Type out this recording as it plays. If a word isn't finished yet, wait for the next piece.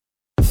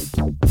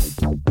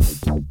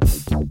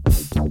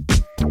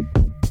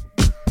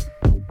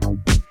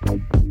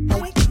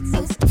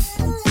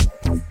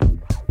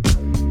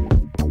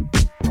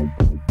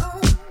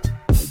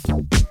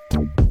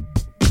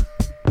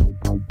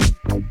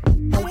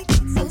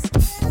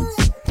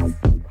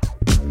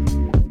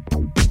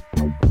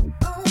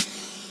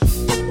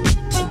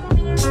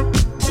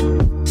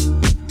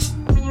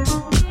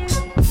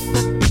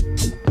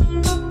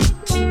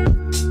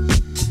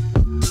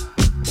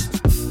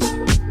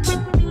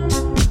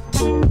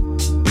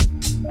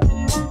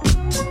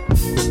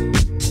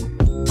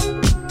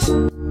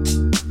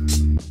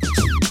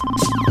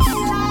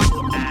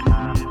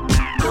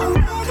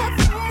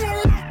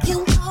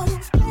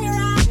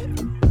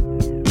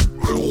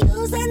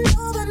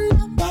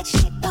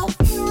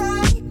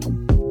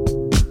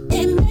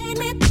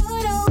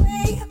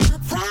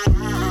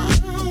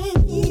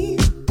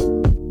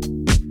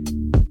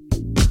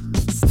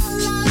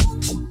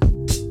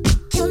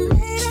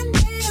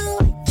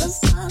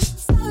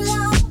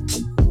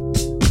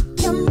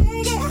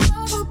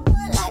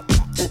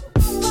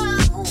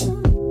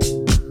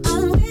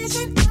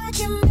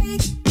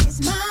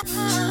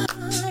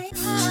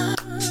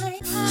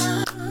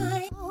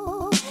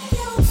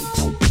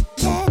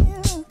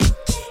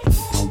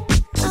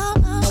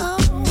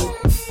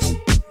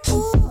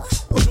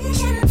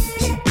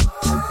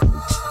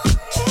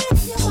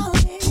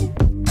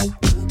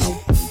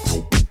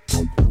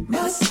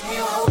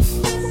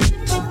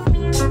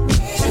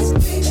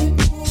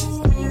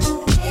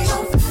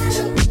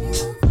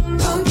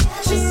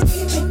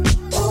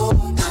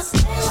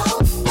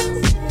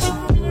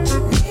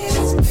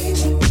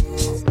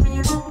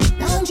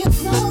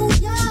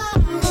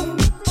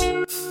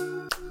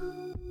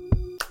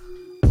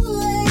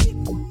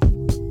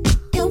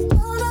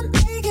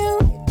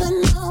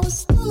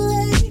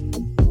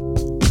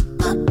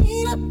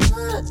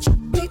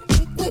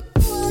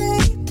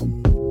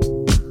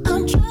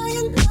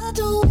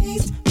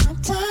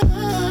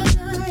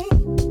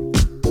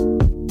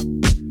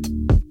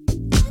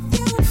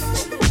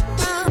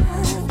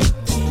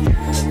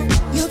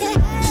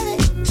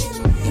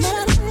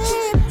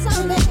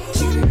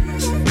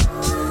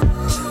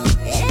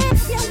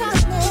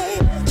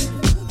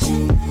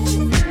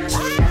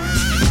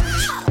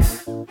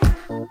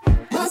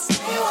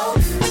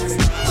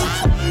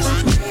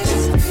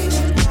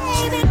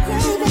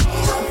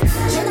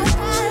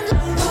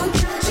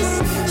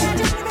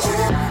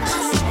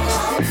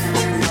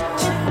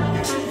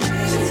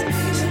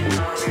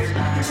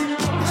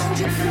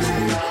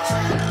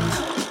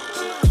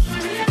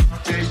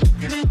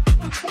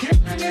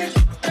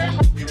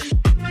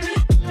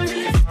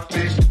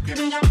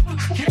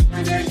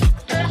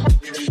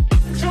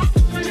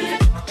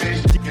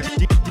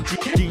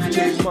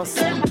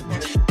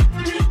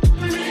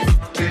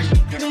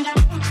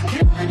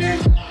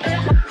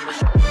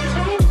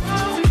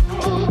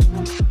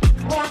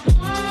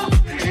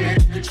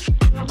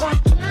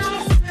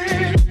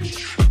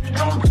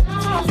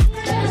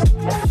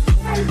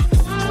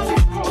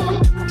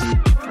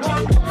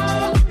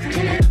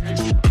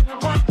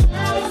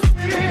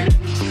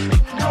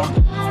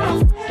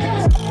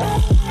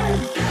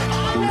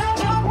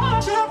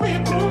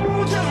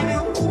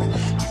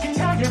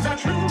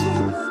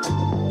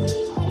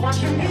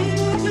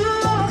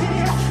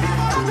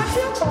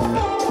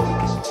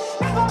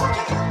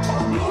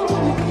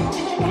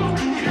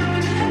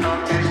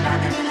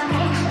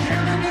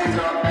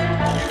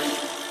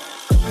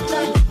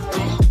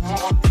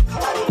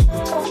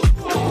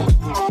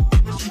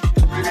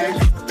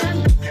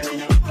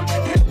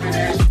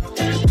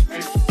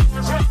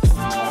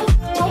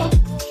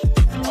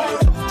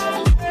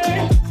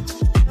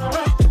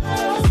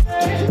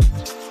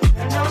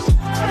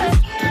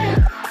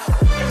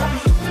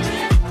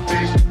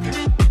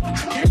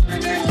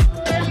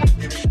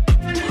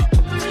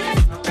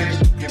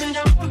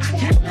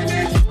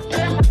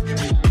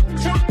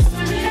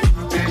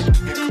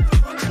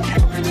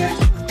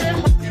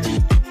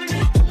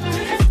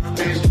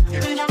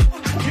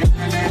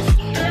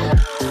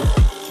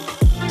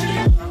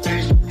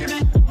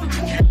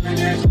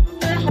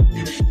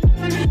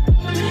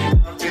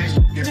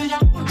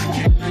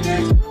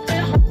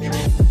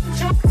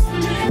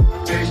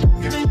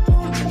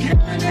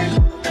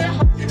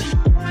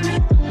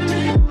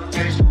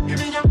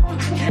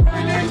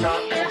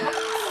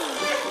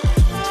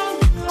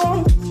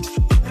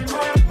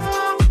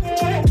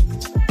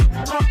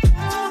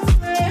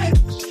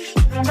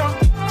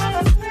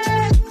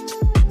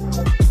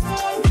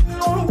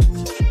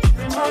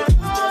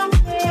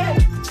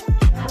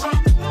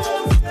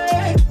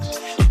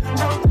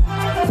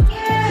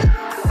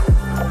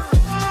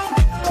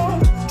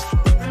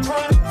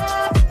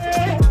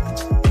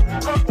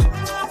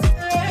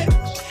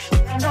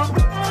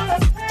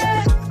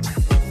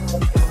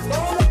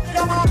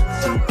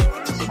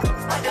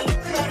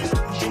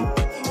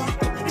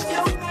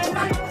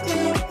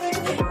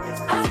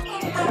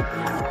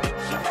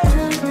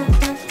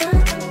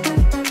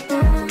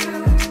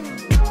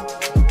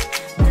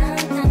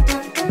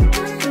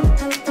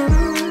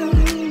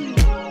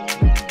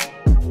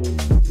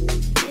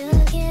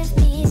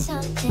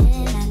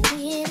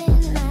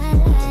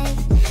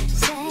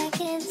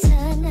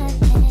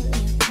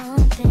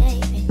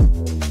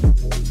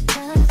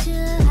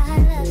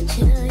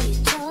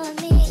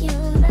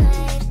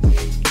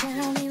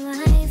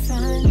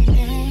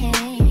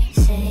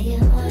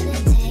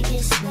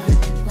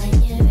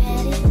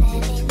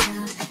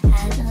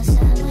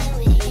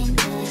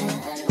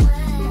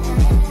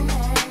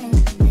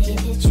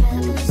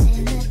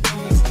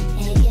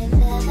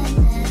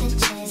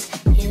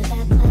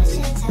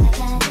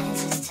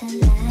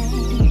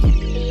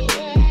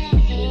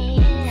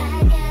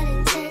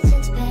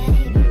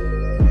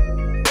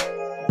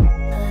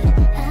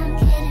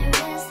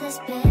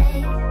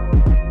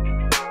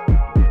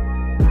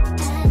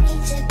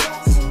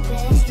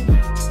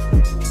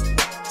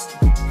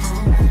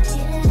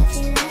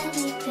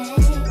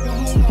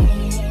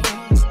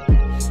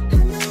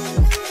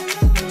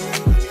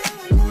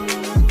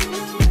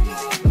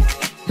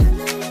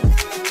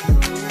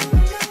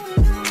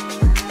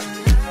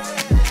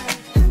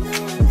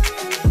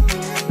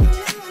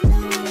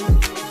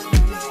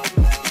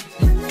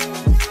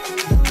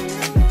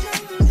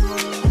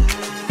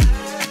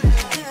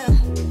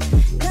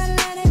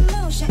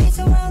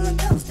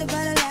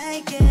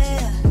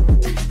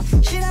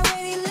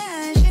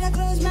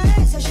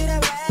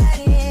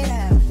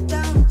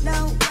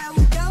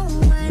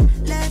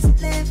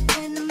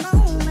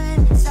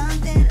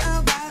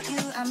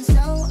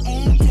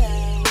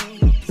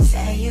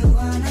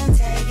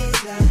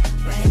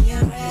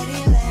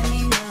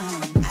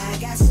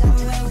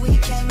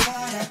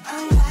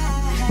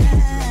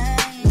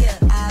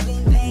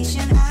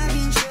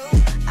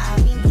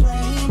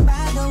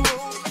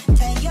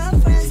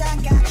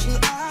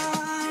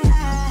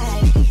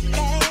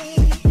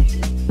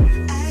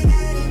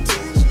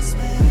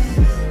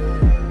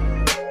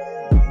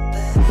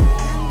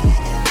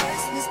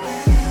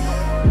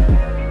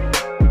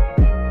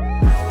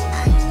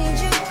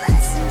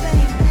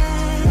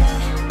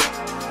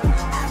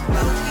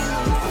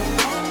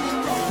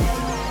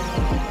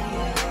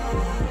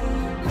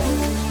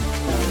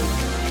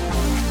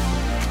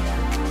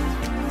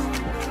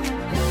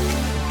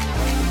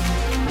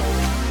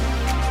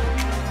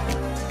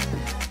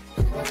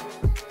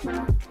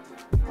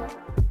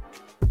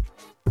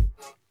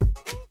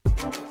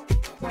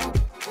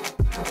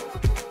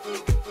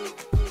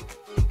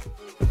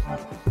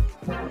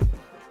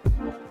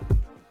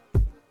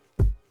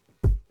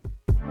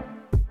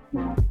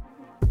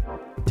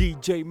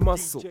DJ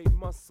Muscle.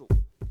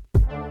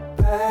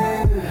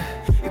 Baby,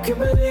 you can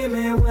believe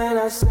me when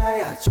I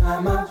say I try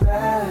my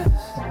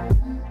best,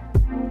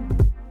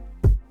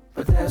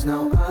 but there's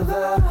no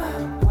other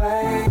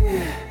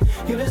way.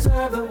 You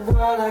deserve the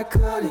world, I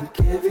couldn't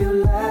give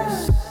you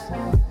less,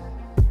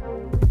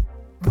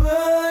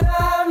 but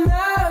I'm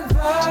not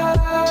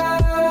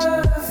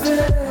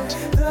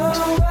perfect the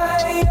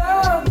way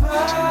you're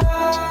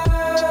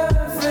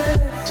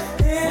perfect.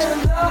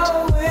 And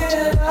though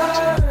it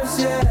hurts,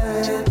 yeah,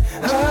 it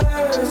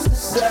hurts to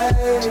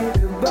say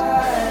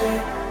goodbye.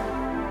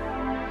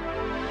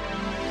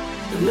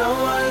 No, I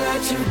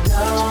let you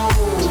down.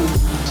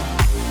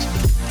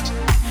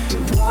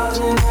 It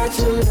wasn't that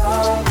your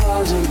love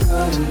wasn't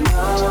good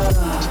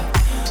enough.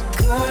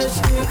 Couldn't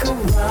stick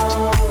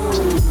around.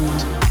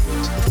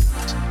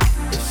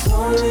 It's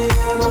only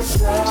in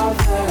myself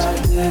that I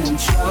didn't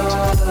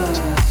trust.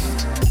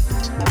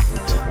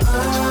 I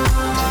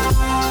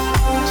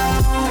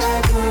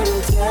had good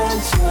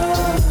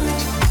intentions.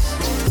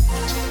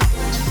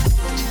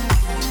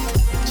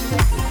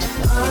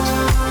 I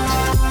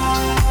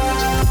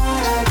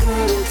had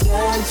good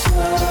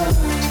intentions.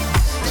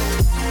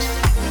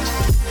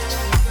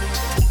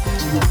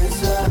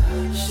 It's a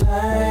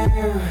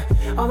shame,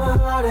 all the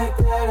heartache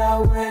that I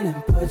went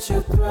and put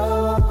you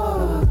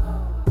through.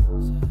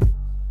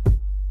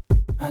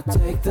 I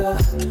take the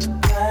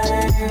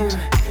blame,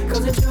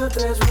 'cause the truth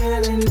there's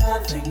really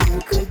nothing you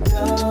could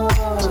do.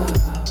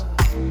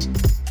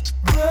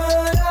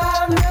 But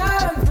I'm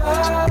not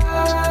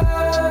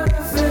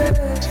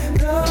perfect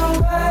the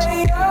way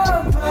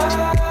you're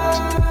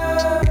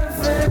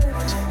perfect.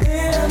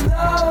 And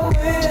though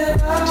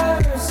it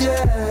hurts,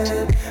 yeah,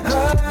 it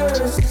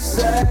hurts to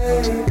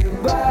say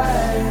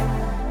goodbye.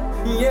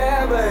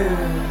 Yeah, baby,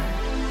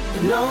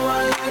 no, I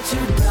let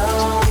you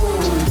down.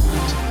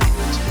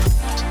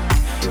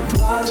 It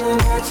wasn't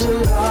that your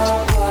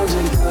love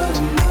wasn't good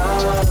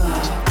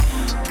enough.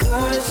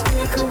 Couldn't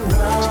stick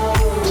around.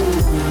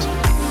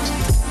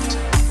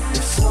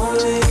 It's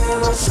only in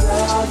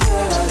myself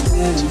that I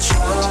didn't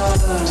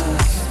trust.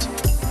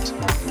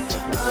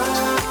 I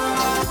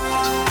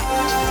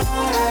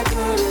had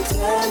good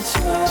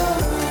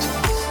intentions.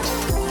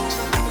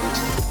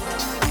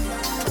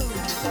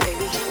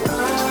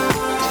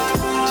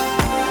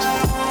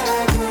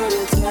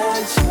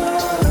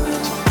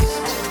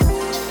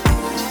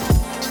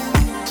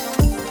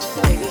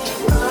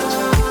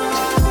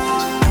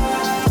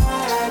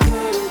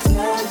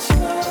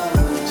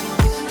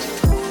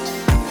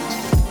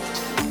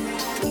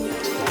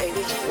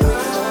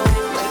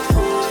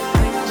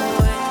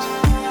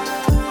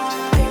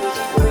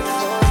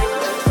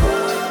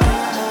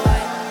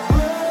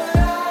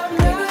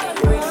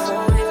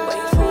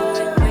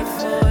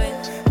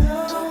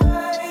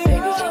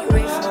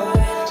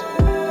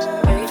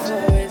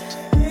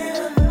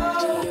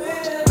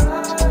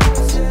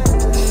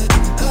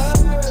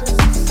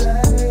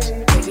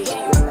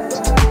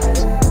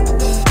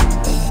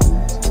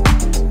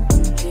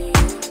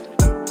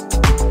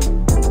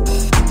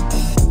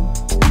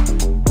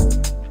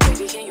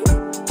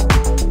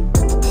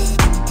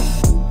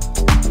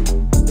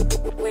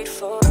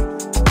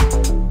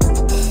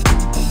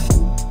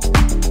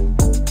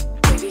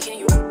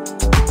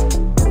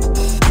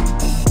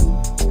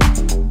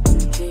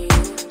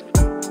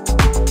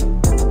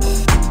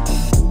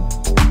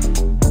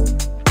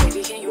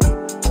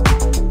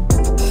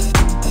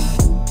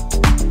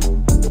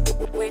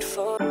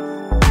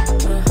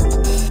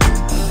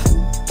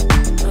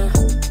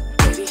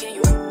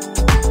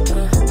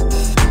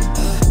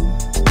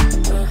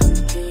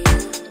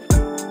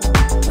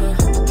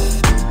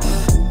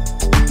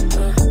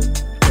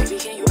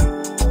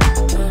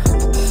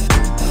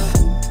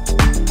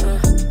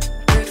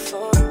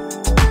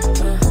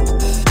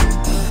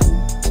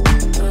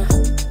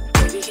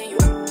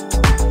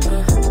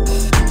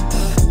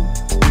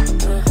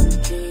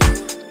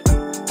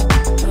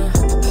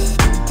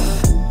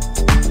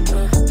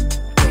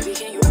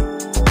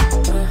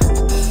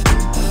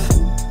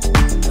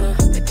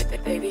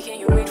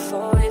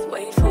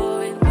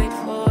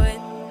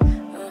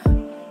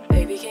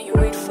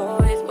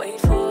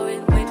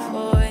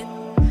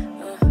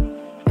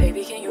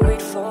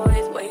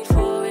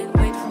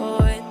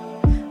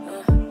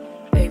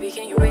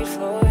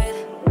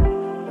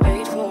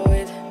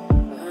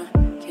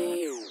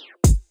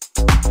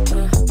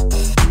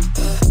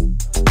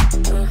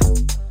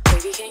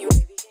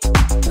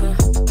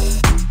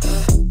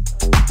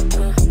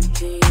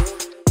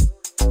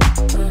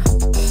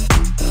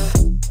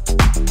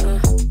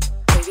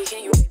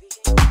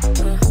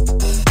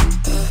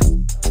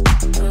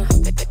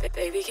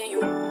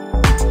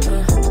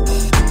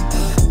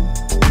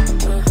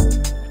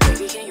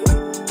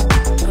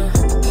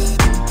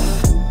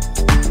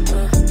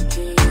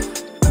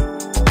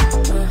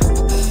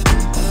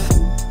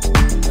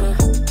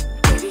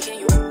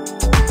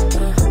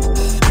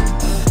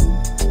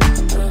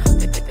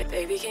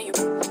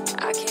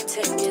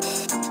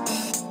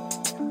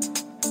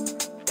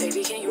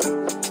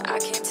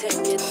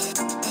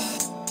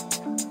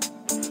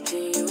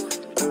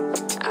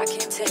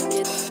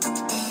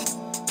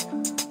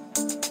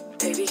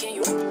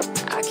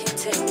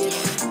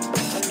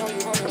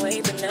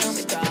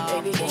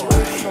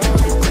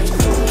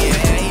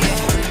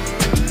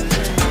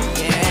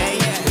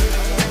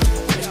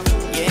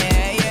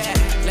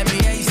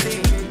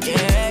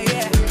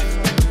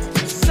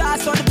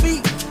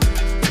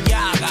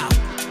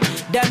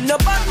 Them no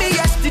bought me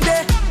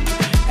yesterday.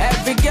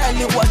 Every girl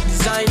you was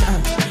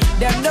designer.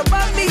 Them no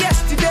bought me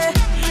yesterday.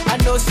 I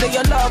know say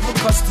your love will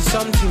cost you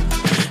something.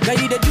 Now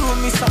you they do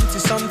me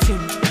something.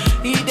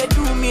 You they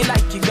do me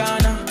like you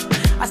gonna.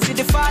 I see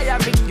the fire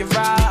in your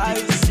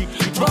eyes,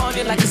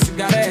 burning like a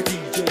cigarette.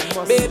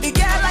 Baby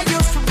girl, are you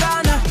from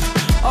Ghana?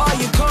 Or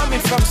you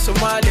coming from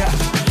Somalia?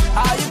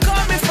 Are you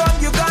coming from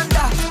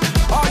Uganda?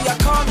 Or you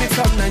coming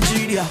from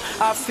Nigeria?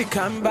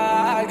 African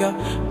bag,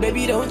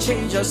 baby don't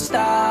change your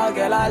style.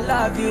 Girl, I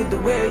love you the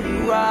way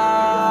you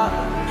are.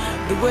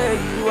 The way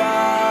you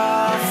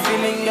are.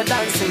 Feeling your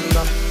dancing,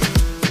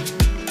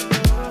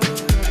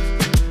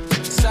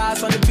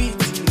 stars on the beat,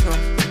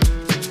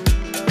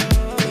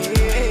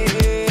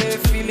 yeah,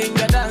 feeling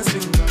your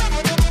dancing,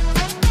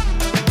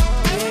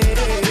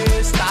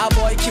 yeah, star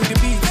boy kill the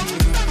beat,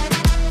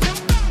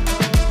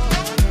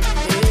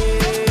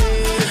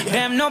 yeah.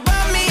 Them no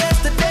bought me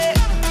yesterday.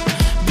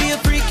 Be a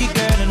freaky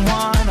girl and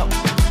wind up.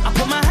 I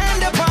put my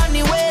hand up on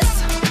your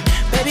waist,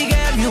 baby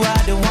girl, you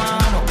are the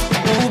one.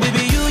 Oh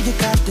baby, you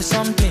got the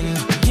something.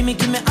 Give me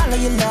all of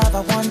your love,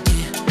 I want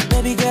it.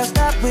 Baby girl,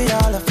 stop with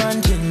all the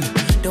fronting.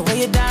 The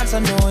way you dance, I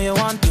know you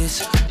want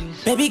this.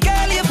 Baby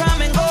girl, you're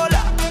from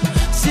Angola,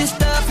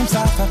 sister from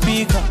South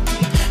Africa.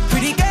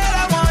 Pretty girl,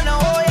 I wanna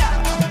hold ya.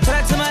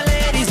 Talk to my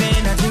ladies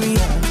in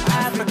Nigeria.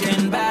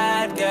 African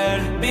bad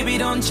girl, baby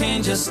don't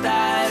change your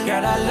style.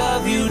 Girl, I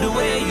love you the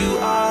way you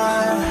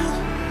are.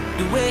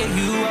 The way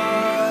you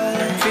are.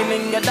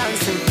 Feeling your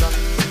dancing,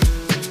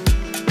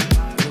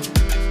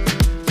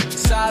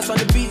 stars on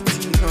the beat,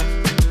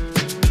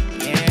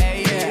 yeah,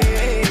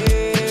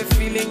 yeah.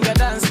 Feeling your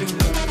dancing,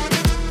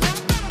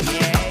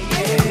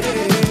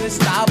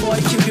 star boy,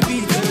 kill the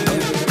beat.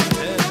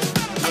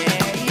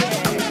 Yeah,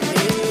 yeah.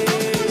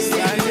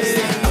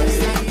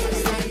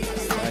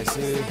 I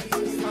say,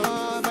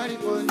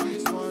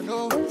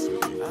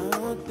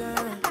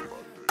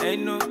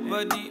 ain't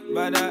nobody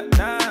but that.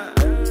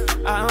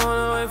 I don't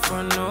wanna wait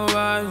for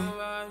nobody.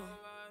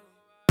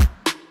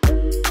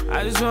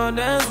 I just wanna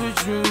dance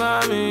with you,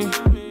 mommy.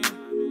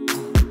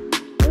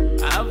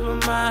 I put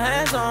my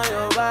hands on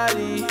your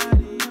body.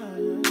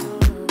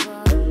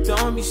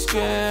 Don't be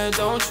scared,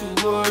 don't you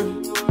worry.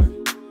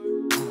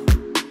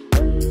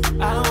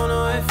 I don't wanna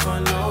wait for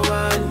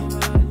nobody.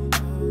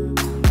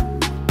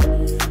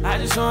 I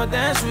just wanna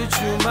dance with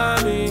you,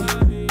 mommy.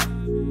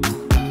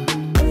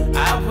 I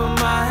put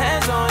my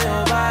hands on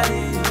your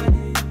body.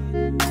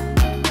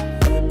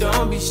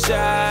 Don't be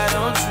shy,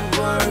 don't you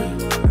worry.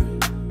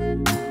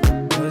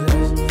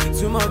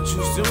 Too much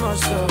juice, too much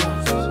sauce.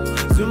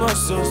 Too much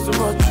sauce, too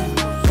much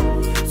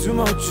juice. Too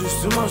much juice,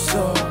 too much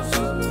sauce.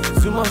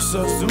 Too much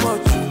sauce, too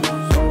much juice.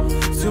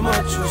 Too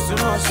much juice, too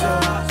much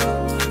sauce.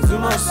 Too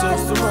much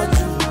sauce, too much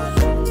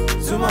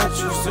juice. Too much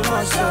juice, too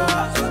much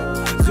sauce.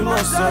 Too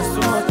much sauce,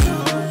 too much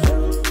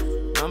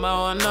juice. Number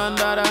one, none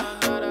dada.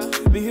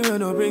 Me here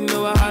no bring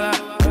no wahala.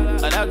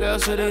 Other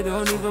girls so they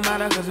don't even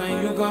matter. Cause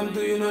when you come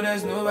through, you know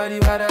there's nobody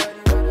better.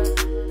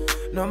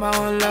 Number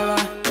one lover.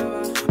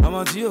 I'm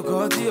on to your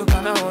call, to your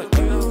kind of what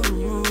you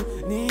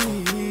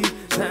need.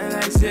 Something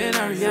like saying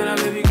Ariana,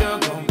 baby girl,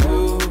 come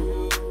cool.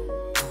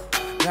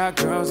 Got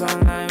girls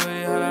online with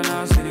it, holla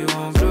now, city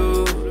won't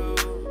blue.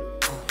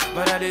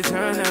 But I did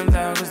turn them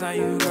down, cause now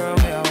you, girl,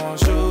 me, I want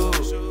show.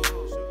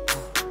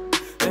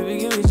 Baby,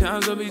 give me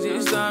chance, don't be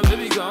this time,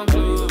 baby, come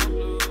close.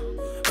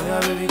 Oh yeah,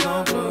 baby,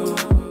 come close.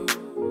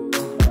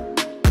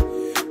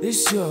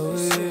 This your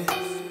way,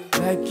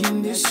 like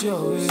in this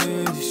your way,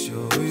 this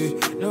your way.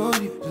 No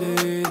be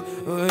play,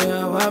 oh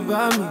yeah, why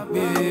buy me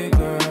big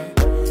girl?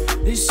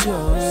 This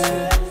your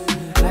way,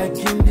 like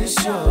in this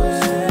your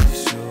way,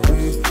 this your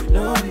way.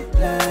 No be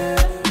play,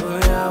 oh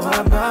yeah, why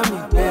buy me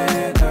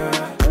big girl?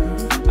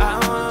 I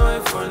don't wanna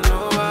wait for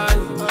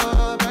nobody.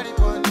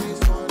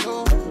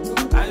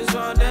 I just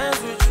wanna dance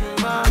with you,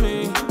 mommy.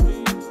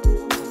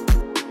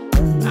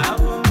 I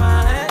put my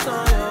hands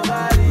on your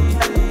body.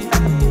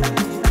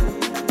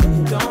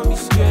 Don't be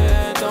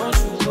scared, don't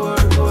you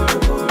worry.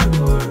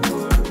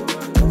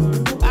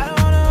 I don't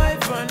wanna wait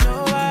for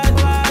nobody.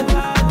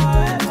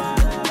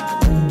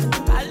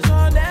 I just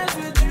wanna dance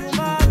with you,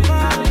 mommy.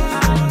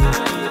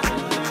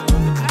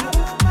 I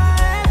put my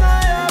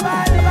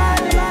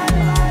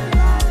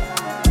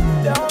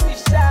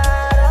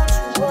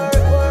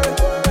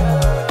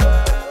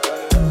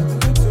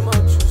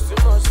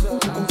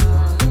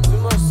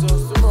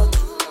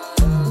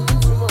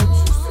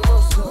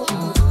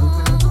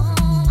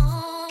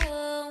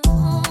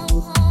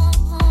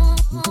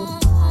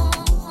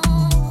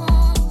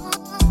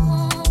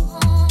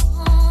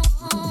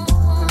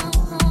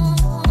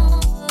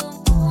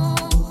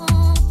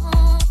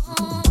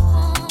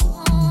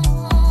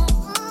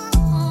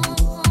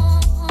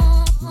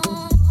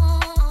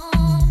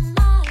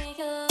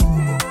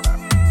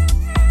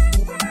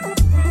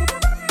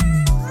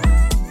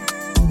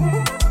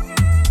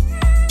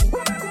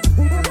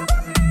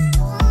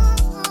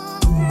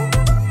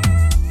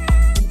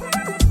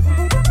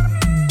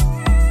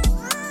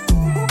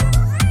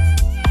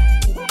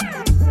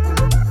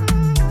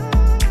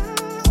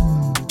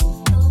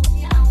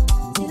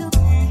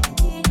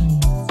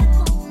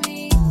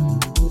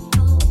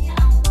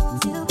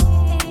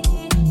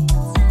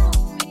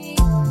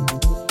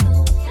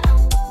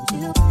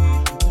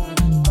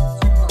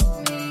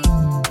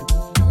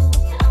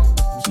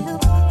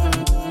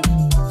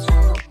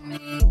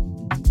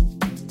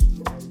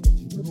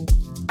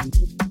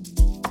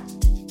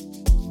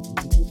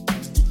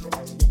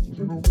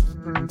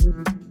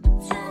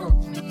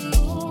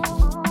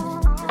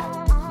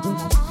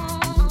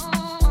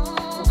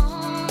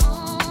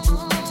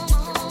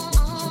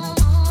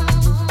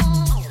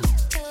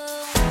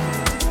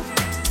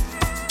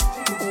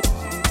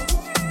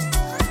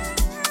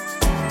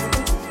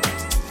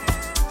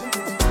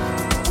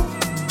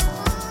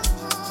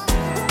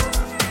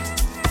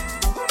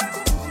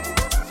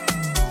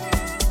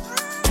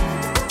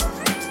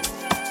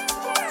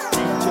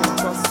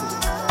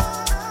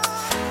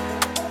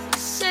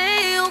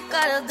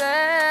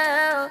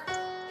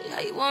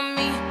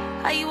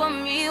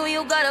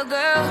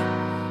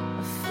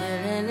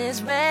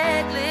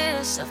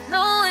of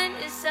knowing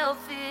it's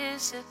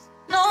selfish.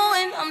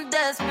 Knowing I'm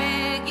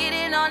desperate,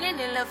 getting on it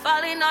and left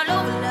falling all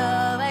over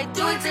love. I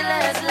do it till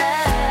it's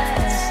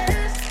last.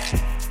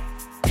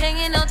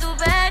 Hanging on too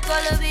bad,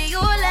 all of it you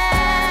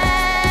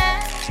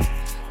last.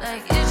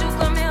 Like, is you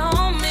coming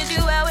home? Is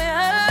you out with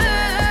her?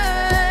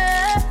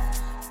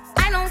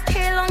 I don't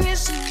care long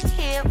as you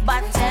here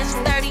by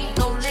 10:30,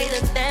 no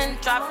later than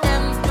drop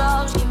them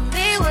draws. Give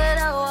me what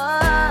I want.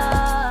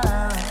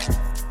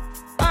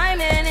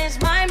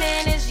 My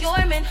man is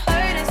your man,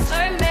 hurt is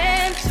her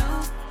man too.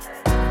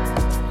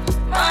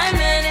 My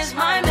man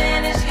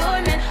is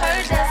your man,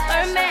 hurt, that's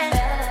her man.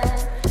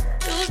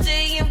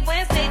 Tuesday and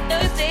Wednesday,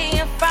 Thursday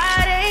and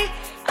Friday,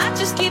 I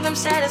just keep him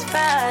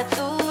satisfied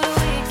through the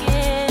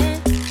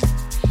weekend.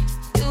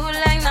 You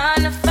like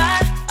 9 to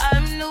 5,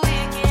 I'm the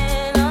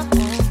weekend.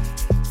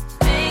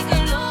 Make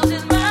him lose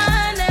his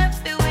mind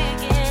every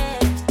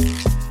weekend.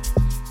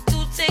 You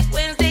take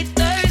Wednesday,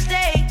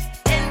 Thursday,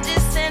 and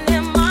just send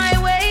him my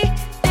way.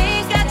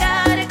 Think I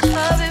got it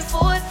covered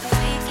for the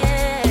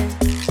weekend.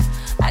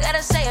 I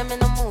gotta say I'm in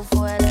the mood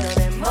for a little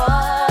bit more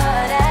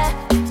of that.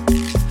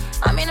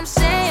 I mean, I'm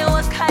saying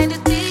what kind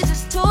of these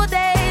is 2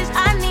 days.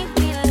 I need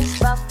me at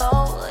least about 4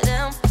 of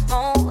them,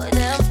 more of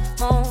them,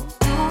 more.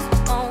 You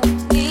on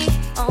me,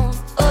 on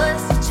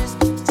us. Just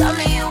tell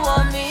me you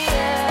want me,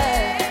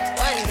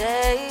 yeah. One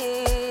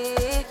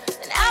day,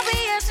 and I'll be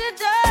at your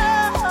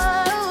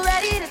door,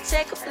 ready to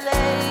take a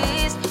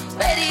place,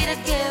 ready to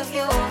give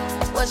you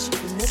what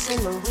you've been missing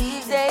the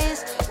weekdays,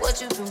 what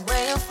you've been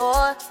waiting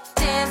for.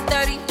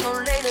 10:30, no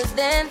later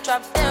than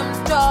drop them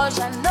drawers.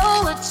 I know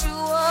what you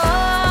want.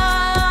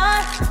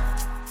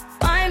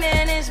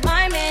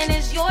 My man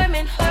is your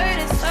man, hurt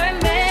is her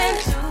man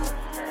too.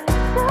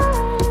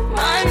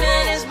 My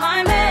man is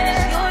your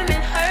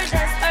man, hurt,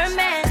 that's her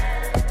man.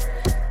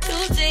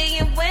 Tuesday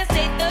and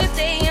Wednesday,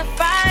 Thursday and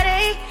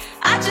Friday,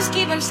 I just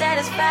keep him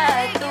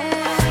satisfied through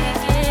the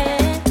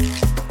weekend.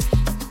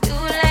 You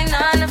like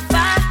 9 to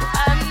 5,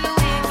 I'm the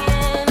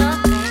weekend.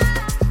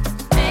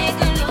 Make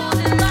him lose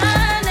his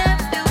mind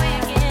every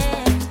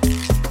weekend.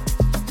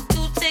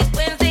 You take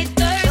Wednesday,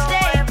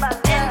 Thursday,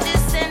 and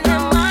just send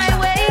him my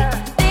way.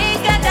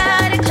 Think I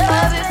got it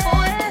covered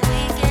for the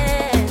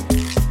weekend.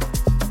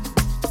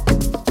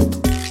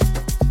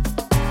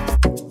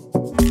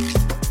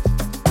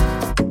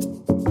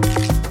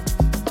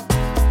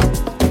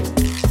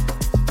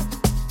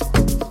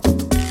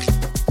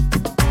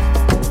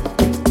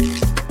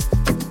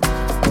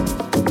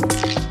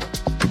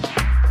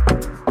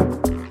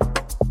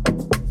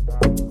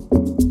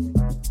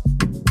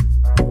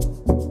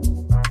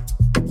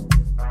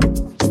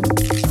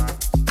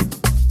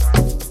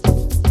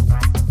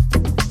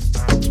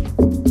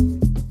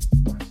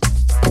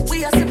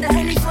 We are sip the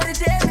Henny for the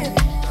day, baby.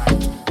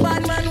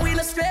 Bad man, we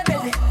no stray,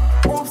 baby.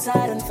 Oops,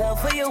 I done fell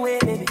for your way,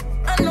 baby.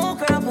 I know,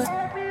 girl, but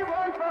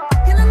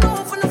you don't know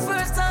from the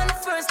first time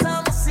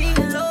I seen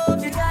your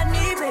love, you got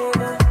me,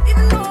 baby.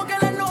 Even though,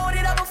 girl, I know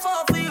that I will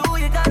fall for you,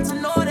 you got to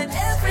know that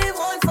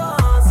everyone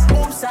falls.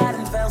 Oops, I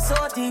done fell so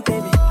deep,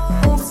 baby.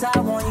 Oops, I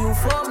want you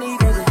for me,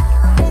 baby.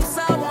 Oops,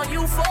 I want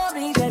you for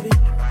me, baby.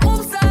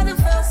 Oops, I done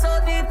fell so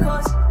deep,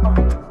 cause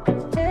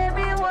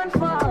everyone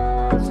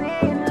falls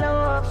in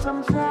love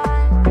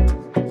sometimes.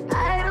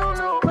 I don't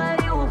know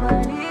about you,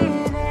 but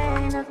it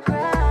ain't a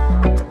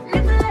crime.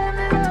 If you let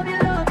me love you,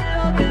 love you,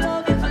 love you,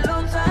 love you for a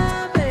long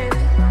time, baby.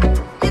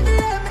 If you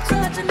let me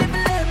touch and if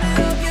you let me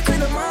love you till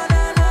the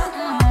morning,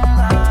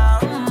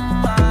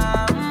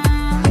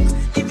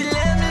 if you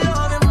let me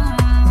love you,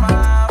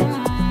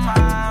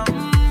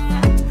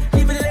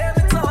 if you let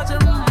me touch you,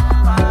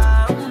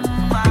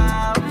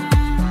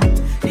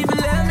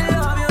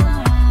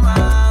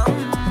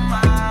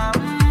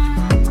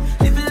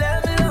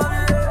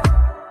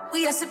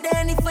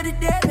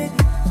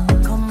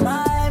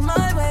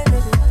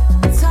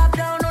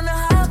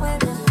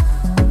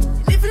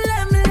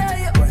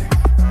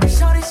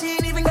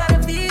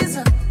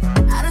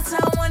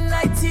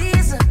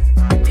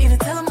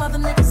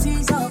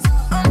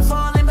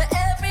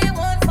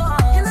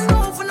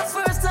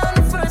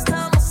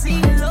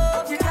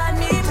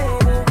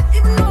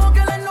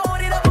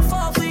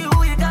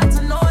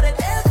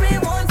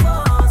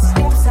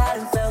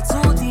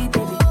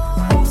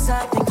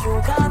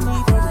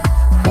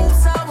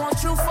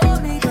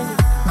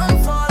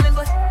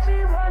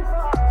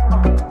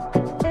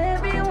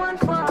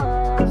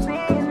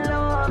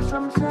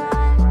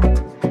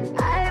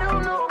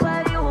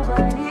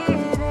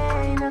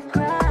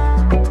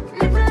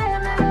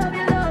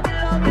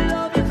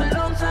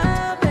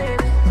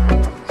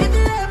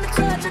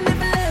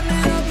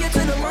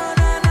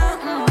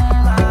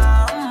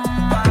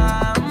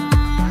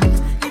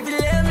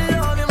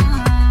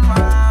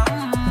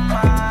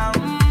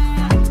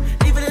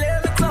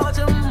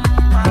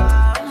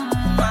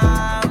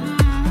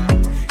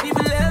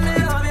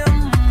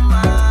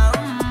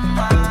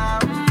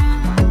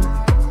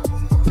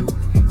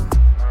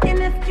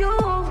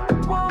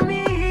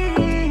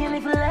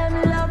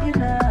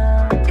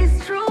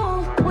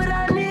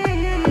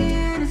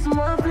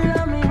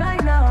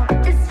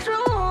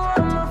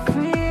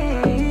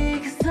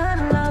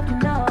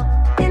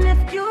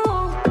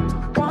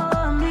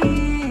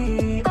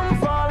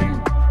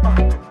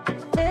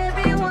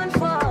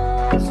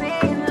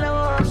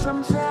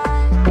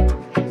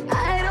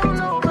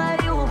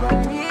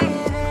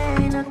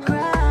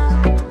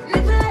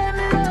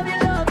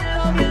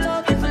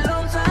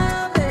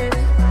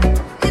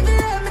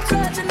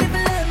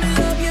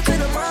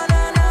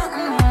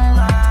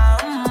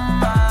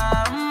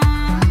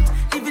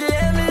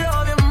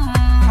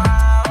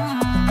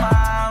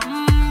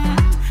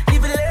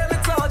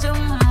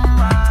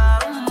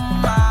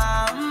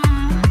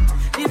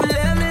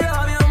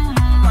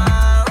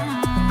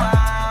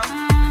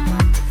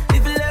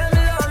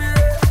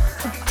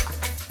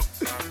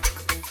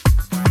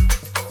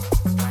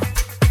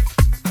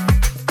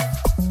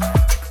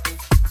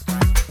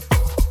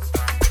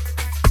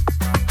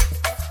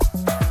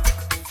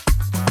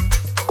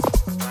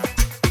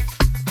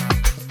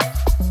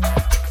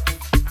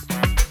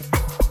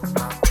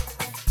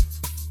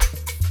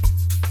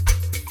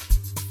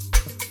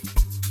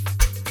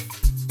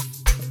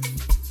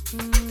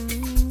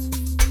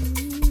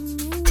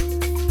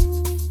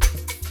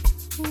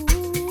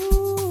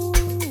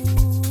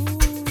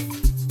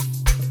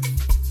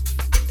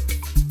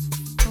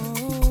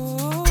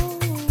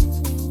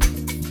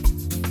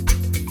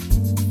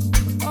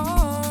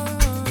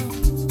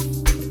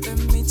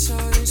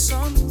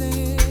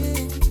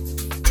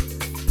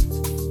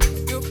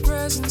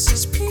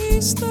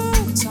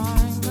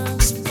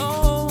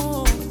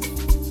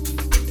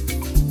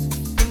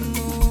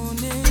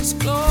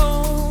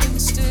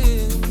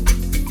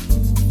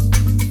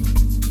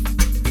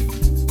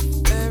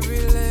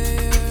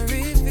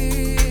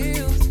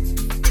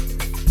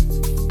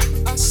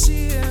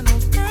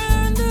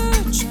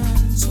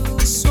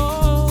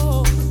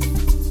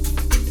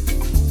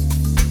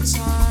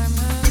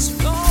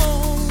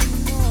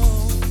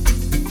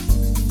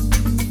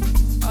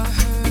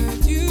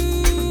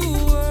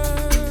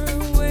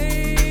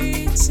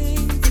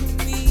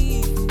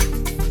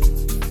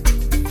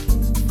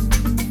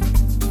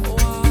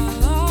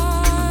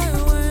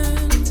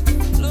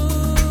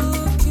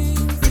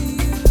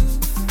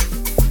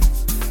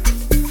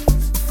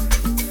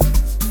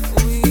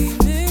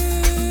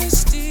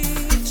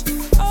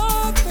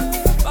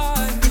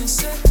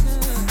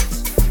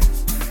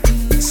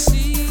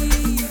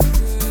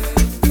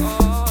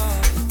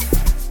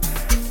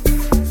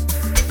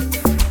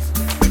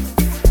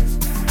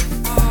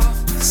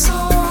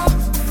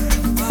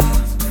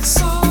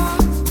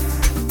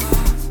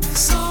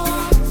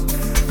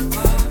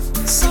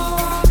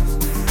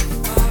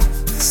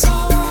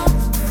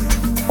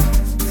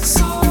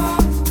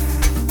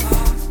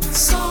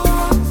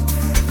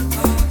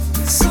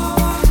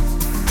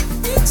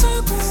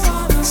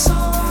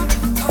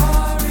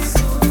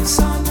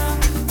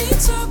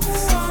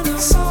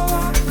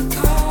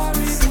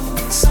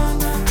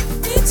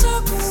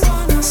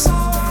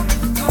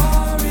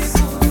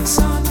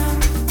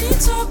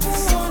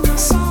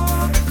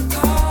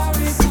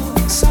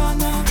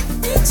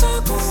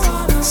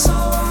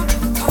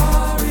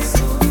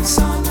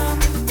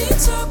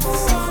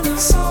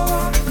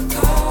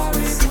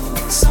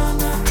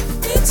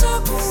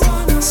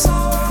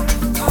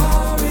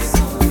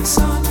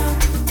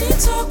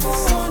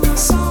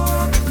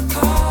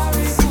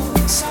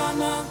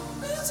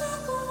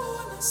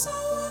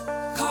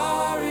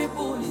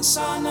 karibuni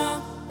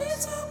sana,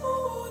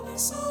 nitakuona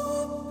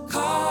sawa.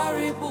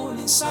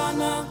 Karibuni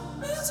sana,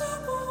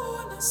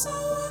 nitakuona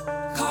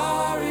sawa.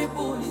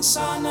 Karibuni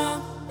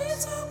sana,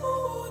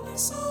 nitakuona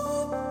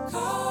sawa.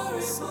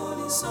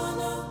 Karibuni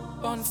sana.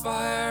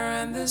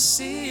 Bonfire and the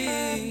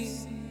sea.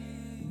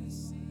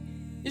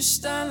 You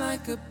stand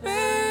like a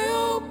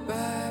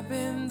baobab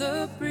in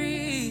the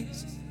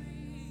breeze,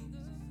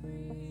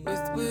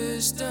 with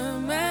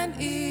wisdom and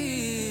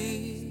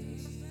ease.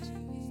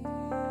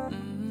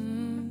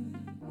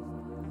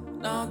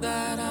 Now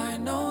that I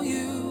know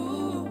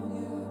you,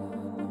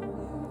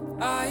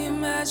 I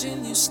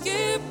imagine you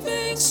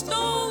skipping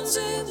stones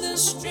in the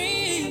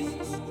stream,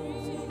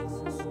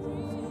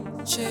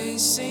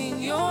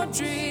 chasing your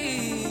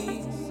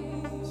dreams.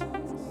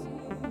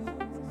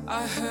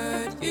 I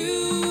heard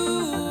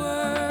you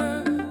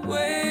were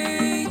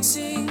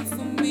waiting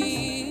for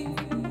me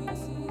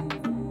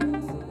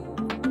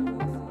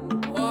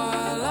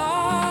while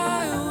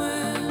I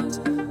went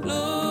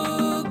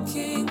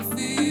looking for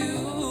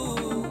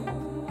you.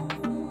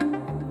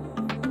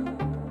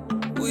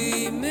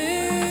 We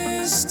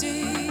missed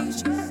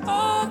each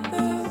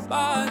other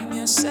by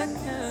mere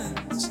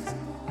seconds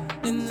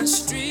in the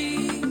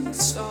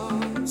streets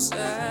of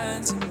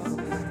Zanzibar.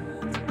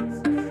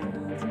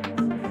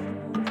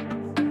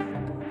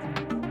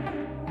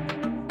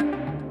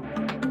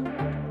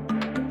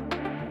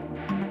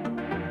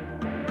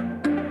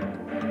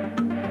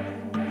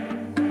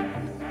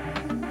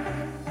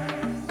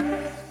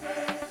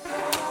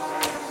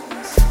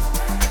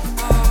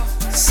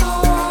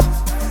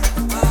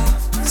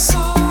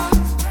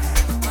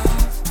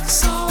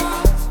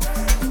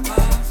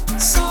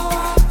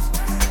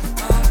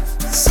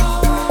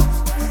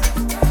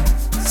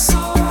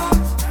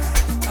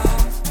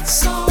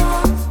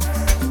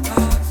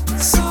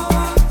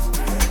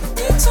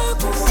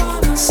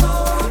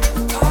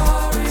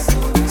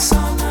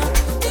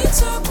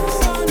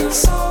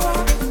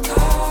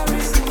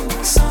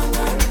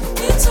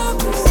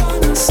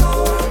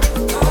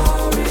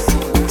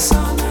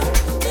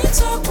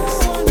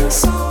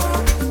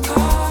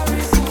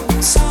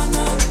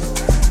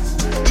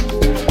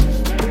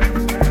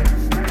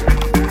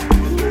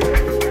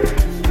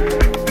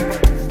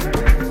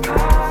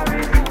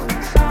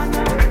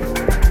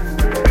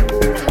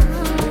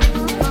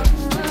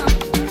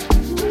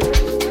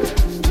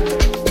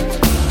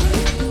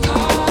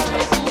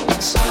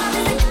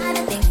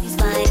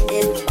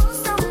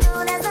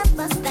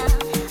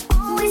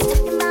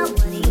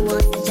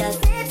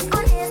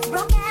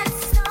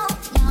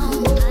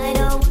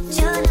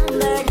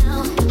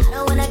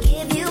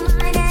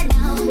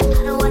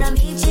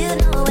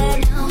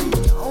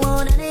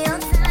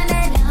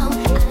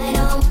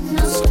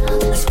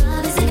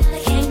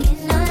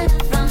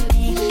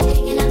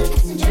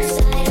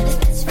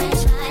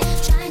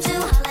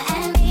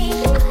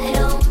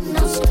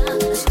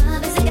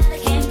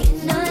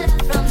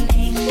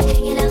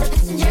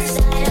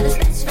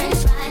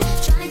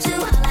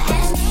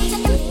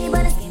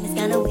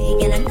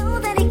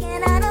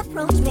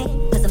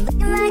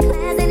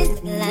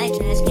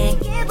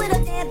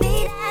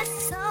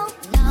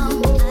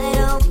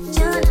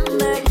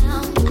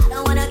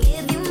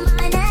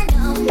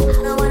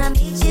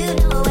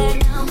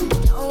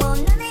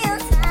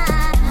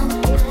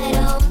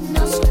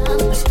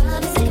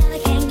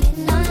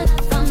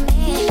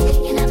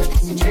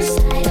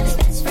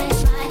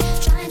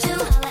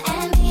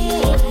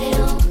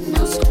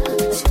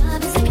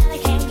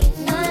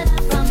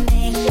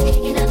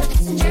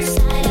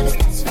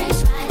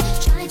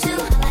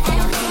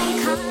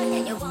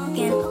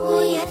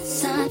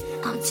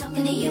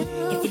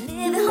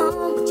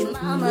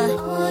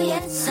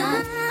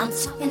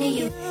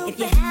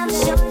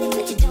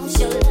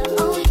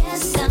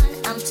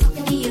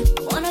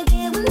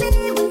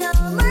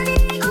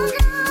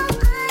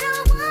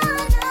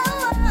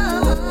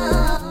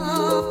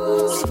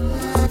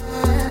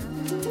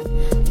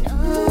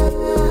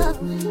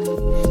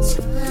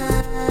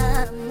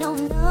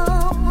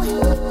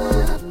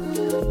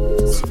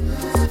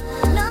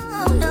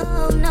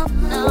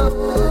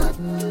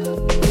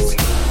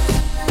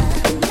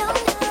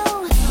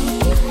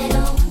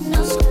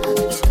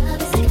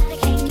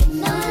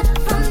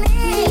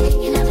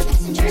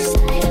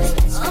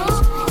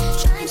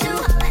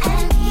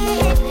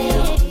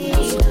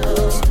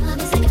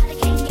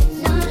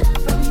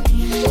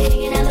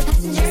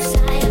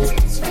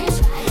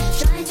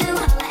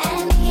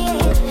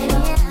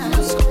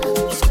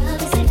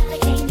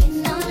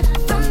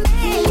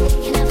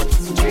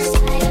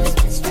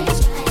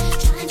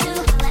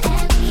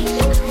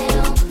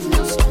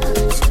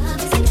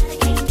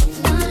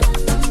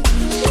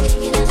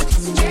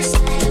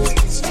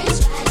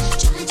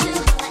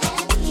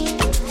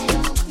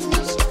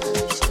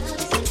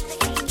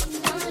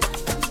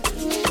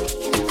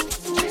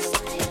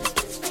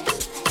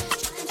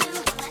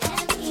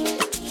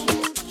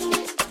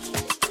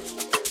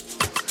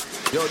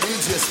 Yo,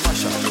 DJ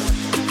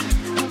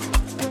Smasher.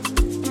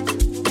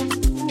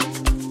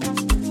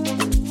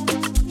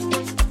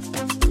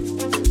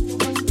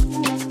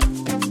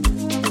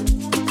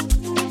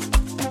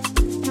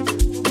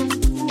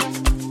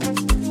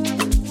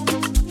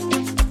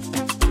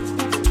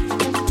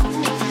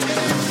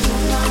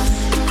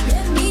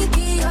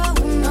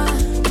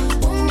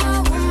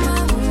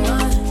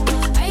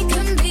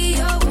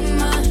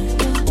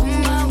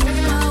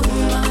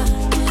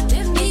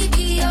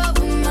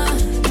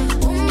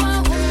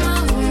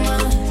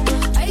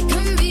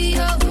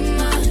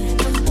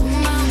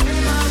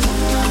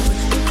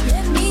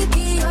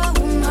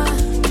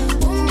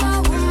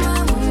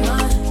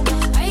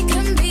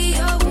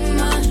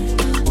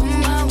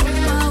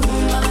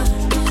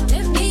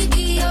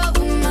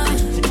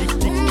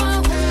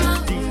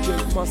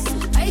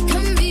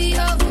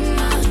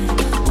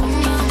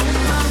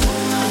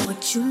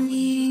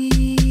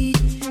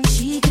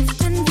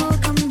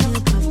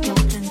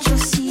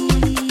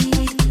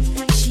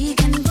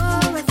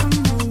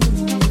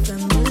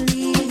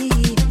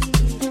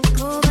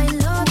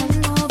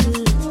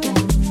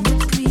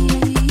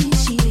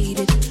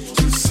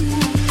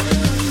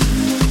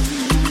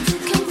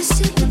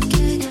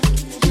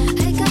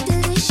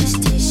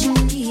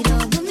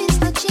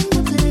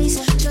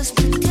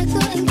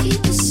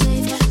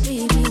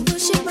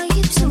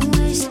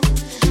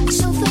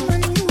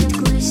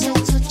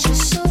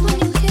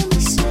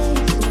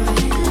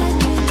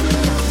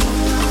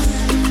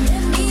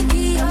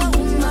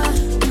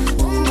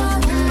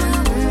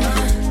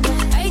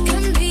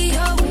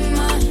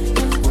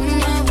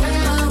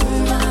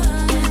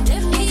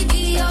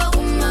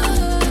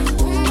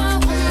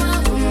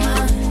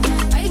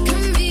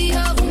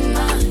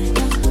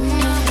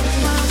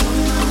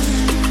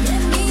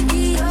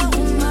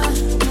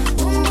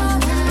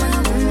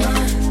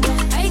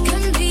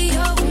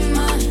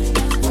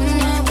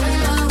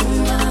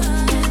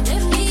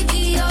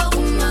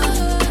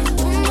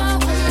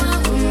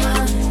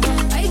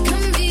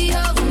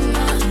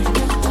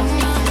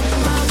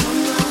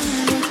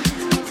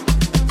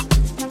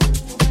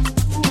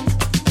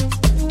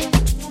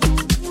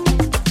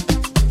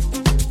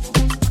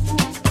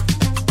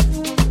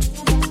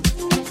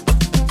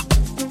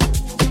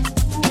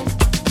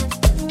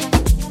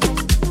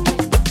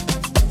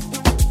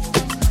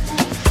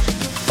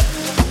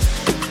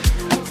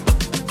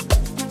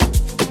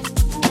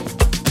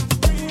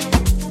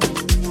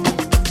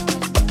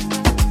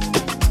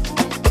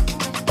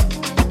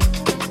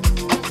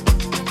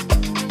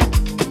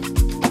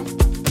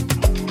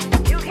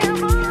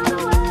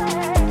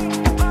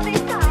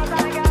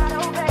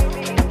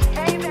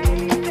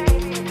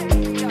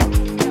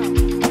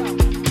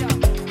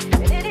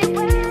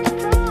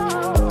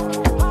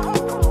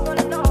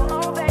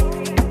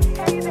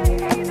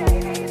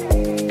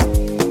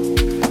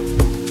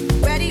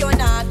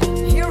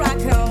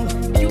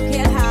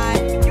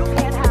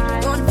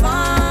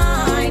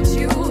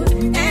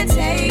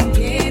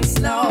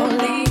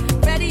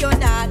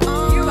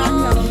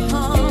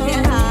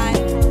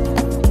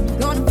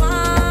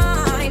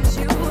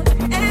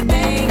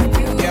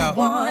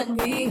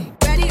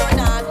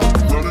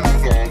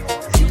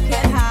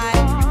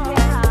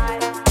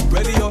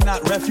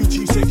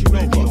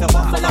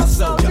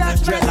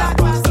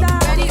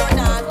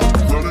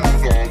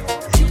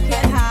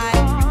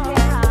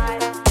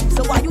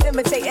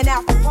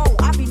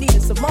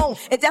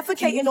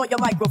 defecating on your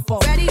microphone.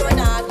 Ready or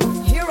not,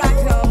 here I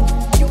come.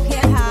 You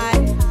can't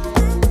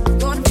hide.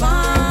 Gonna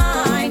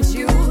find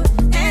you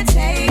and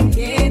take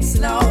it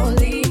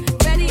slowly.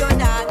 Ready or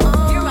not,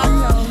 here I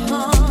come.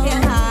 You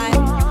can't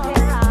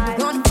hide.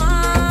 Gonna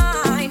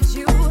find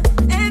you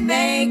and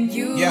make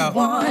you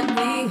want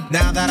me.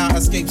 Now that I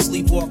escape,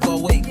 sleep, walk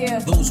awake.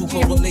 Those who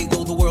correlate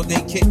know the world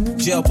they kick.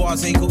 Jail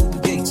bars ain't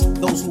golden gates.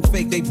 Those who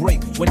fake, they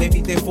break. When they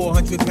meet their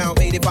 400-pound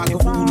mate, if I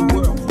could rule the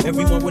world,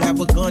 everyone would have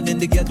a gun and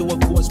together, of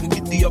course, we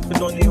get the up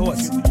and on their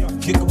horse.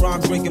 Kick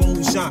around drinking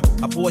moonshine.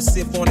 I pour a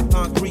sip on the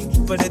concrete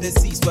for the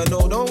deceased, but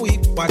no, don't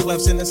weep. Wife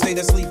left in a state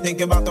of sleep,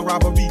 thinking about the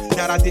robbery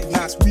that I did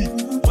last week.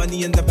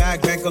 Money in the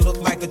bag, banker look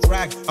like a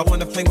drag. I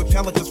wanna play with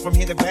pelicans from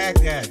here to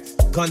Baghdad.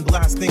 Gun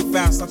blast, think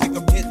fast, I think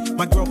I'm hit.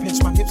 My girl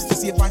pinched my hips to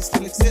see if I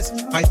still exist.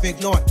 I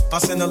think not. I'll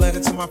send a letter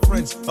to my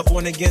friends. A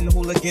born again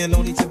hooligan,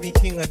 only to be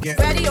king again.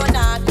 Ready or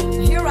not,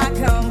 here I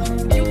come.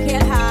 You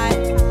can't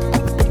hide.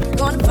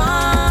 Gonna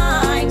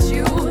find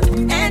you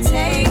and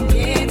take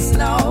it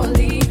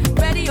slowly.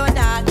 Ready or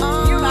not,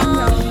 here I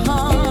come.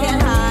 You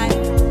can't hide.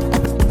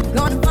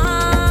 Gonna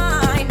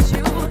find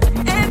you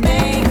and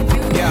make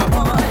you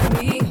want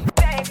me.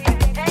 Baby,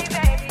 hey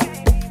baby,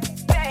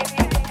 baby,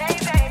 hey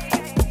baby,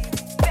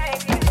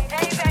 baby,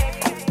 hey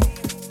baby,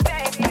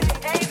 baby,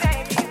 hey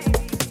baby,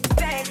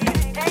 baby,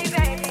 hey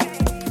baby,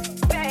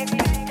 baby,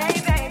 hey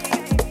baby,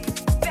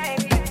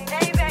 baby,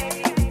 hey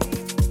baby,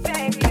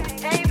 baby,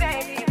 hey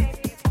baby.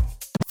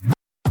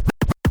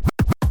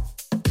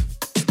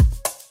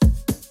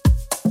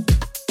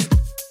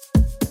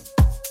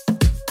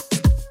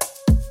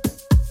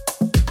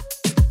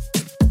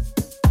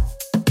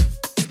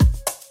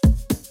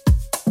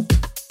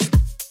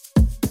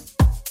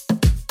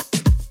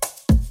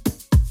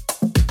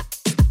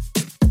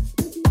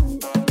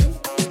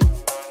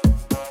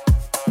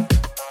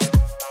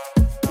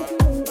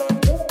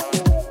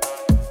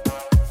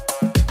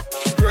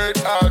 Straight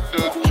out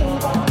the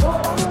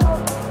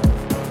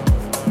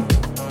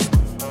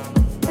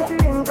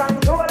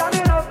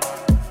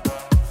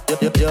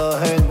Your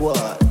hand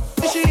what?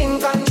 She in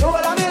control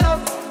of me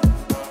love.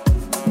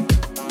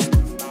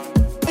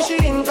 She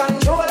in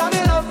control of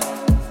me love.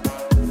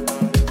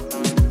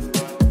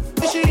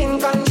 She in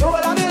control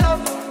of me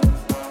love.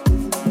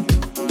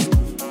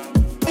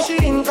 She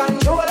in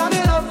control of me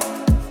love.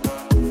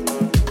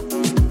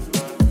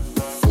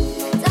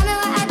 Tell me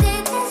what I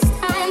did this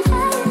time.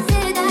 How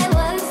did I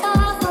work so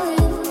for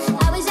you?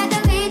 I wish I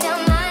could read your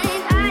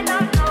mind. I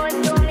don't know if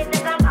you want me to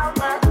come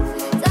over.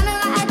 Tell me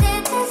what I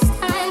did this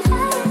time.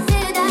 How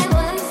did I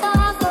work so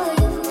for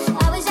you?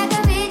 I wish I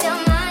could read your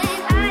mind.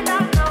 I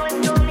don't know if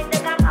you want me to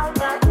come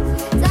over.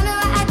 Tell me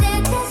what I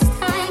did this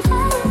time.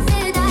 How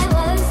did I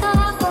work so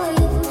for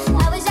you?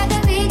 I wish I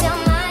could read your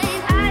mind.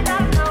 I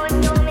don't know if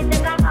you want me to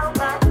come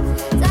over.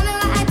 Tell me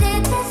what I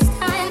did this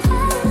time.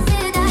 How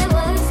did I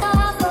work so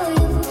for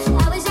you?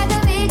 I wish I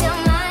could read your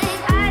mind.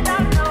 I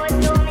don't know if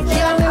you want me to She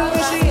come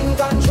over. she in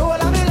control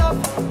of me love.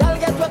 Girl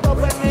get wet up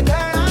when me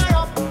turn her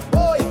up.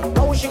 Boy,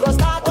 now she go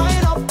start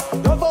wind up.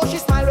 Love how she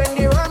smile when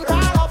the run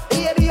crawl up.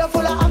 Baby, you're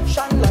full of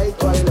action like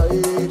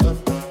twilight.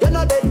 You're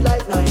not dead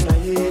like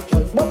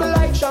 998. Bubble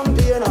like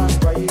champagne and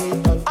Sprite.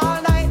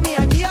 All night me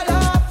a gear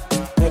up.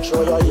 Make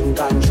sure you're in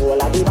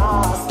control of the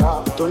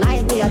master.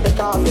 Tonight me a take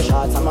off your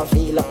shots. I'ma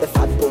feel up the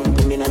fat pum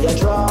pum in your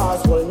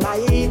drawers. Whole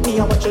night me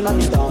a watching on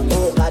the dance.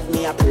 Oh God,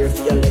 me a pray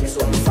for your legs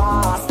so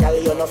fast. Girl,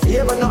 you no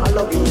favor, no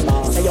Halloween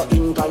mask. Say you're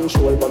in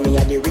control, but me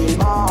a the real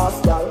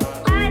boss, girl.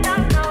 I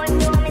don't know if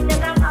you want me to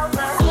come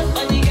over.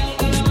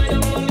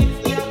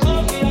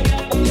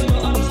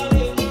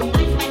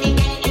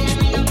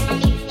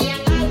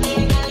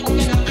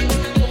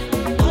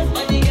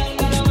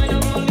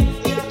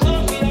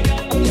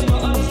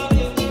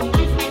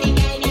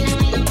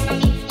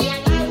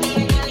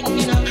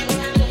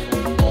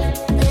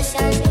 Wish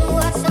I knew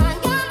what's on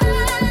your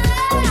mind.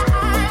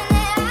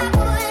 I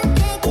wouldn't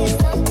think it's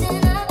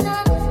something I've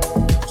done.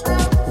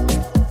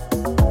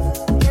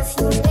 If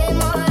you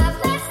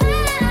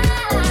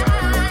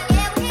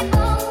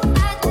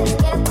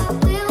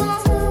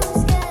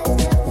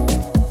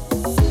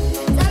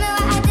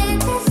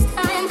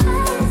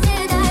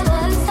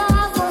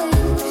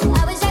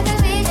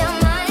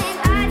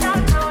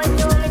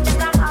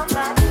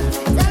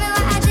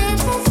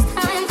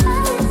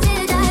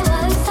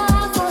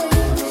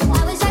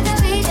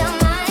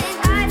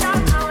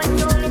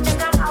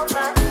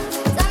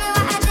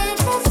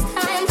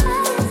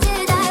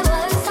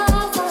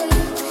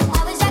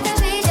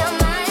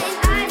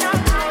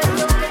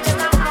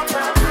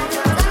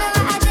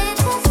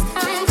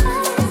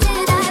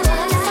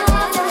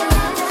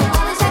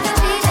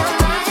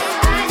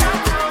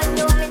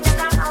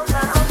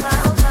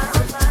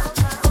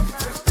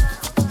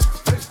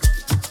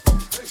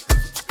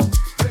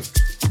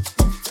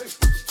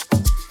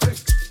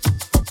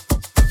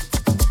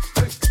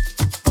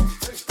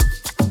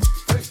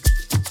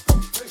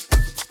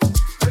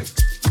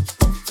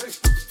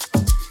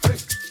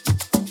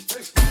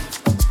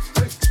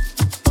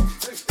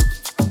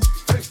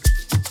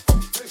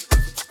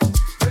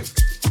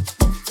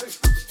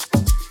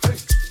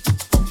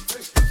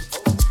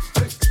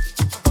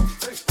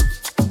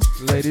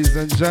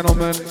and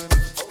gentlemen.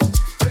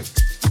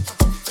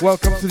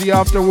 Welcome to the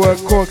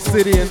Afterwork Cork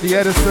City and the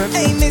Edison.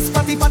 Hey, Miss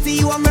Patty Patty,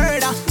 you a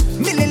murder.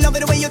 Millie love it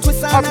the way you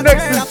twist and up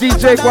next is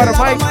DJ Gwada.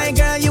 My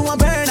girl, you a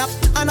burn up.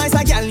 A nice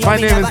girl, you my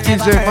name is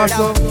DJ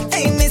Muscle.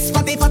 Hey, Miss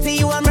Patty Patty,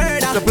 you a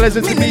murder. It's a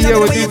pleasure to be here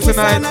with you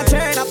tonight.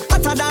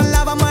 Hotter than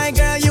lava, my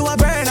girl, you a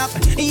burn up.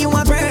 You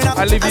a burn up.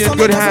 I leave you in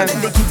good hands.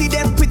 The kitty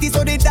them pretty,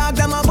 so the dog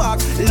them a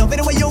bark. Love it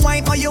the way you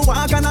whine or you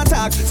walk and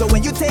attack. So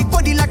when you take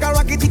body like a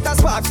rocket, it a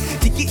spark.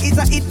 Dicky is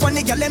a hit when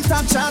the girl them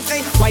top shots.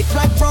 Hey, white,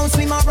 black, brown,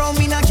 slim or brown,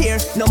 me not care.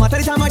 No matter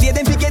the time of day,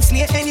 them fi get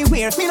slay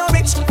anywhere. Me no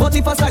rich, but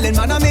if a silent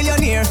man a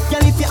millionaire.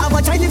 Girl, if you have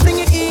a child, you bring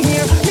it in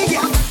here. Me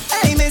get,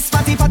 hey, Miss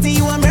Patty Patty,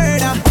 you a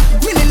murder.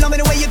 Me love me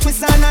the way you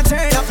twist and a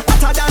turn up.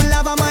 Hotter than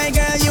lava, my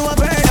girl, you a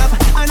burn up.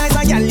 A nice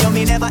girl, you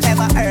me never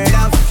ever heard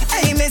of.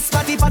 Hey, Miss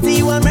Patty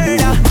Patty, you a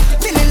murder.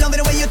 Me love me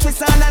the way you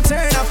twist and a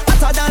turn up.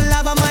 Hotter than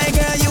lava, my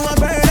girl, you a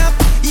burn up.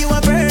 You a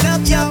burn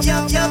up, yup,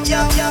 yup, yup,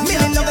 yup, yup. Me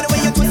love me the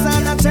way you twist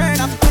and a turn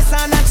up. Twist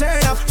and a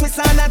turn up, twist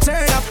and a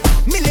turn up.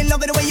 Me love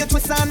me the way you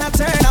twist and a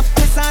turn up.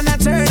 Twist and a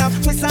turn up,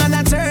 twist and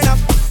a turn up.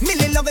 Me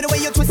love it the way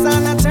you twist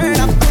and a turn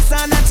up. Twist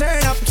and a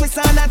turn up, twist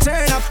and a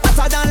turn up.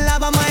 Hotter than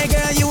lava, my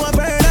girl, you a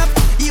burn up.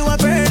 You a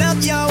burn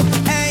up, yo,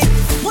 hey.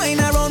 Wine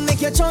around,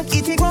 make your chunk,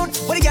 eat it ground.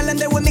 But the gal and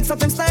they will mix up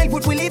them style,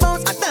 put we leave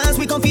out. I dance,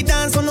 we comfy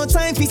dance, so no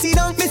time fi sit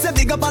down. Miss a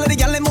big up all of the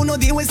gal and who know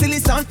they will silly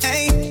sound,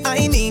 hey.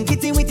 I mean,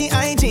 kitty with the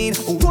hygiene.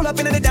 Roll up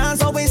into the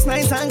dance, always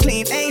nice and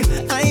clean, hey.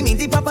 I mean,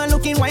 the proper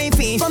looking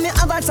wifey. From your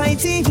other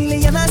tighty,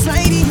 really and a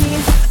sliding.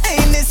 Hey,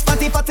 Miss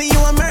Patty Patty, you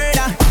a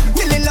murder.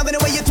 Really love it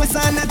the way you twist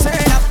and a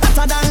turn up.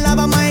 Hotter than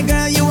lava, my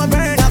girl, you a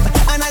burn up.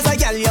 A nice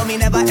girl, you me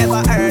never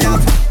ever heard of.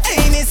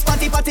 Hey, Miss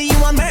Patty Patty,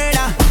 you a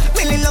murder.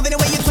 Really love it the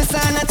way you twist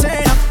and a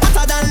turn up.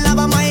 Hotter than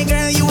lava, my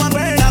girl, you a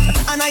burn up.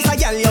 A nice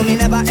girl, you me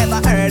never ever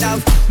heard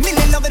of.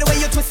 Really love it the way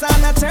you twist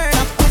and a turn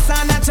up. Twist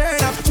and a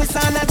turn up, twist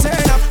and a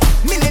turn up.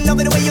 Really love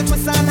it the way you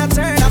twist and a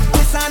turn up.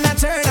 Twist and a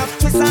turn up,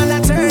 twist and a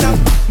turn up.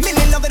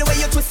 Really love it the way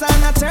you twist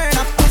and a turn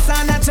up. Twist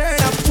and a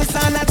turn up, twist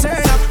and a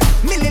turn up.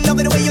 Really love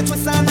it the way you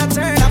twist and a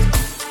turn up.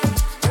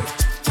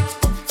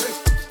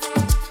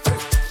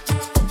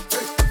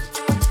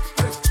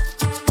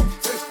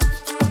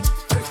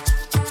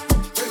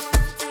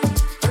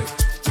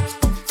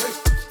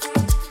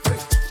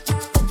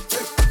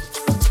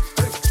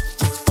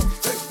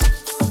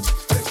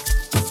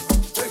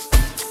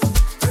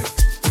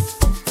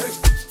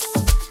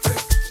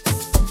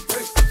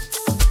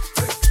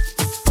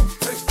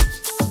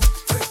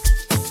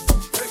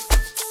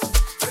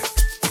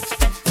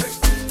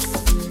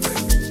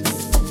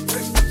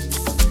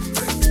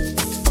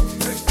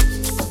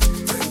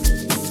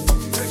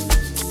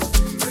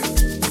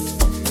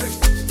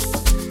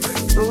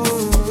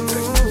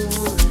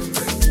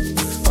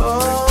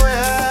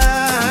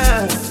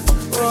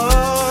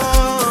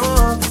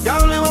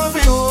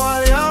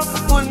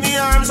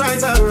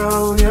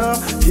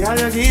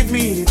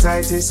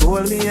 Tightest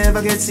hold me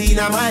ever get seen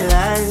in my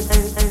life.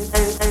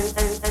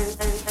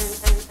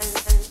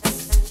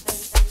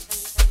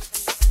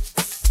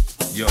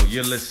 Yo,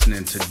 you're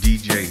listening to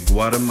DJ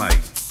Gwada Mike.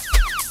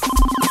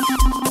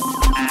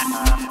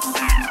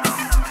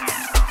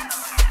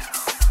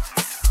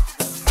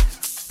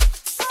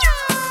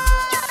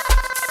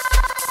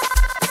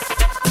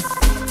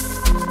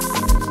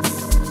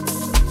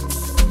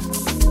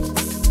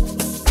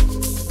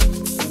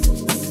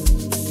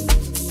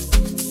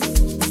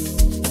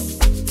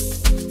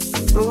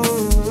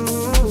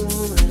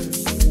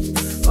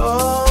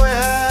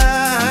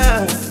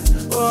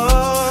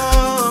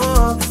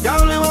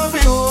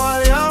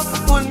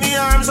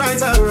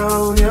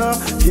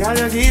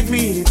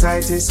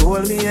 Tightest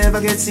hold me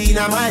ever get seen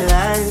in my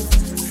life.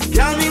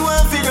 Girl, me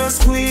want fi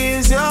just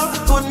squeeze yo,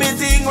 put me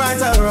thing right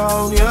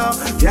around yo.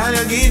 Girl,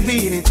 you give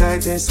me the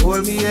tightest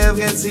hold me ever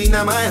get seen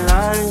in my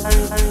life.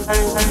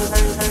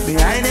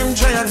 Behind them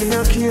try me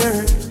no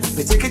care.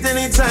 Me take it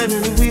anytime,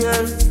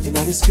 anywhere. In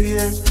the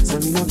square, so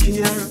me no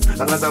care.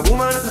 Long as a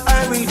woman,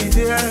 I will be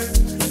there.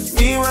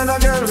 Me want a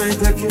girl may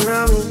take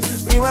care of me.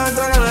 Me want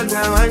a girl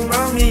that wine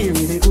from me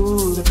really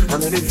good. I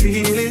really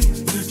feel it.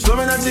 Show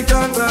me that you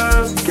can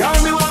girl. Girl,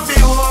 me want to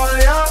hold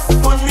ya.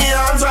 Put me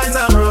arms right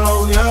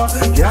around ya.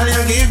 Girl,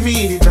 you give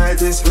me the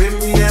tightest grip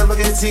me ever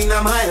get seen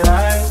in my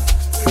life.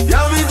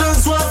 Girl, me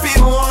just want to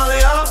hold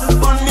ya.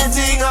 Put me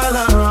thing all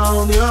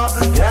around ya.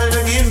 Girl,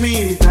 you give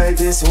me the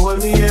tightest hold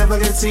me ever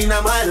get seen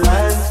in my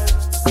life.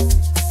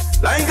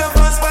 Like a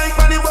fast bike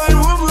on the boy,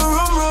 room,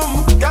 room,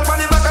 room. Girl, on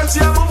the back and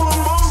she a boom, boom,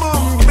 boom,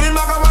 boom. Give me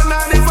back a one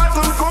and the fat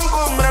one, come,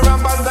 come. Me run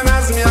past and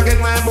ask me, I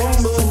get my boom,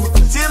 boom.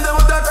 See them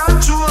with the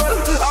control.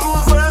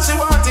 She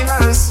want in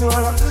her soul.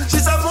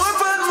 She's a more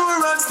fun,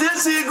 more rock, still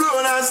she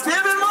grown and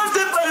stable,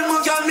 multiple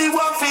more. Got me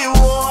one for you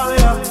all,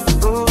 yeah.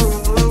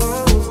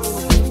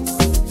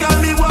 Got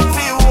me one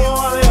for you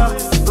all, yeah.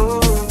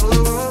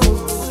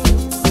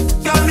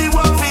 Got me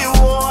one for you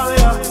all,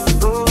 yeah.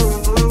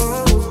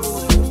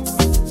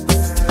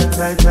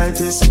 Like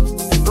this.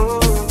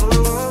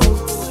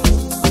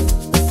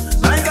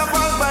 Like a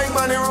fast bike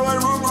on the road,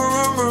 room,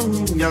 room, room.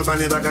 Girl, on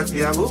the back at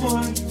the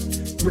boom.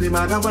 Pretty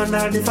man, I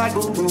wonder if I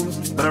go boom.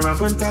 But around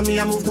one time, me,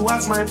 I move to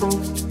watch my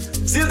phone.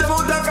 Still them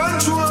out of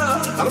control.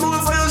 I'm more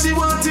fire she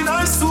want in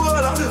her soul.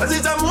 As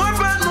it's a more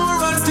and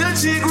more and still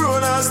she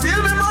grown.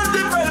 Still me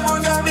multiply, more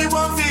than me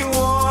one feel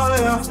wall,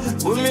 yeah.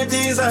 Put me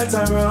things right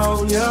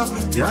around, yeah.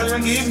 Y'all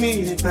you give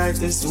me the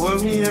tightest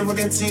hold me ever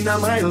get seen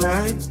in my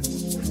life.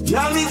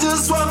 Y'all me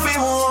just one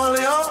feel wall,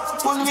 yeah.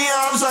 Put me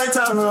arms right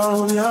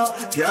around, yeah.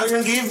 Y'all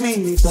you give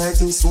me the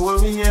tightest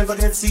hold me ever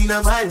get seen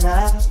in my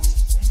life.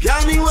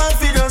 Y'all me want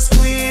to just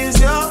squeeze,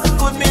 yeah.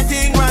 Put me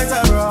thing right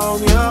around,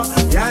 yeah.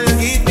 Y'all you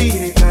give me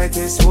the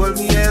tightest hold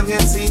me ever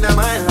seen in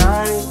my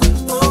life.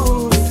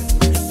 Oh,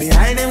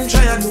 behind them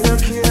try and do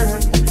not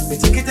care. Me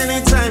take it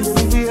anytime we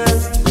be here.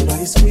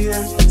 Nobody's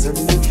square, so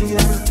me don't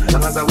care. And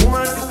as a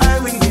woman, I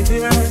will be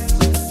there.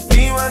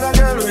 Me want a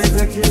girl who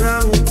take care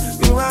of me.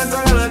 Me want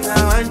a girl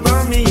that wine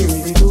for me.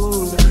 Really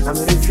good, I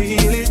really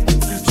feel it.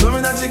 Show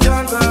me that you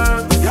can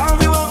turn. Y'all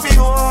me want to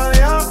go all,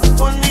 yeah.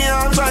 Put me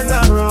arms right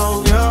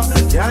around, yeah.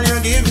 Y'all you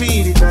give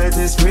me the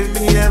tightest grip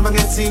me ever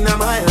get seen in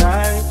my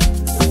life.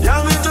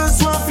 Y'all me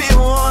just want to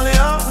go all,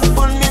 yeah.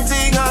 Put me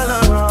thing all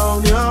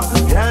around, yeah.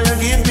 Y'all you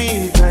give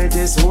me the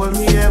tightest hold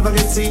me ever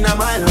get seen in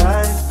my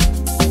life.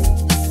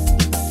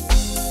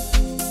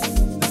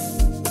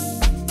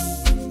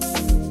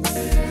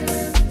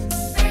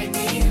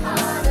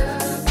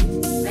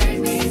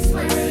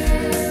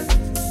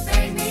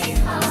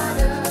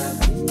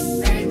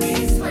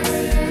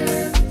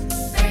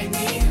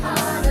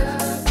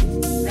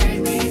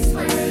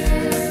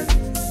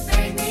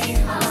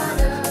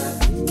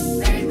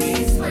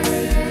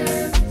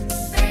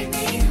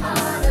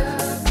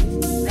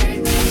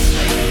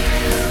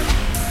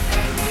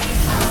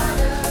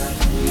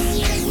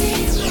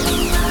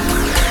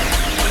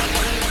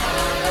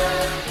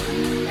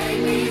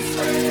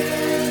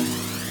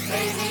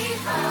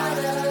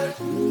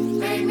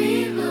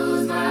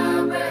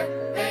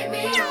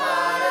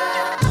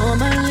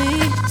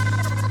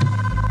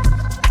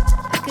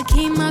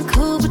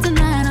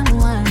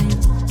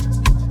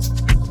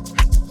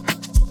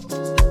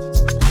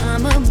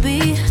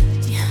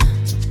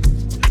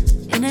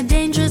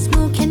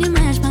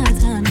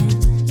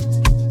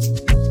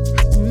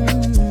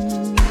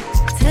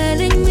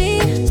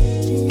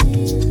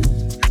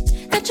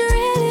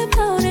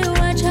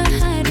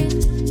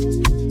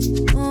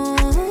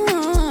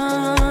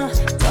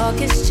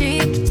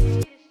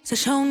 So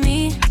show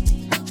me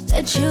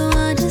that you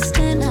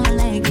understand I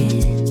like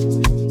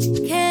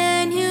it.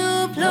 Can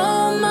you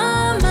blow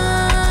my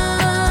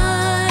mind?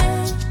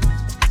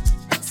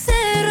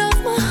 Set off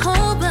my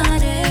whole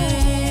body.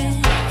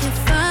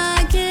 If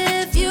I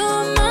give you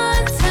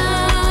my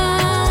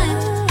time,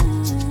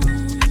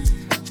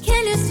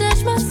 can you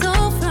snatch my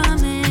soul from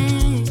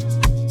it?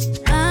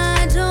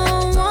 I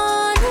don't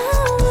wanna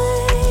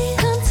wait.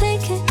 Come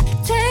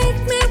take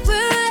me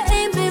where I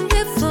ain't been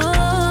before.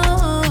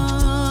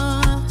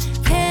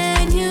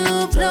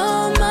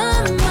 Blow my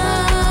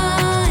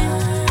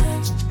mind,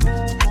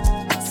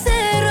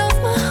 set off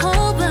my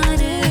whole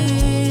body,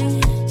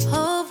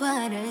 whole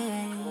body.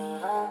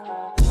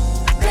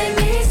 Make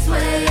me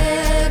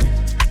sweat,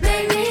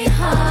 make me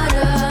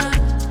harder,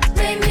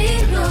 make me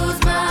lose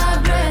my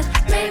breath,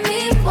 make me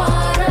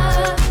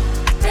water,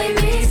 make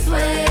me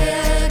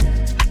sweat,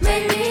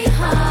 make me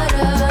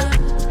harder,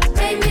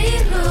 make me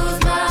lose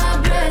my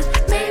breath,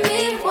 make me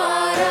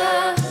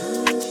water.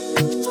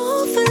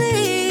 Hopefully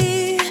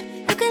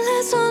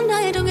all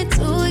night, don't get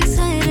too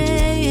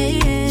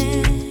excited.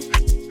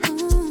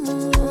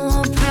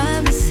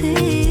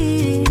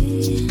 Privacy.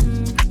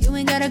 You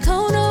ain't gotta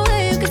go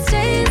nowhere, you can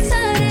stay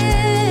inside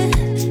it.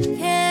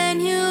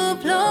 Can you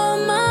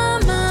blow my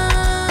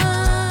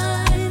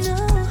mind?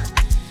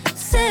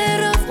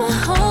 Set off my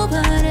whole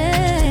body.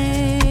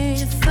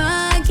 If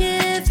I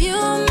give you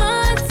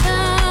my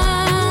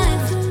time,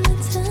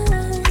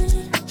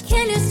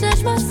 can you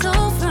snatch my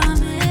soul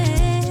from it?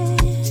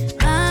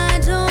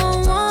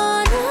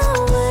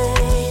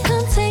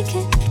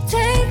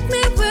 Take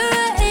me where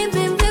I ain't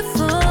been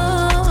before.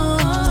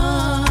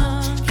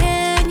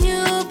 Can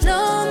you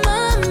blow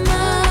my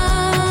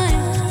mind?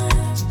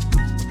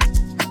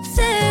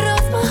 Set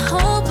off my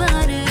whole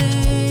body,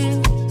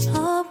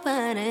 whole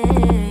body.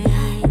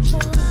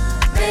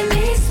 Make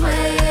me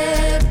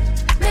sweat,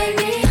 make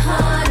me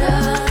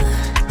harder,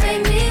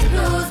 make me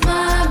lose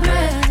my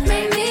breath,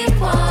 make me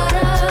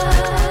water.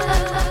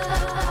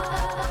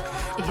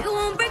 You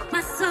won't break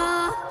my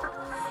soul,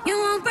 you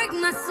won't break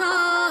my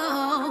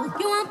soul,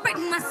 you won't break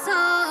my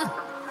soul,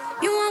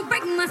 you won't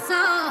break my soul.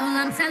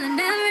 I'm telling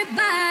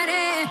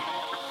everybody,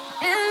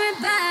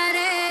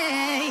 everybody,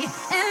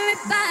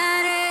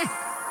 everybody,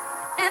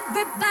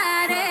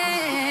 everybody.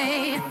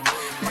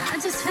 I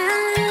just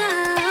fell in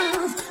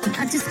love,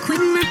 I just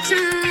quit my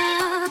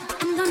job.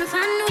 I'm gonna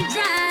find no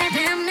job.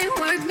 Damn, they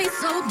work me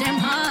so damn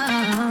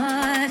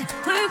hard.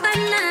 Work by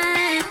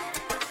 9,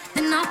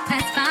 then off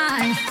past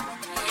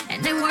 5. And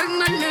they work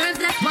my nerves,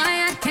 that's why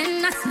I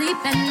cannot sleep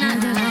at night.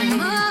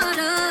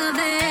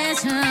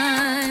 Motivation,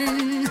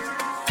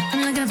 I'm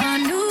looking for a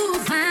new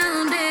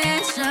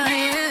foundation,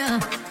 yeah.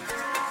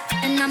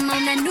 And I'm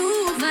on that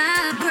new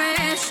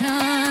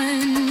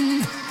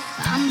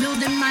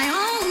building my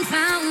own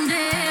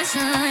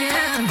foundation,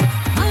 yeah.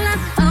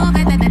 Oh,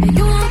 baby, baby,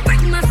 you won't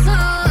break my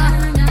soul.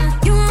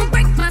 You won't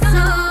break my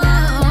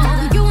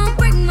soul. You won't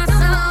break my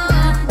soul.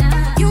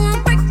 You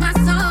won't break my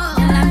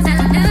soul. I'm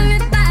telling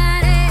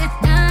everybody,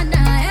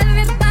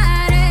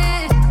 everybody,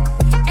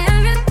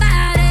 everybody.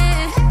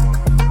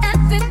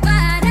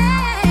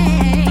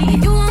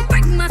 You won't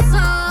break my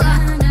soul.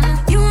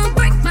 You won't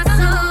break my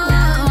soul.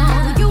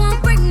 You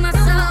won't break my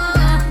soul.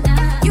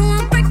 You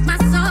won't break my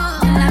soul.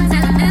 I'm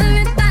telling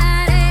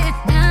everybody,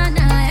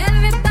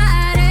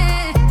 everybody,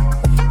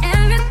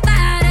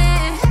 everybody.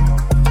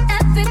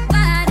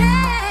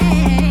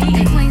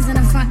 The queens in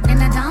the front and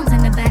the doms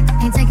in the back.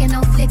 Ain't taking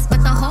no flicks,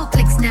 but the whole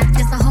click snap.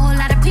 Just a whole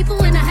lot of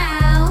people in the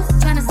house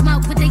trying to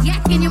smoke with the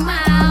yak in your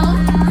mouth.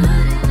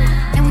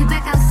 And we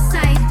back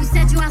outside. You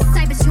said you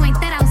outside, but you ain't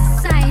that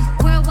outside.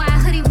 Worldwide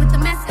hoodie with the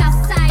mask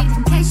outside.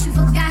 In case you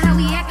forgot how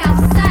we act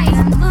outside.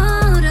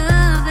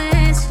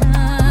 Motivation.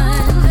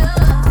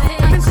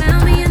 I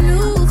found me a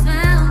new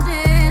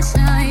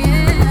foundation,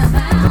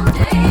 yeah.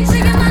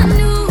 Bringing my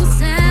new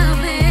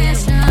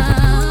salvation.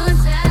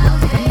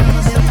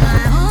 Build my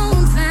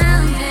own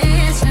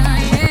foundation,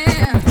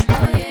 yeah.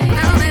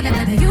 Oh, baby,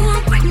 baby, you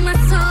won't break my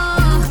soul.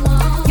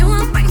 You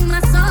won't break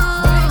my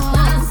soul.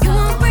 You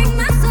won't break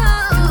my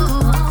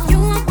soul. You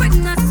won't break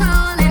my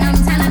soul. And I'm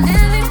telling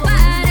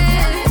everybody,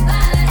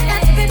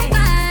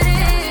 everybody,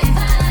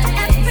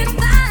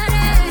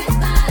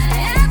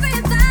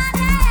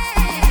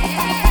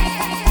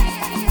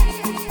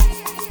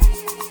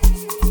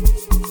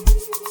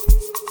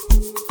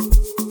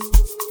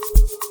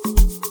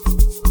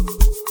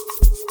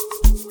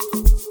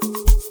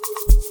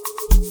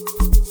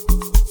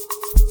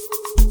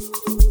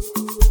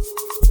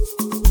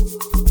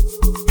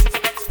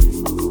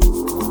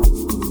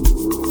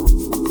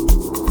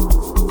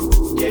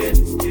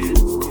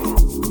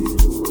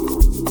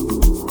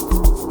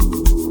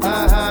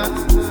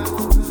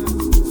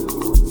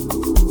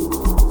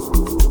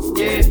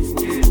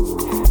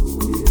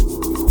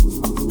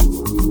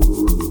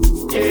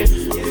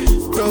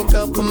 Broke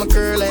up with my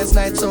girl last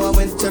night, so I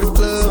went to the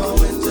club.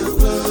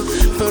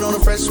 Put on a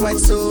fresh white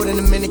suit and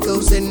a mini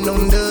coupe, sitting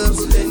on dubs.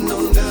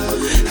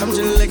 I'm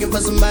just looking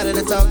for somebody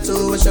to talk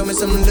to and show me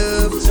some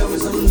love.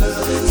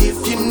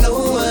 If you know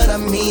what I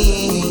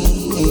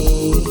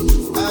mean.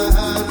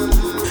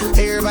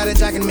 Everybody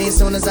jocking me as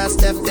soon as I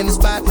stepped in the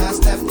spot.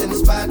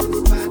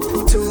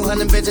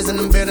 200 bitches in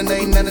the building,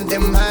 ain't none of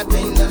them hot.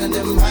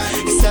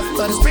 Except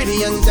for this pretty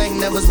young thing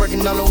that was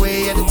working all the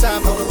way at the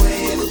top.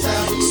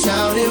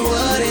 Shouted,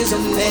 what is her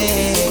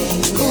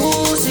name?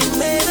 Ooh, she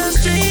made us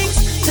drinks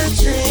to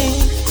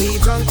drink. We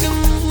drunk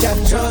and got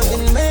drunk,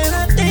 and man,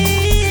 I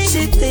think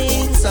she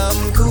thinks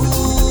I'm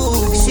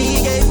cool.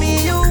 She gave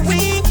me a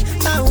wink,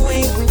 I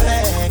winked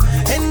back,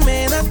 and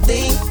man, I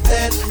think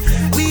that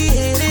we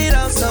hit it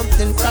on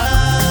something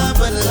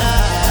proper like.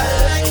 I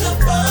like the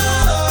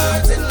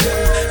bartender.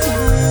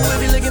 Ooh,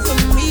 if you're looking for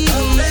me,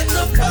 I'm at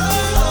the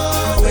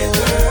bar with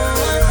her.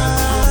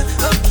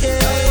 Okay.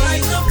 I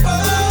like the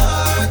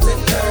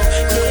bartender.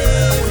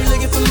 Yeah, if you're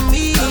looking for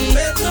me, I'm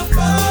at the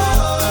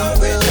bar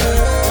with her.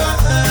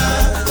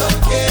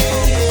 Okay.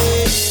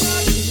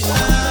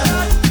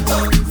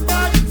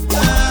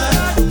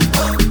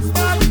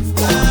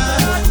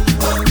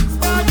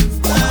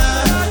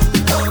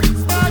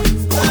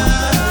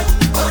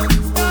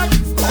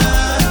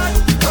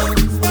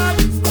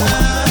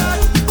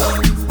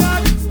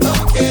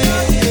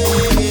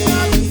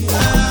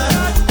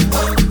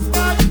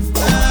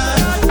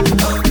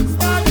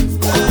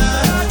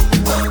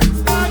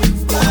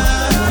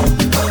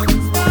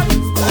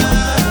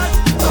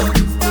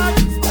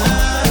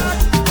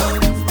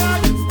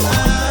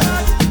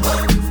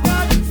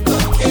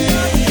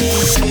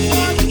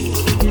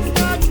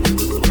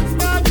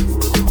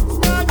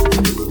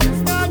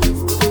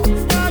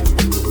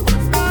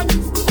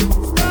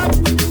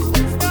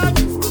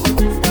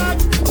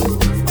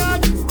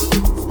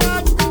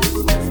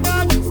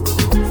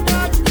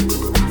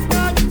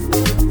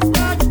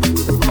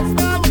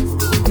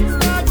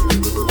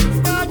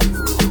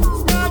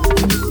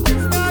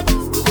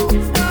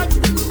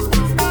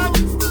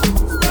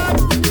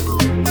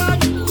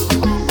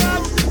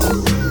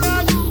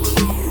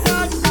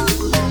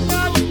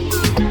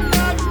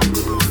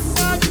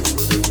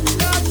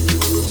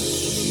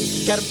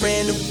 Got a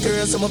brand new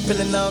girl, so I'm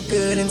feeling all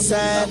good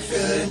inside.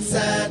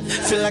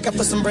 Feel like I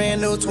put some brand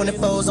new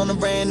 24s on a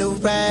brand new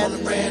ride.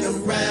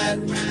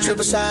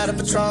 Triple shot of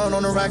Patron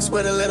on the rocks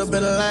with a little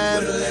bit of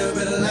lime.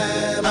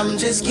 I'm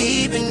just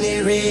keeping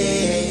it real.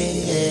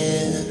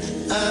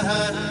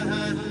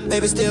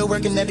 Baby still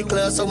working at the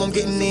club, so I'm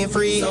getting in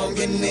free.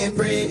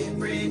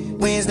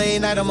 Wednesday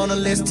night I'm on the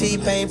list,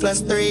 T-Pain plus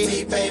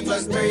 3.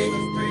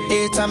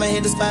 Every time I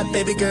hit the spot,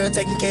 baby girl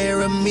taking care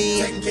of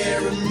me.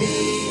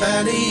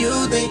 How do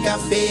you think I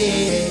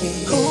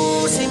feel?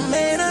 Ooh, she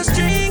made us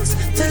drinks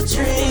to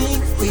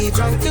drink. We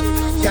drunk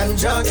and got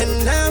drunk,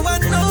 and now I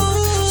know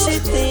she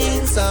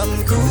thinks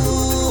I'm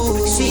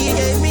cool. She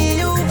gave me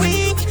a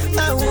wink,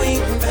 I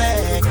wink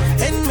back,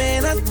 and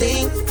man, I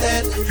think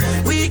that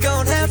we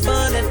gon' have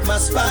fun at my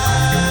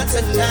spot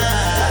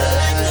tonight.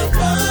 Like the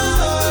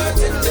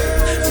bartender.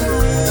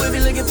 Ooh, if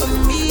you're looking for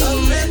me,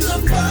 I'm at the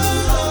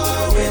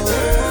bar with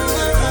her.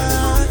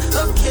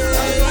 Okay,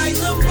 I like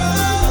the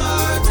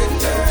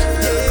bartender.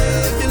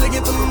 Yeah, if you're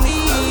looking for me,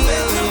 I'm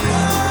at the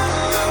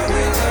bar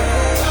with her.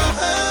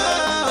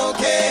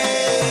 Okay.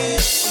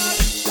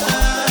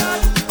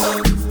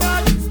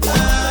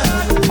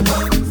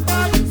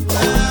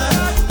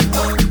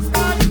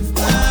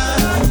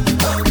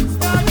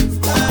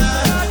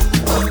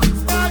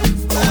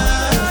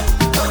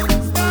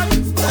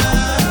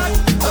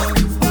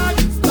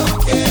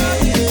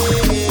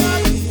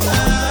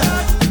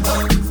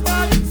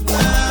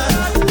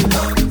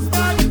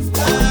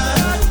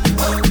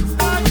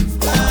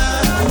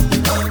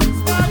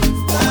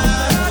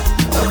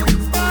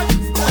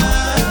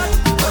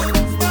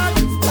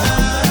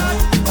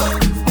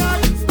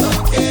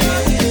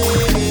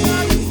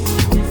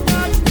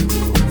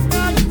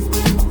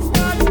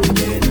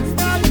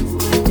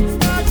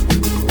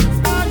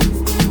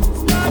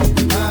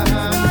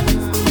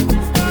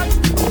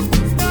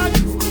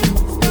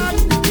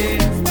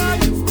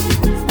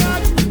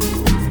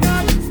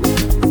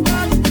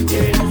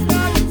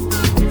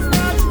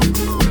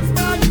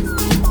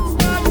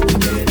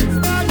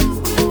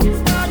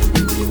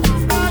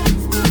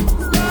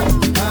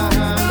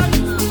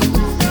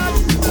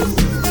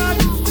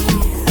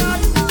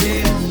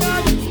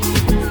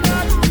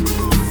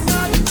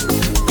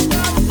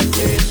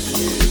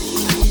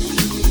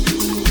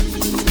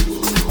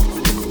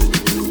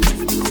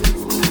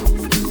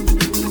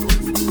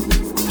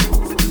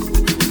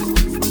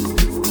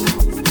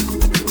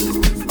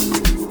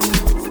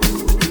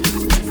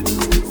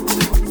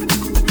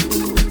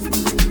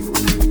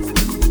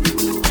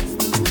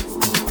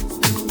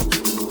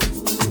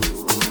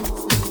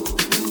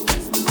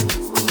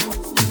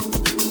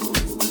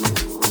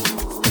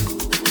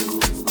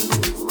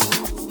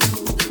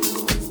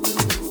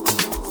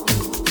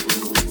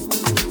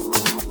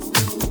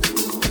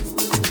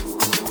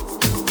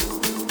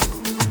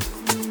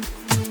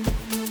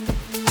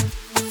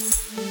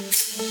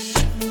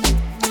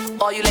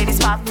 All you ladies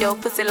pop your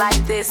pussy like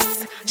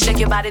this. Shake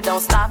your body, don't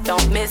stop,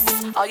 don't miss.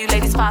 All you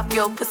ladies pop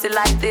your pussy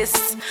like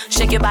this.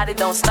 Shake your body,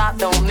 don't stop,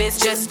 don't miss.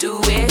 Just do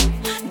it,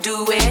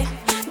 do it,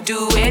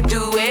 do it,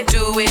 do it,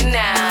 do it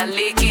now.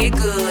 Lick it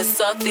good,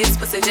 suck this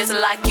pussy just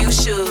like you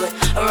should.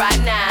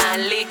 Right now,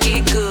 lick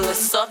it good,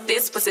 suck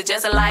this pussy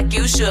just like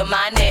you should.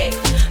 My neck,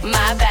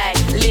 my back,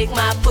 lick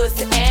my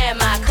pussy and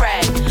my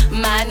crack.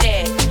 My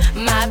neck,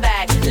 my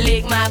back,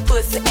 lick my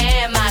pussy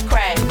and my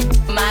crack.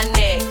 My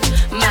neck,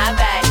 my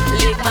back,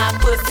 lick my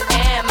pussy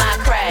and my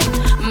crack.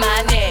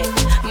 My neck,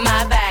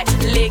 my back,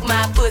 lick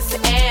my pussy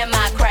and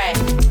my crack.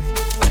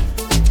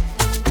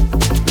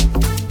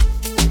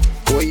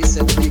 Boy, you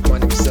said the big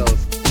man himself,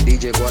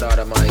 DJ Gwada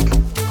the mic,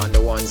 on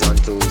the ones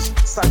and twos.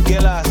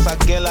 Sagela,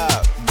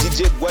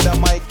 DJ Gwada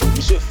mic,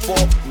 Monsieur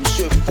Fort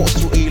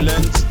sous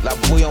Island, la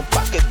voix en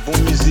paquet de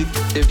bonne musique.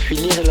 Depuis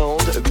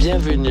l'Irlande,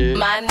 bienvenue.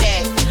 My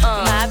neck,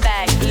 my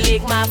back,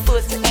 lick my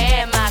pussy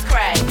and my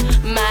crack.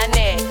 My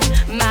neck,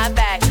 my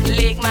back,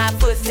 lick my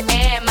pussy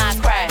and my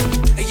crack.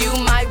 You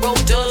might roll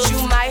dubs,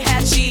 you might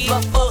have cheese,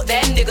 but fuck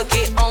that nigga,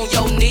 get on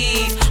your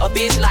knees. A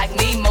bitch like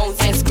me moans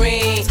and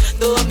screams.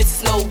 The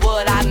missus know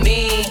what I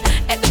mean.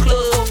 At the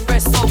club,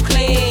 fresh so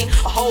clean.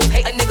 A whole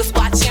hate of niggas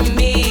watching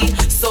me.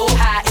 So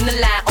high in the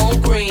line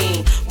on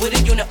green. With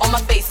a unit on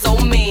my face so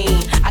mean.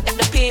 I got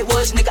the pit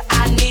wash, nigga,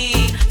 I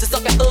need to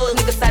suck that thug,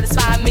 nigga,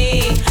 satisfy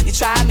me. You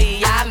try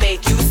me, I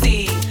make you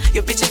see.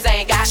 Your bitches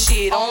ain't got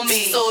shit on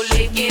me. So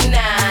lick it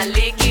now,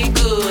 lick it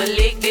good.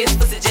 Lick this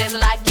pussy just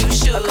like you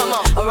should. Come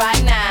on,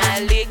 right now,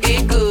 lick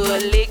it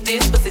good. Lick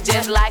this pussy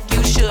just like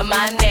you should.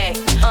 My neck,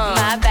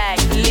 my back,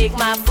 lick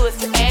my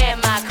pussy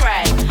and my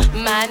crack.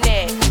 My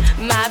neck,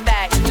 my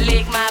back,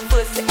 lick my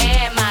pussy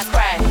and my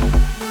crack.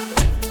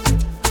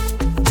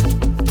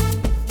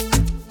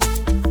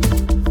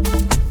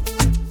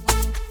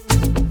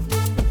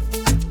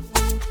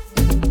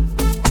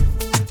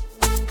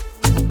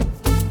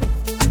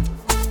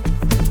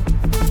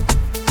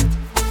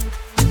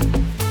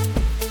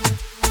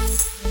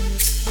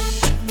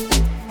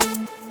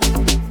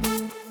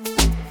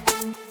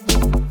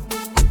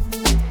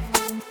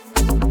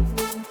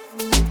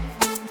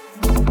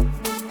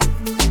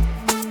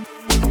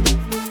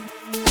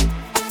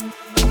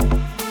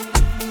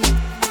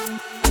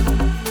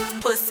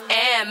 Pussy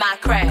and my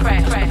crack.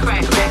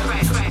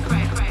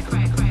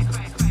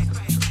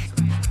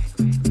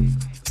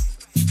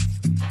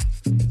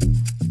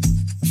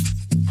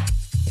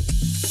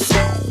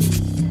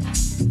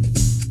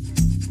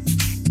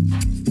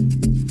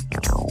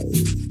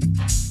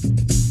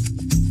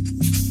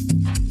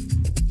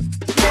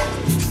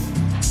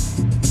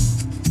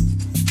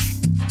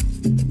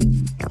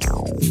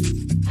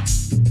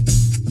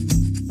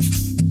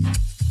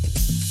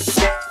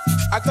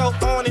 I go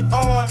on and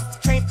on,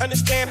 can't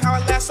understand how I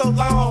last so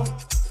long.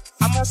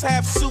 I must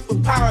have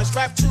superpowers,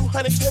 rap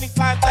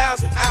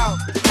 225,000 out.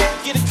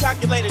 Get a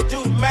calculator,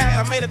 do the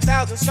math. I made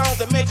 1,000 songs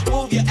that made you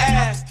move your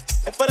ass.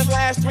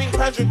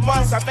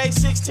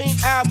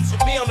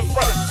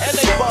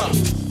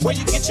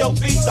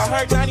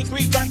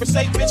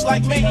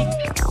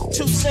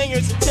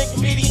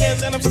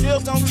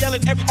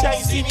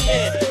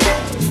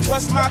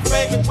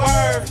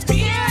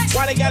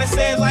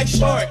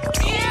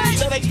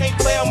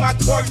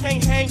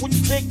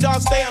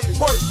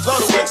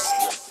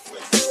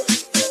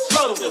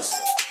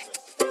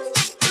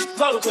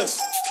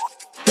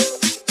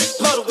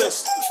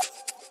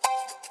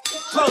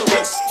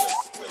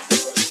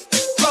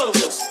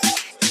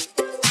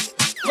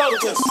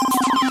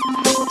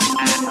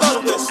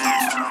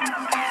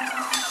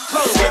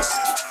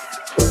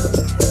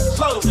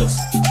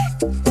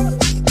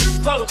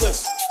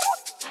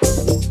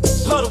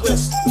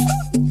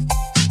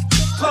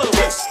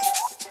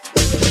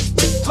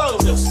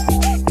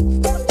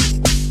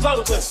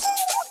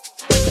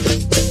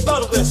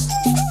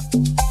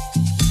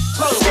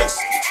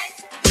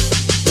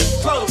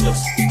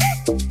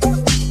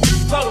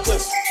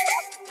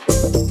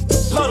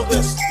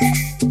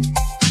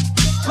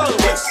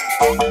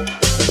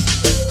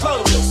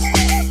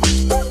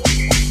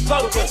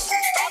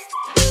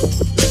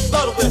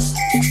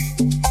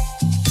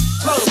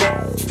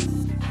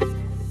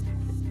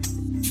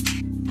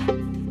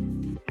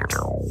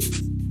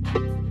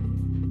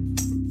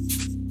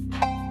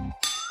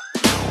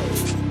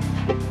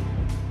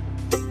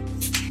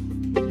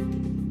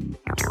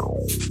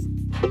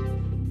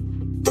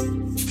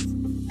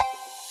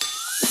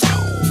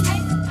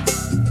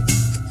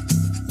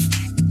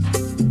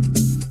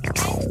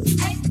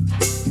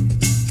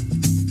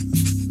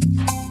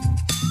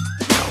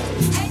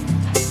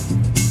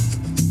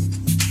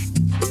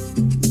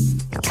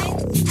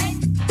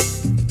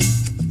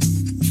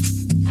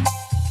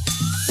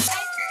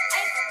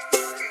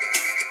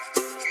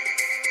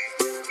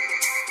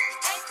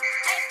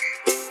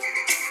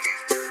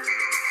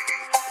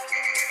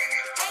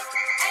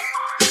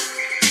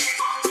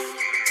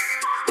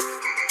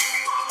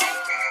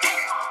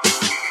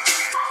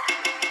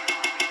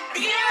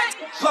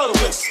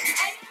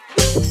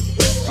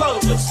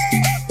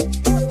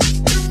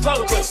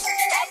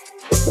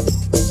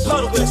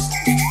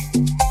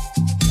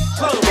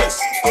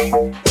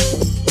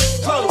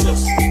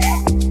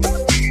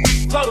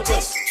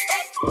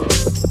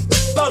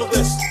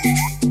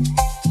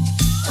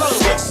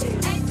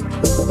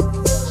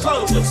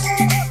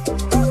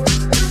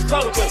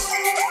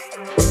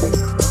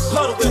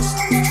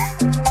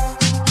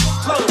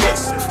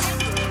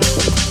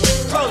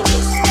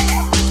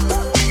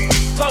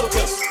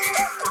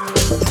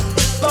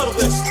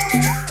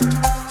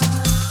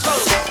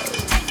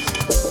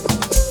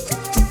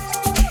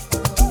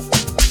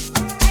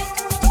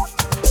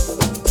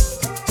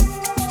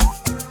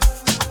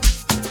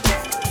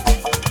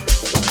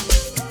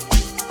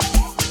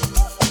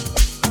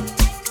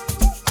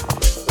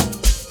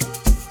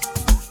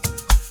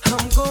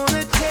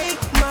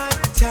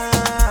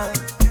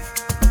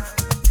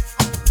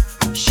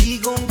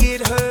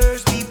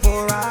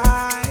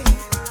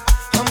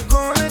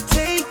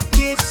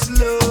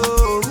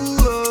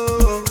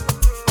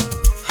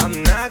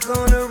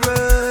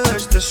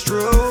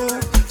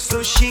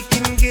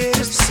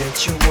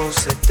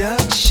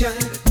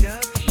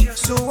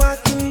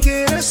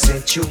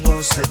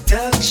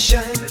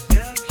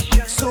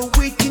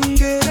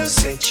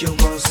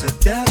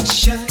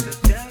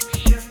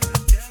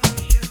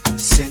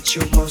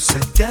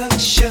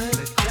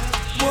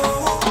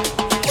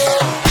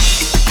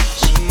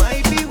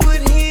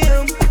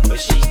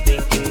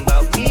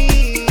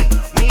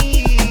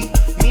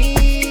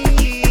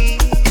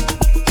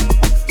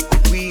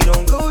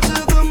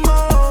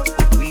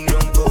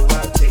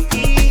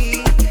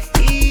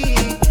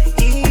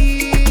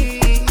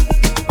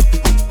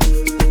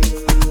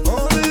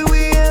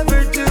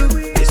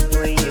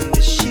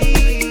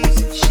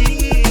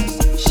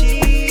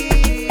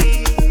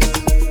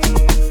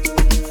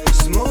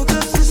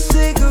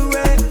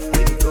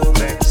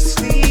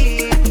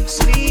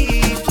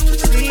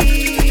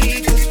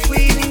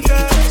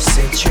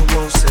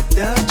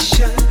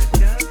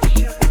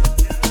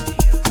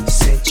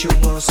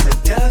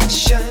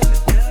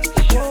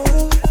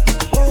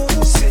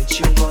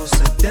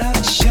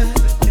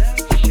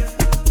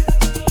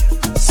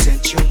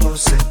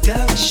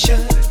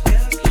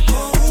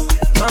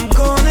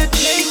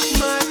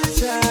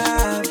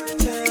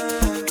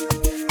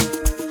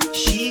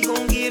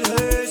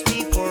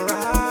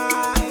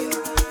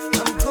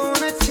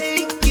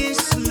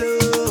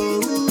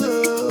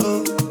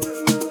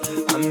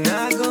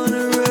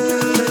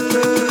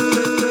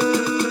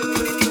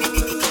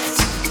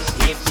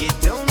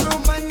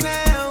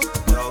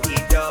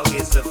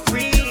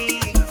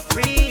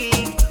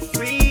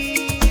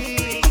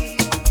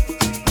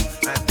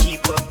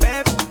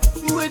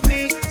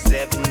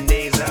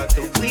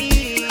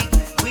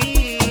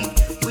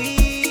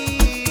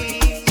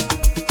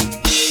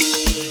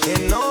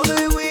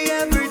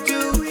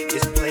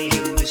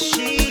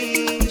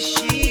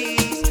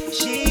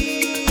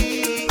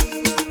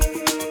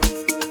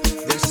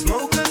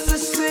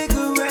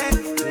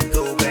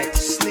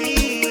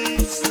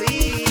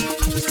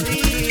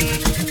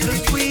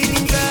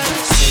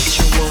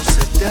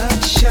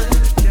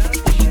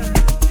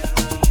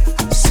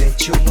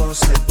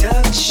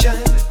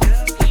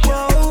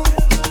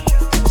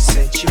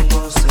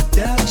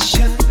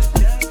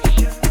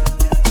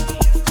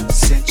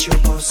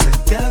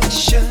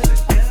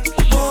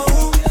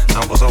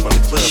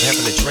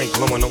 having a drink,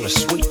 blowing on the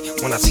sweet.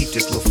 When I peeped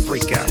this little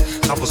freak out,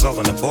 I was all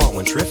on the bar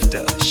when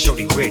Drifter,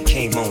 Shorty Red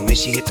came on, then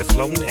she hit the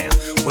flow now.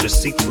 With a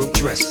see-through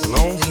dress,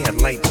 long hair,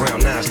 light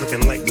brown eyes,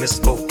 looking like Miss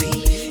Bo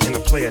P. And a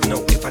player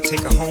note, if I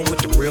take her home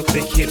with the real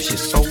thick hips,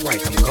 she's so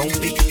right, I'm gon'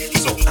 be.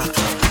 So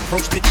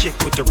approach the chick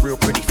with the real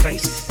pretty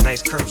face.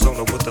 Nice curves on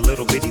her with a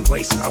little bitty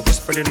waist. I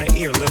whispered in her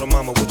ear, little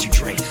mama, what you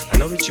drink? I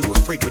know that you a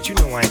freak, but you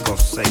know I ain't gon'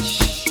 say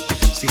shh.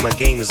 See, my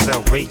game is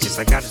outrageous.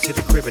 I got her to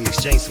the crib and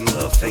exchanged some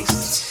love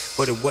faces.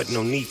 But it wasn't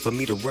no need for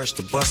me to rush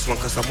the bus one,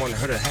 cause I wanted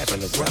her to have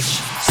in a rush.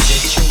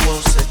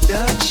 Sensual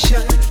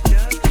seduction,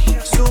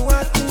 so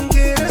I can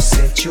get a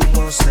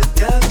sensual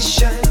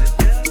seduction,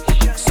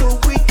 so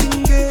we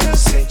can get a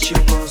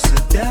sensual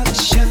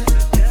seduction,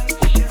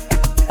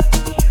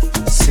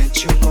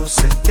 sensual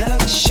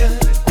seduction,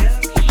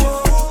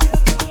 oh,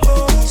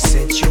 oh,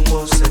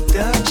 sensual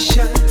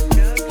seduction,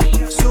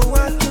 so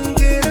I can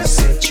get a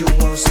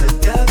sensual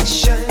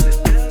seduction,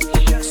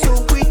 so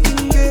we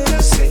can get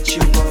a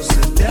sensual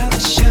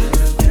seduction,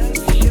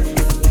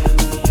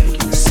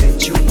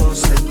 sensual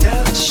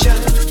seduction,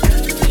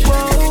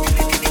 whoa.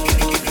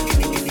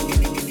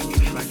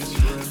 Like it's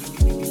real.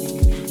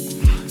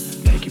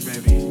 Thank you,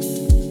 baby.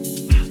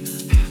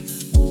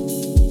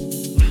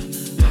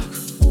 Look,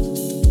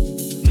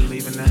 you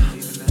leaving now?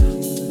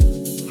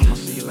 I'ma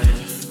see you later.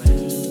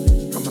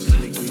 I'ma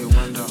sneak through your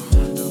window.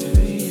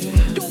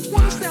 Don't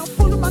wanna sound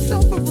full of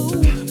myself or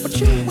rude, but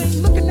you ain't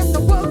looking at no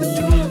other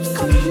dudes,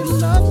 cause you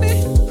love me.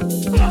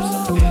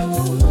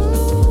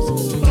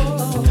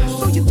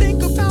 So you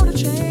think about a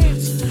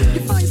chance,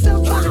 you find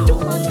yourself trying to do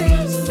my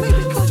dance,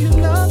 maybe cause you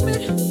love me.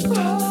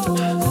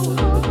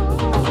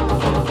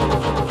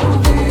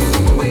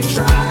 Then we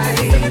tried,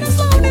 taking it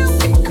slow down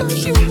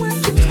because you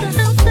weren't used to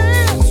how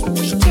fast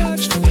we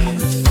touched.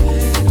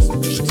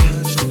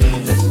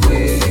 Then we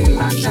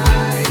locked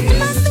eyes,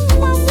 and I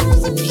knew I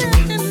wasn't there,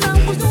 and I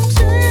was gonna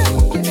tear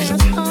your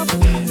ass up.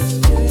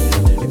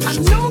 I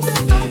know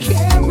that I'm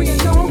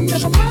carrying on,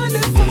 never mind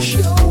if I'm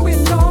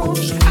showing on.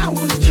 I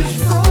was just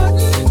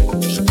frontin'.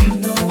 You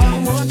know I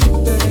want you,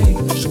 babe.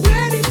 I'm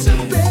ready to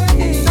bet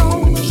it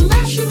on,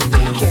 unless you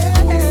don't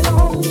care at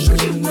all.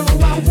 You know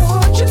I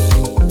want you.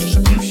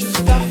 You should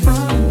stop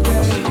frontin',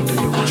 babe.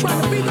 Try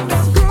to be the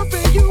best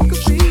girlfriend you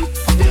could be.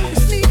 Then you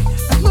sneak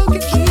and look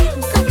at me,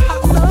 girl, I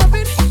love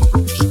it.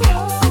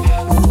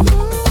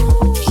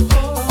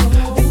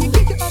 Then you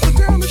get your other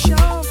girl a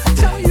show,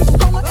 tell her you're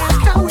gonna ask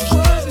how it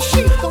was, and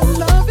she's gonna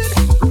love it.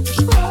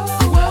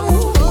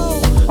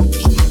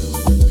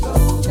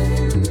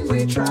 We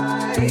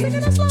tried, taking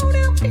it slow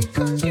down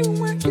because you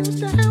weren't used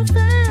to how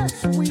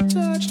fast we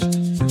touched.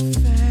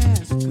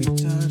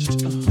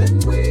 Then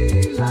we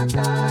locked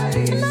eyes,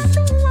 and I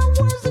knew I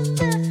wasn't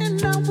there, and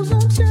I was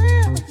gonna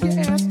tear your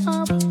ass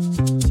up.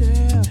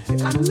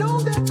 I know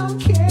that I'm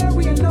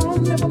carrying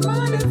on, never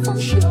mind if I'm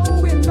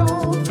showing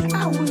on.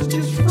 I was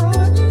just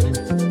frontin'.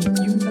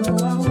 You know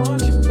I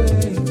want you,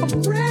 babe. I'm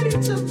ready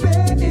to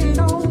bet it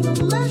on,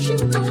 unless you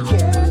don't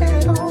care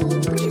at all.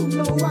 You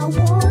know I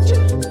want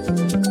you.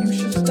 You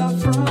should stop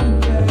frontin',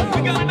 babe.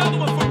 We got another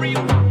one for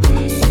real.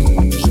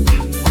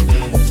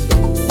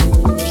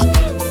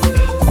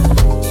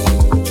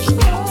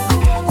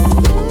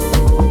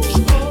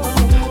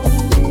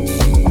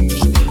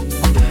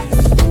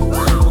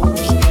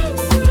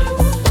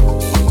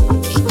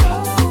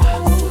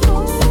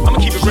 I'ma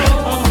keep it real.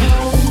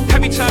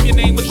 Every time your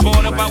name was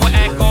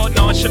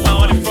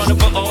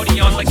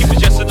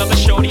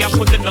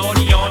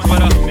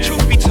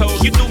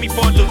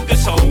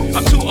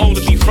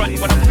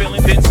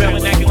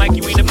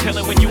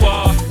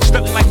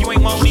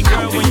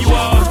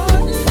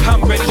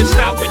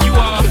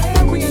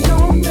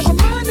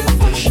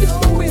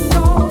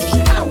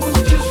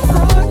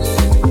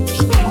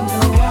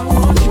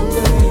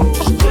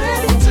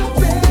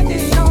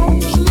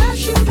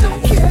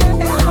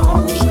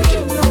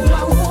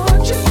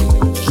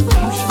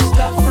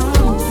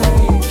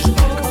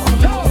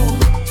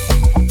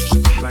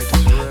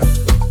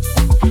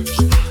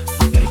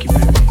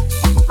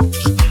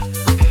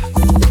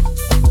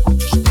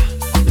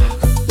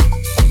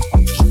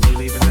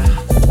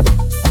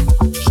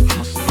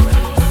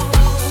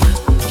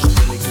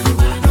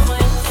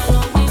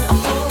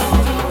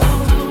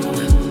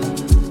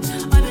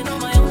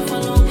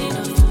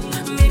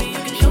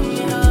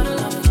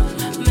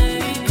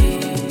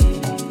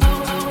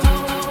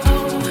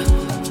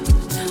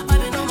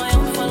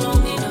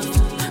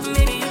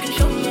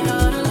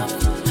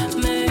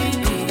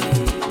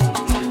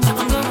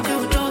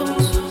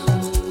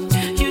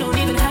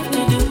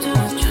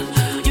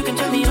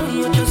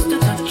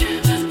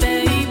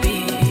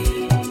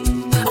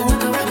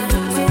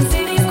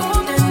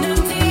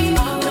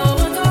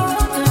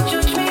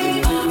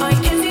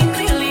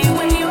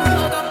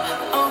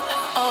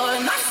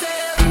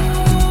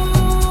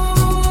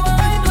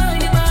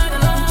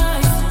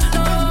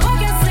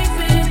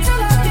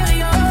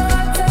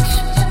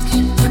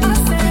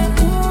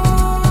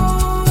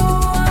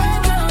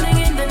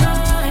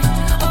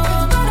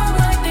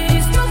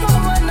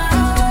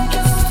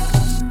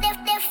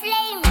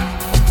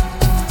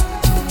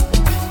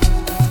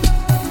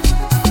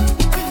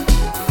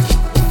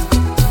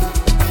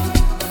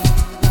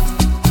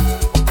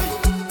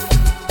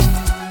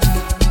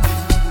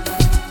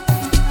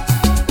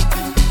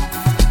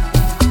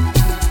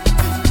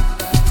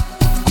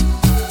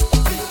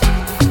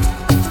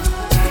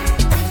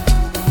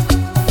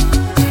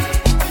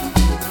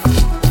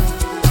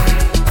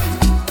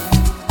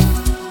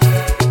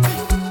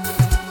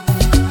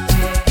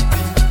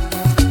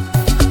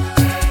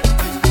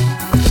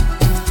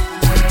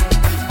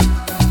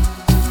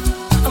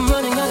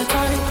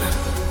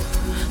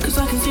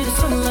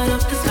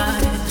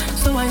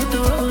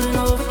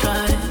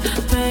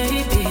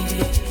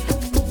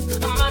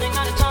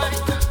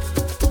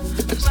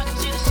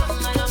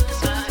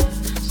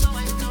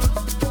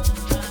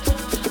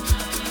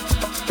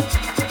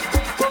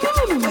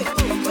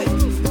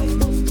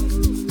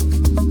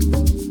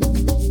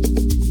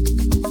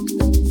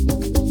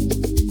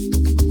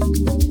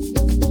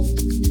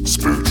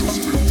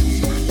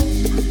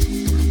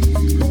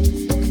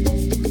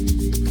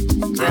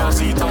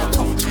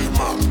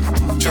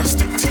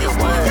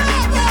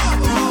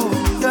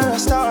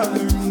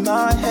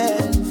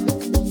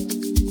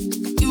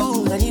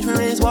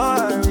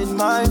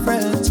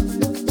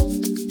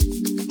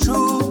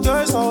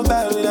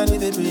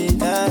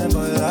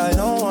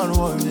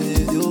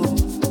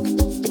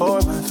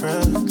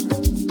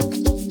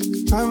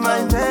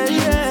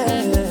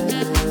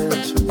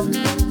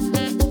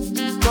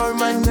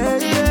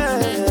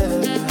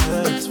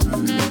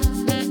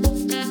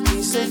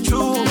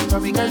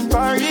we can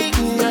party,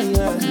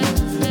 yeah.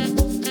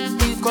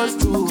 Because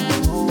true,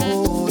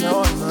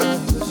 no,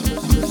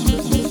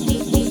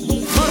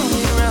 follow me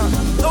around,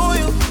 I'm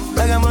loyal.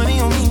 I got money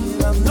on me,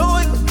 I'm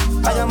loyal.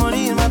 I got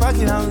money in my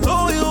pocket, I'm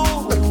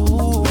loyal.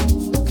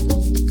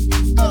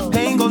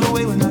 Pain goes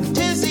away when I'm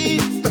dizzy.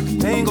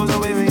 Pain goes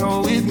away when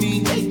you're with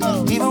me.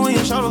 Even when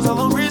your shadows are a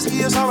little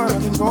risky, it's all out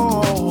of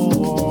control.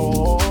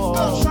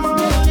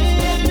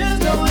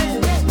 Just don't let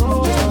this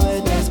go. Just don't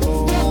let this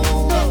go.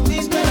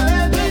 Please better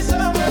let me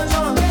summer's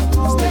on.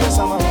 Stick a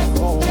summer on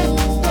hold.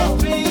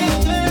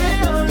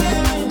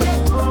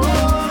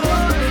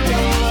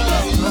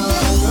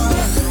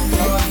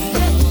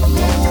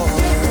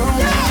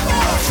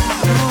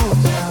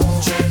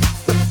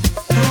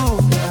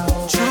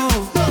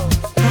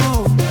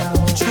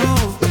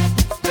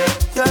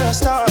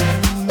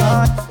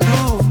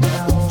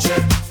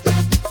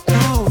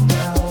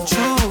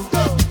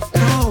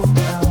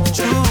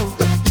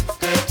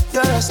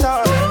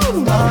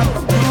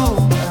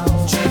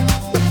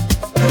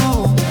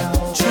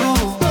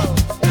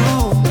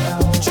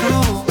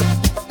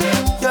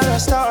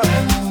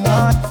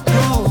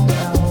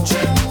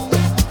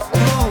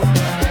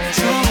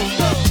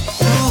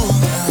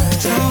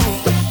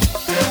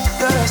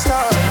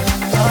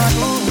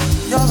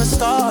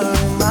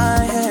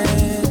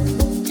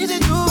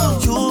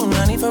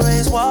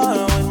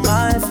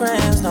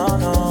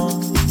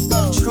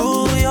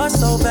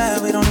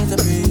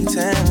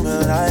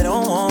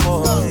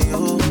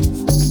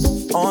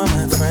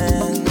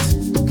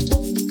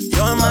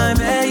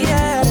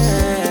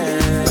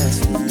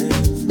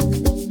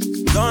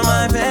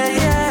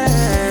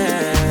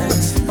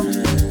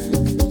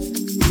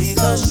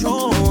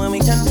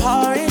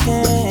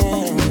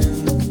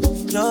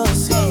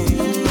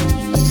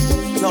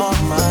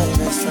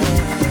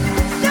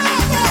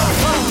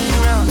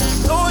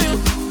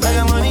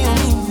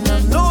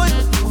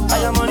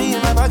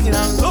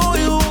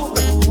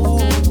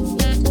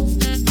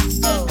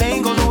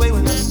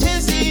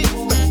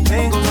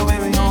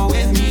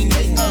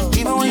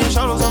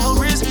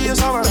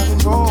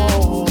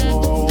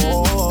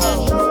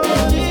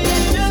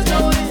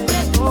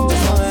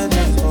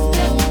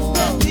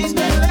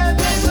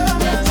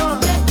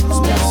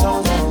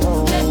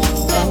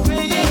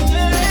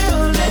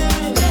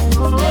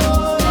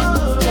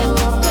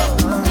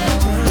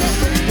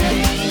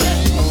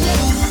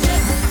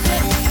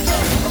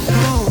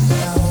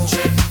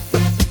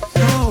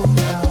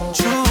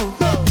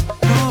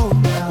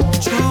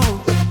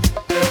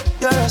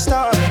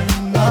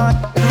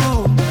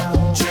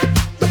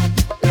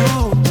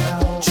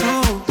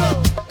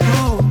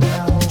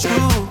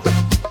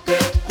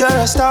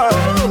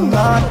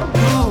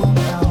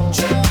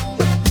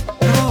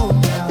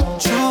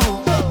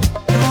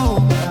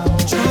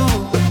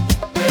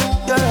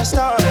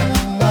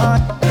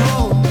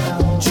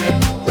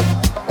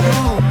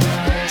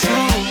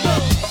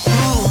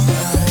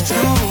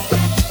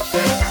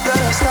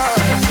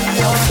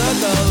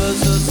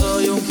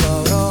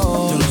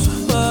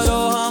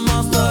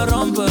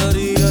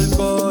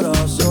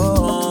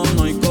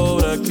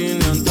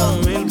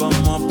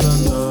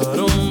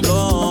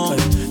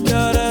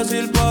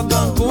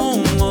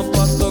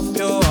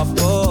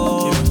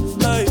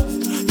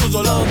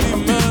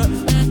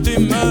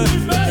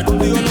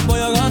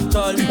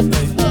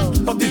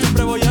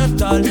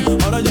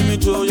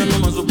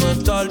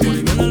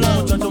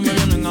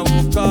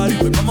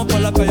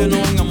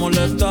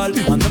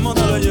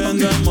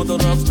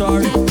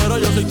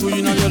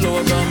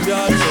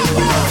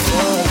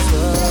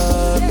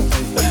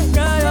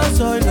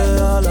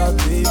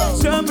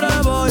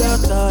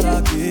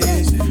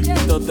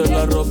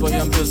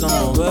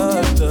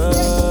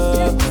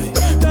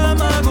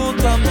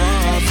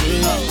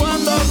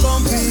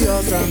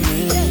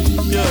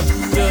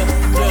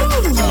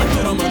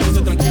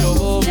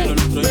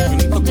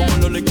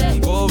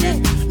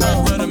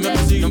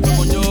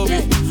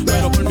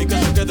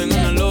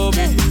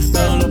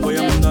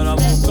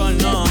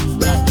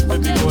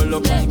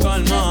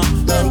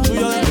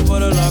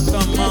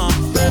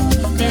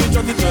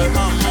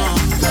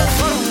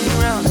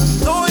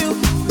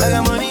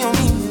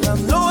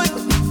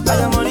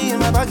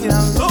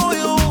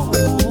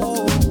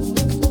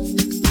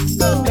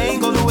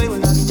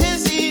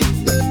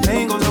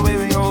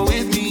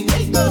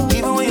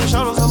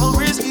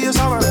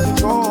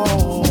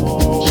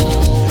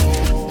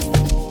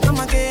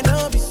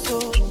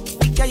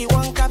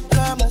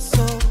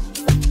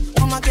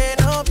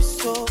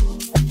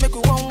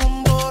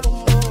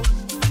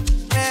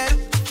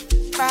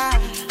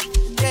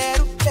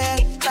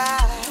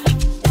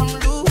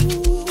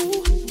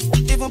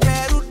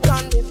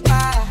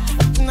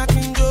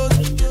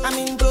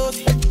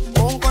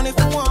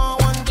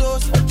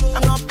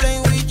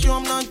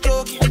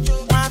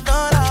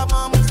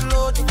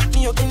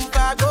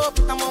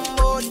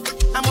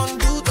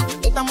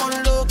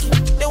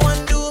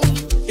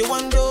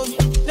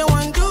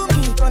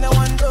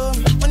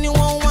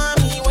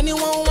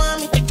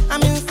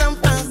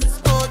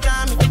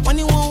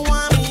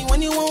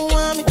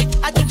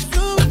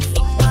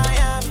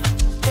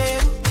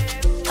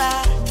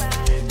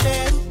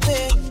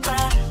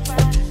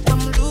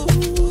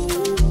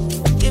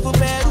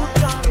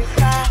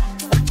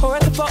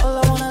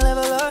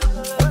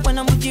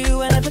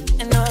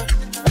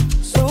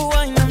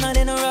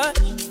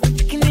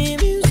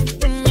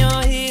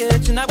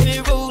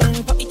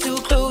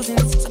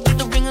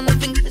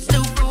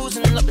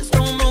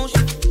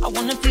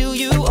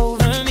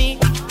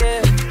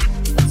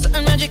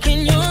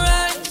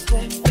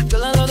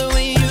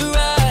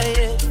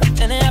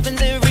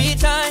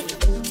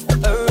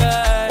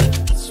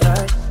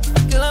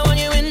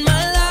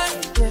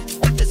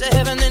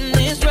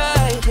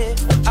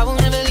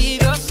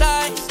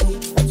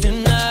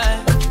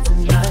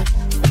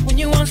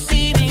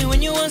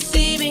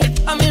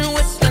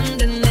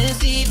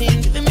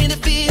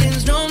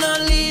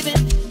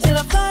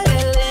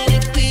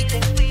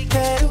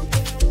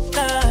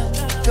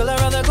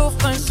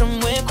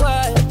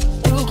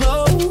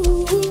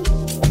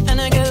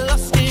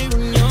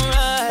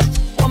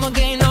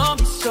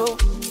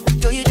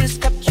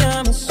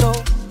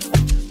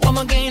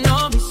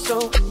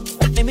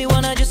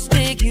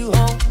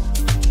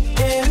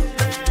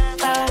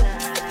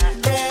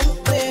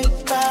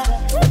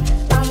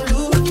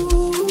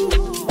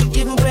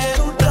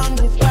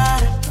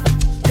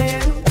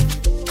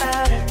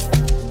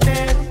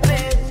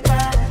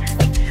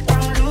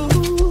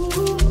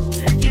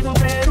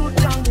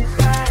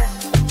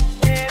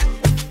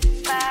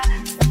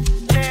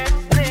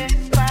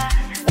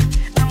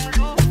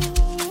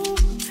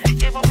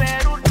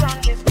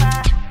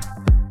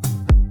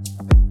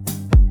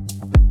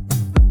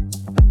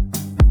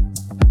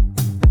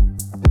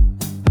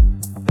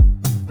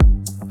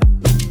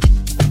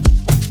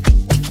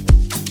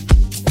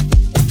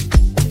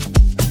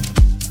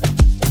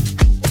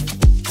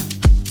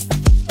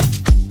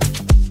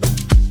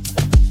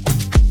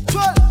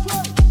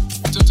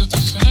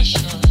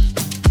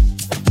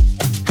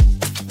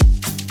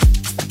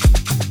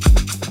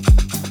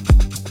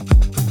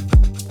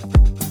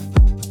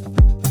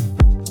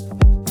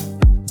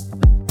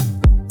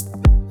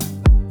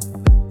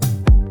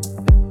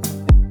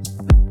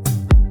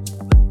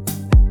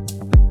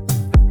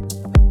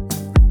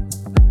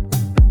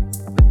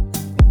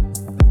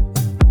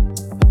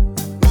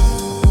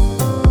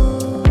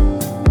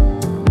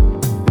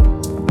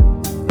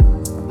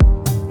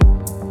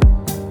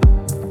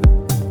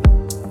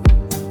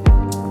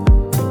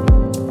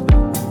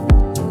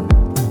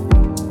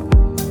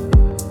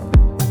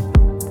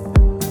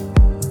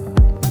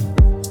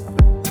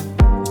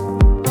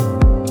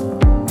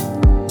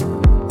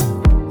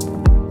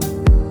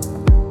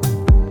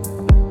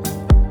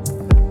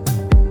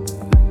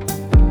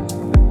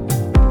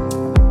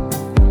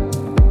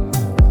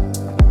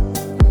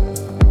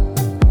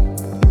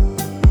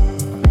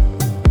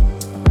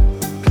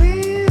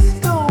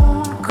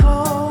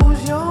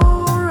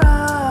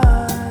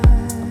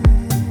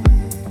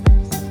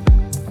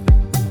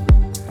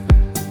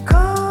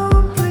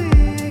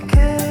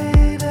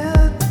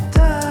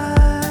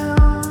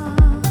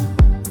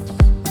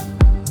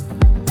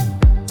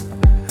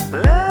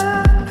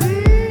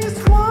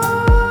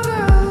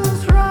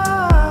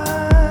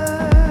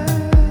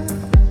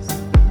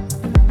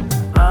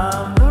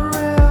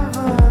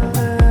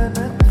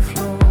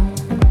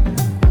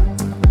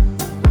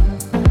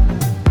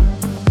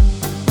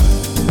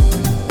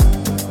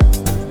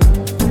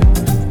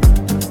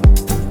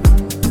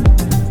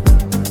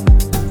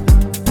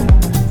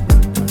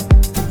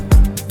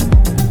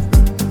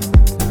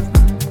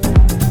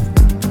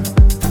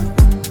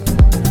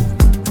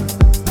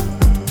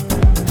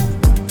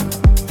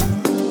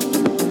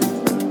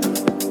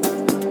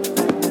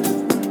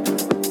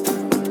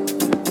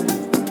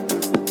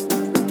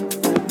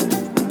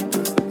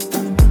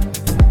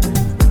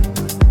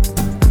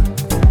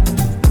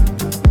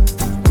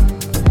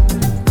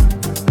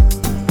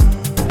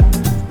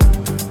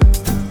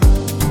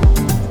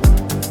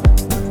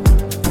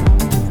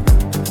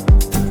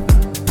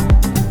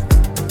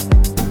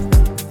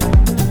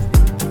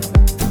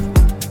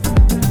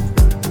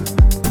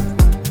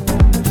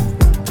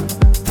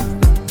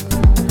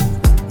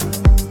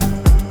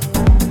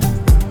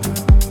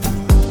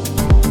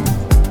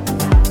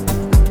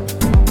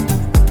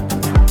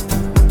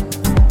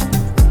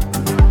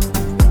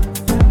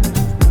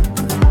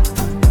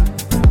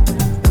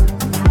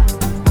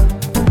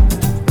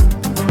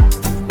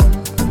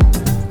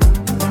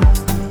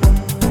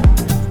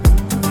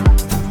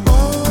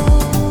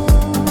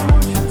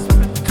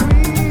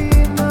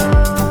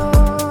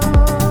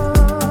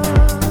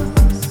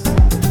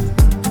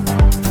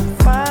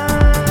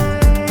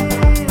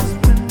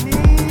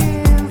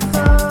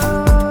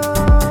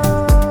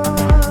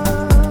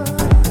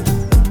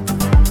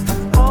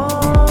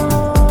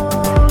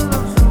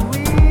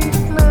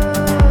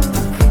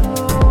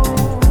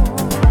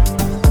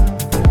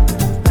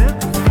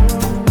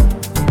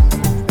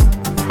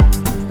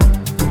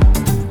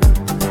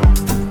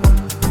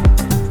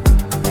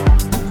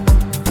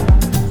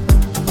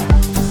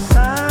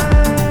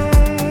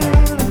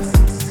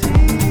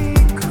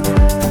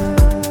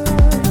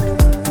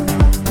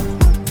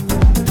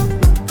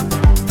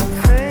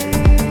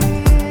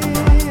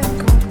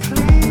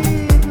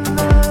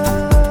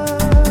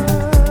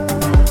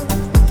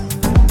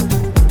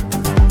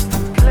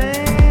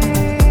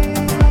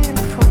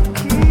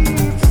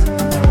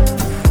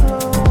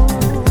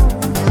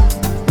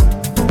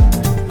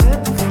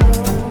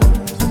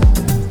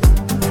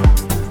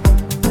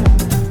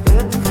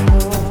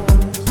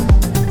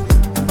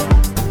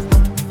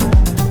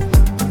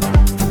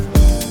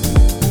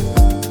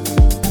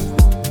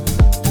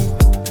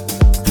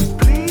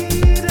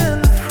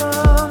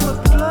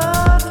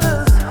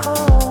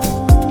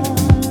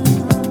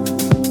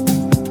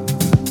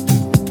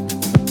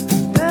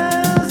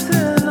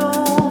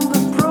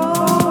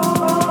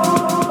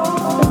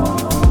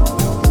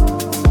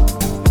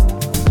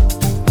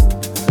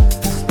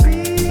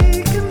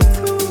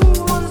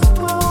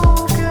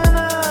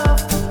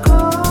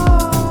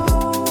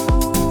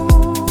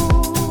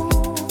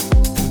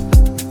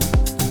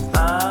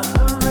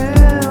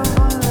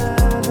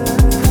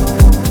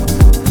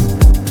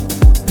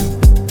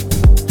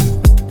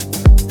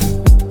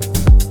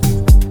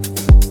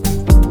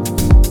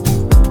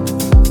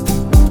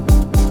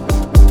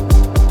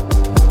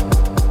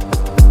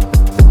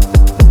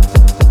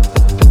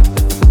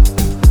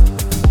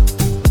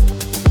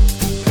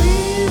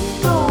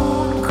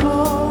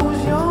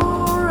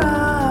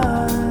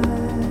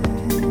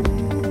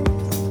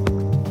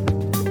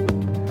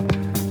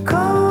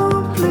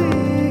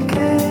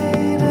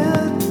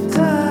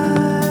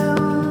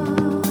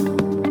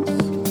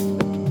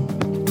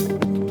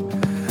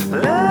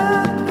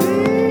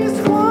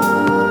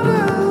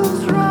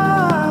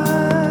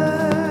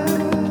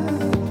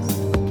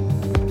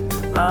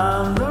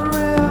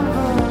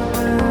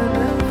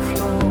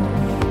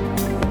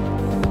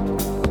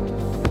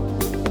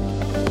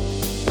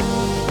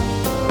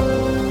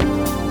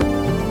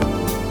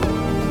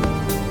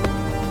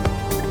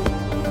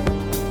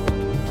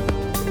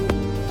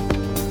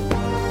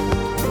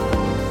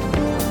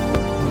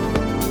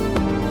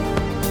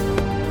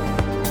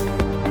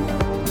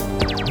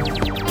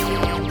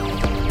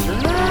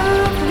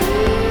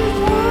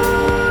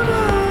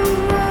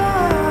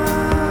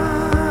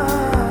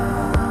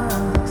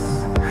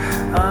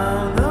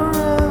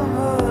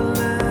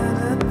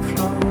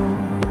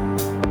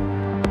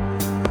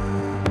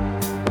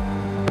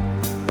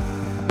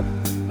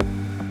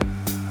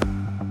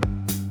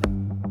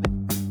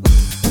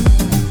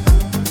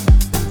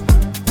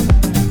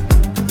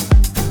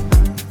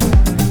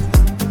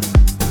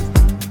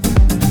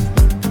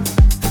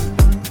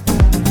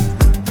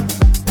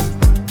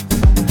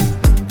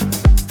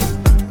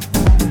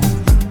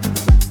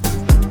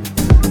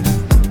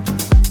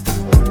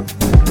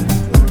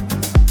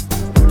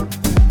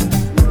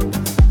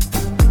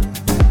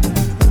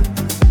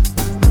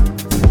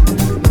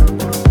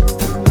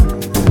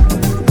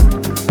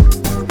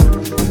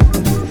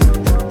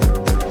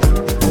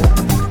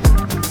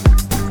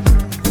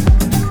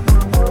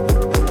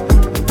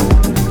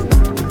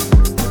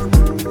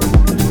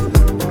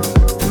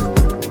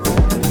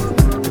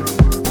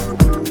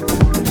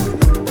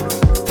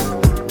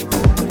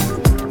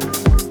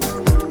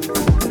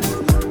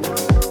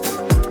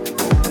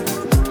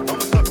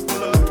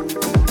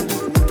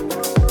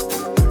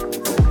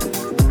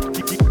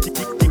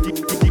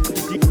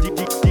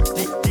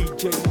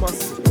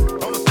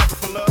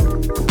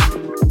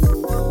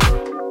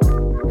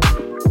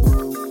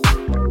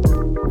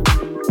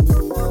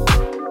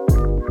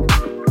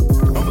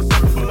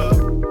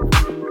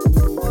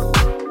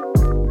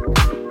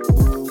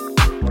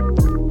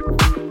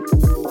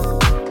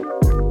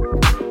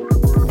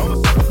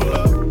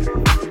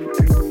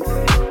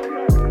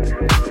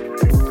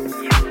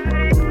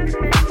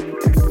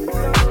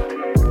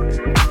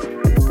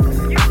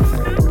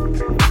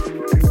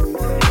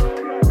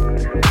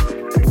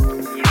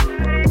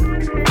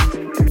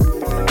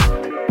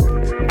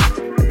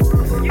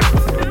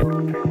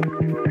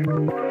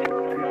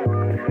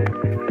 I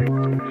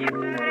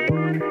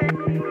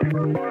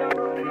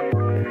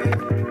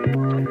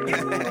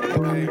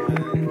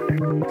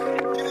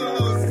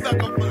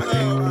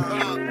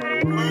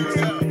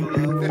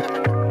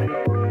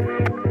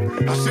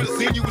should have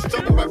seen you was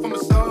trouble right from the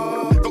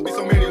start. Don't be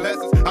so many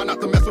lessons. I not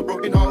to mess with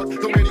broken hearts.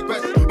 So many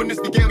questions. When this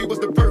began, we was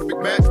the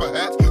perfect match.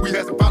 Perhaps we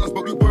had some problems,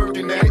 but we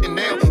working at it. And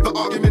now the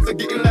arguments are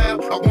getting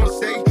loud. I wanna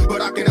stay,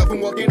 but I can't help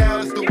from walking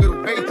out. It's the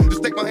little way.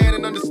 Just take my hand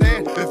and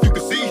understand. If you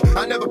can see,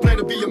 I never planned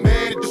to be a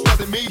man. It just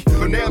wasn't me.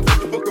 But now I'm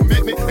searching for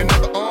commitment and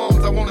other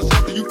arms. I wanna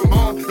shelter you from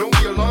harm. Don't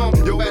be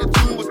alarmed. Your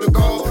attitude was the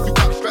cause. You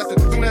got me stressing.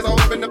 Soon as I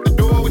open up the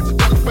door with your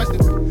jealous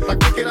questions, like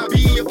where can I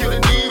be? I feel the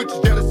need with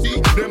your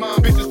jealousy. Then my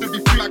ambitions to be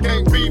free. I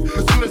can't breathe.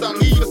 As soon as I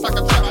leave, it's like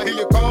a trap. I hear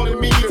you calling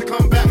me to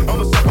come back.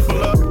 I'm a sucker for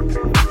love.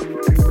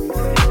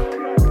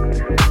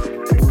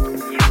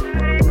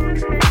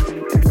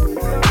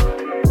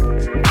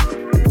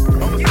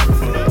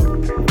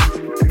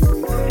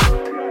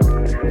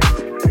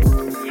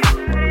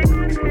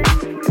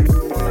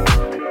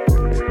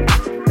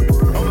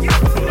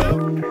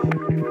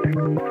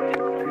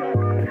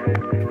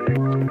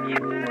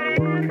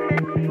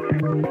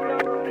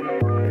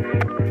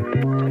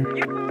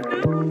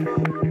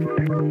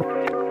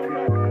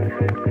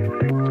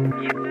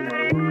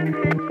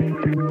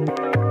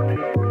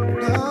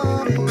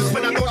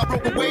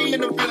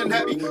 And I'm feeling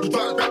happy. You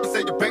try to rap and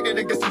say you're pregnant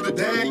and guess who's the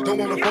daddy? Don't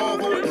wanna fall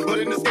for it, but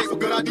in this case, what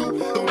could I do?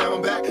 So now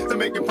I'm back to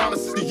making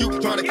promises to you,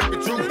 trying to keep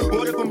it true.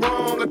 What if I'm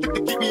wrong? If you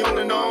can keep me on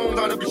and on,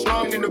 trying to be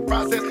strong in the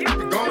process, keep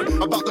it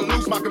going. About to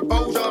lose my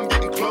composure, I'm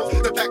getting close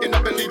to packing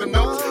up and leaving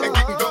notes and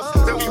getting ghosts.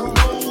 Tell me who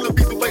knows a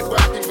peaceful place where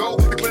I can go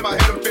to clear my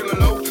head. I'm feeling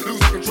low,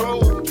 losing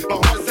control. My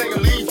heart is saying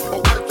leave,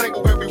 or what a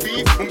tangle where we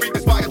weave. When we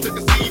conspire to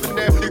deceive, and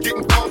now you're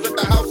getting calls at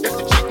the house, yes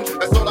you're cheating.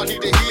 That's all I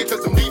need to hear,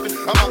 cause I'm leaving.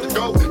 I'm about to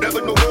go,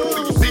 never know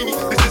when you see me.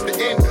 This is the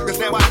end, cause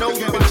now I know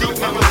you've been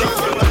cheating. I'm a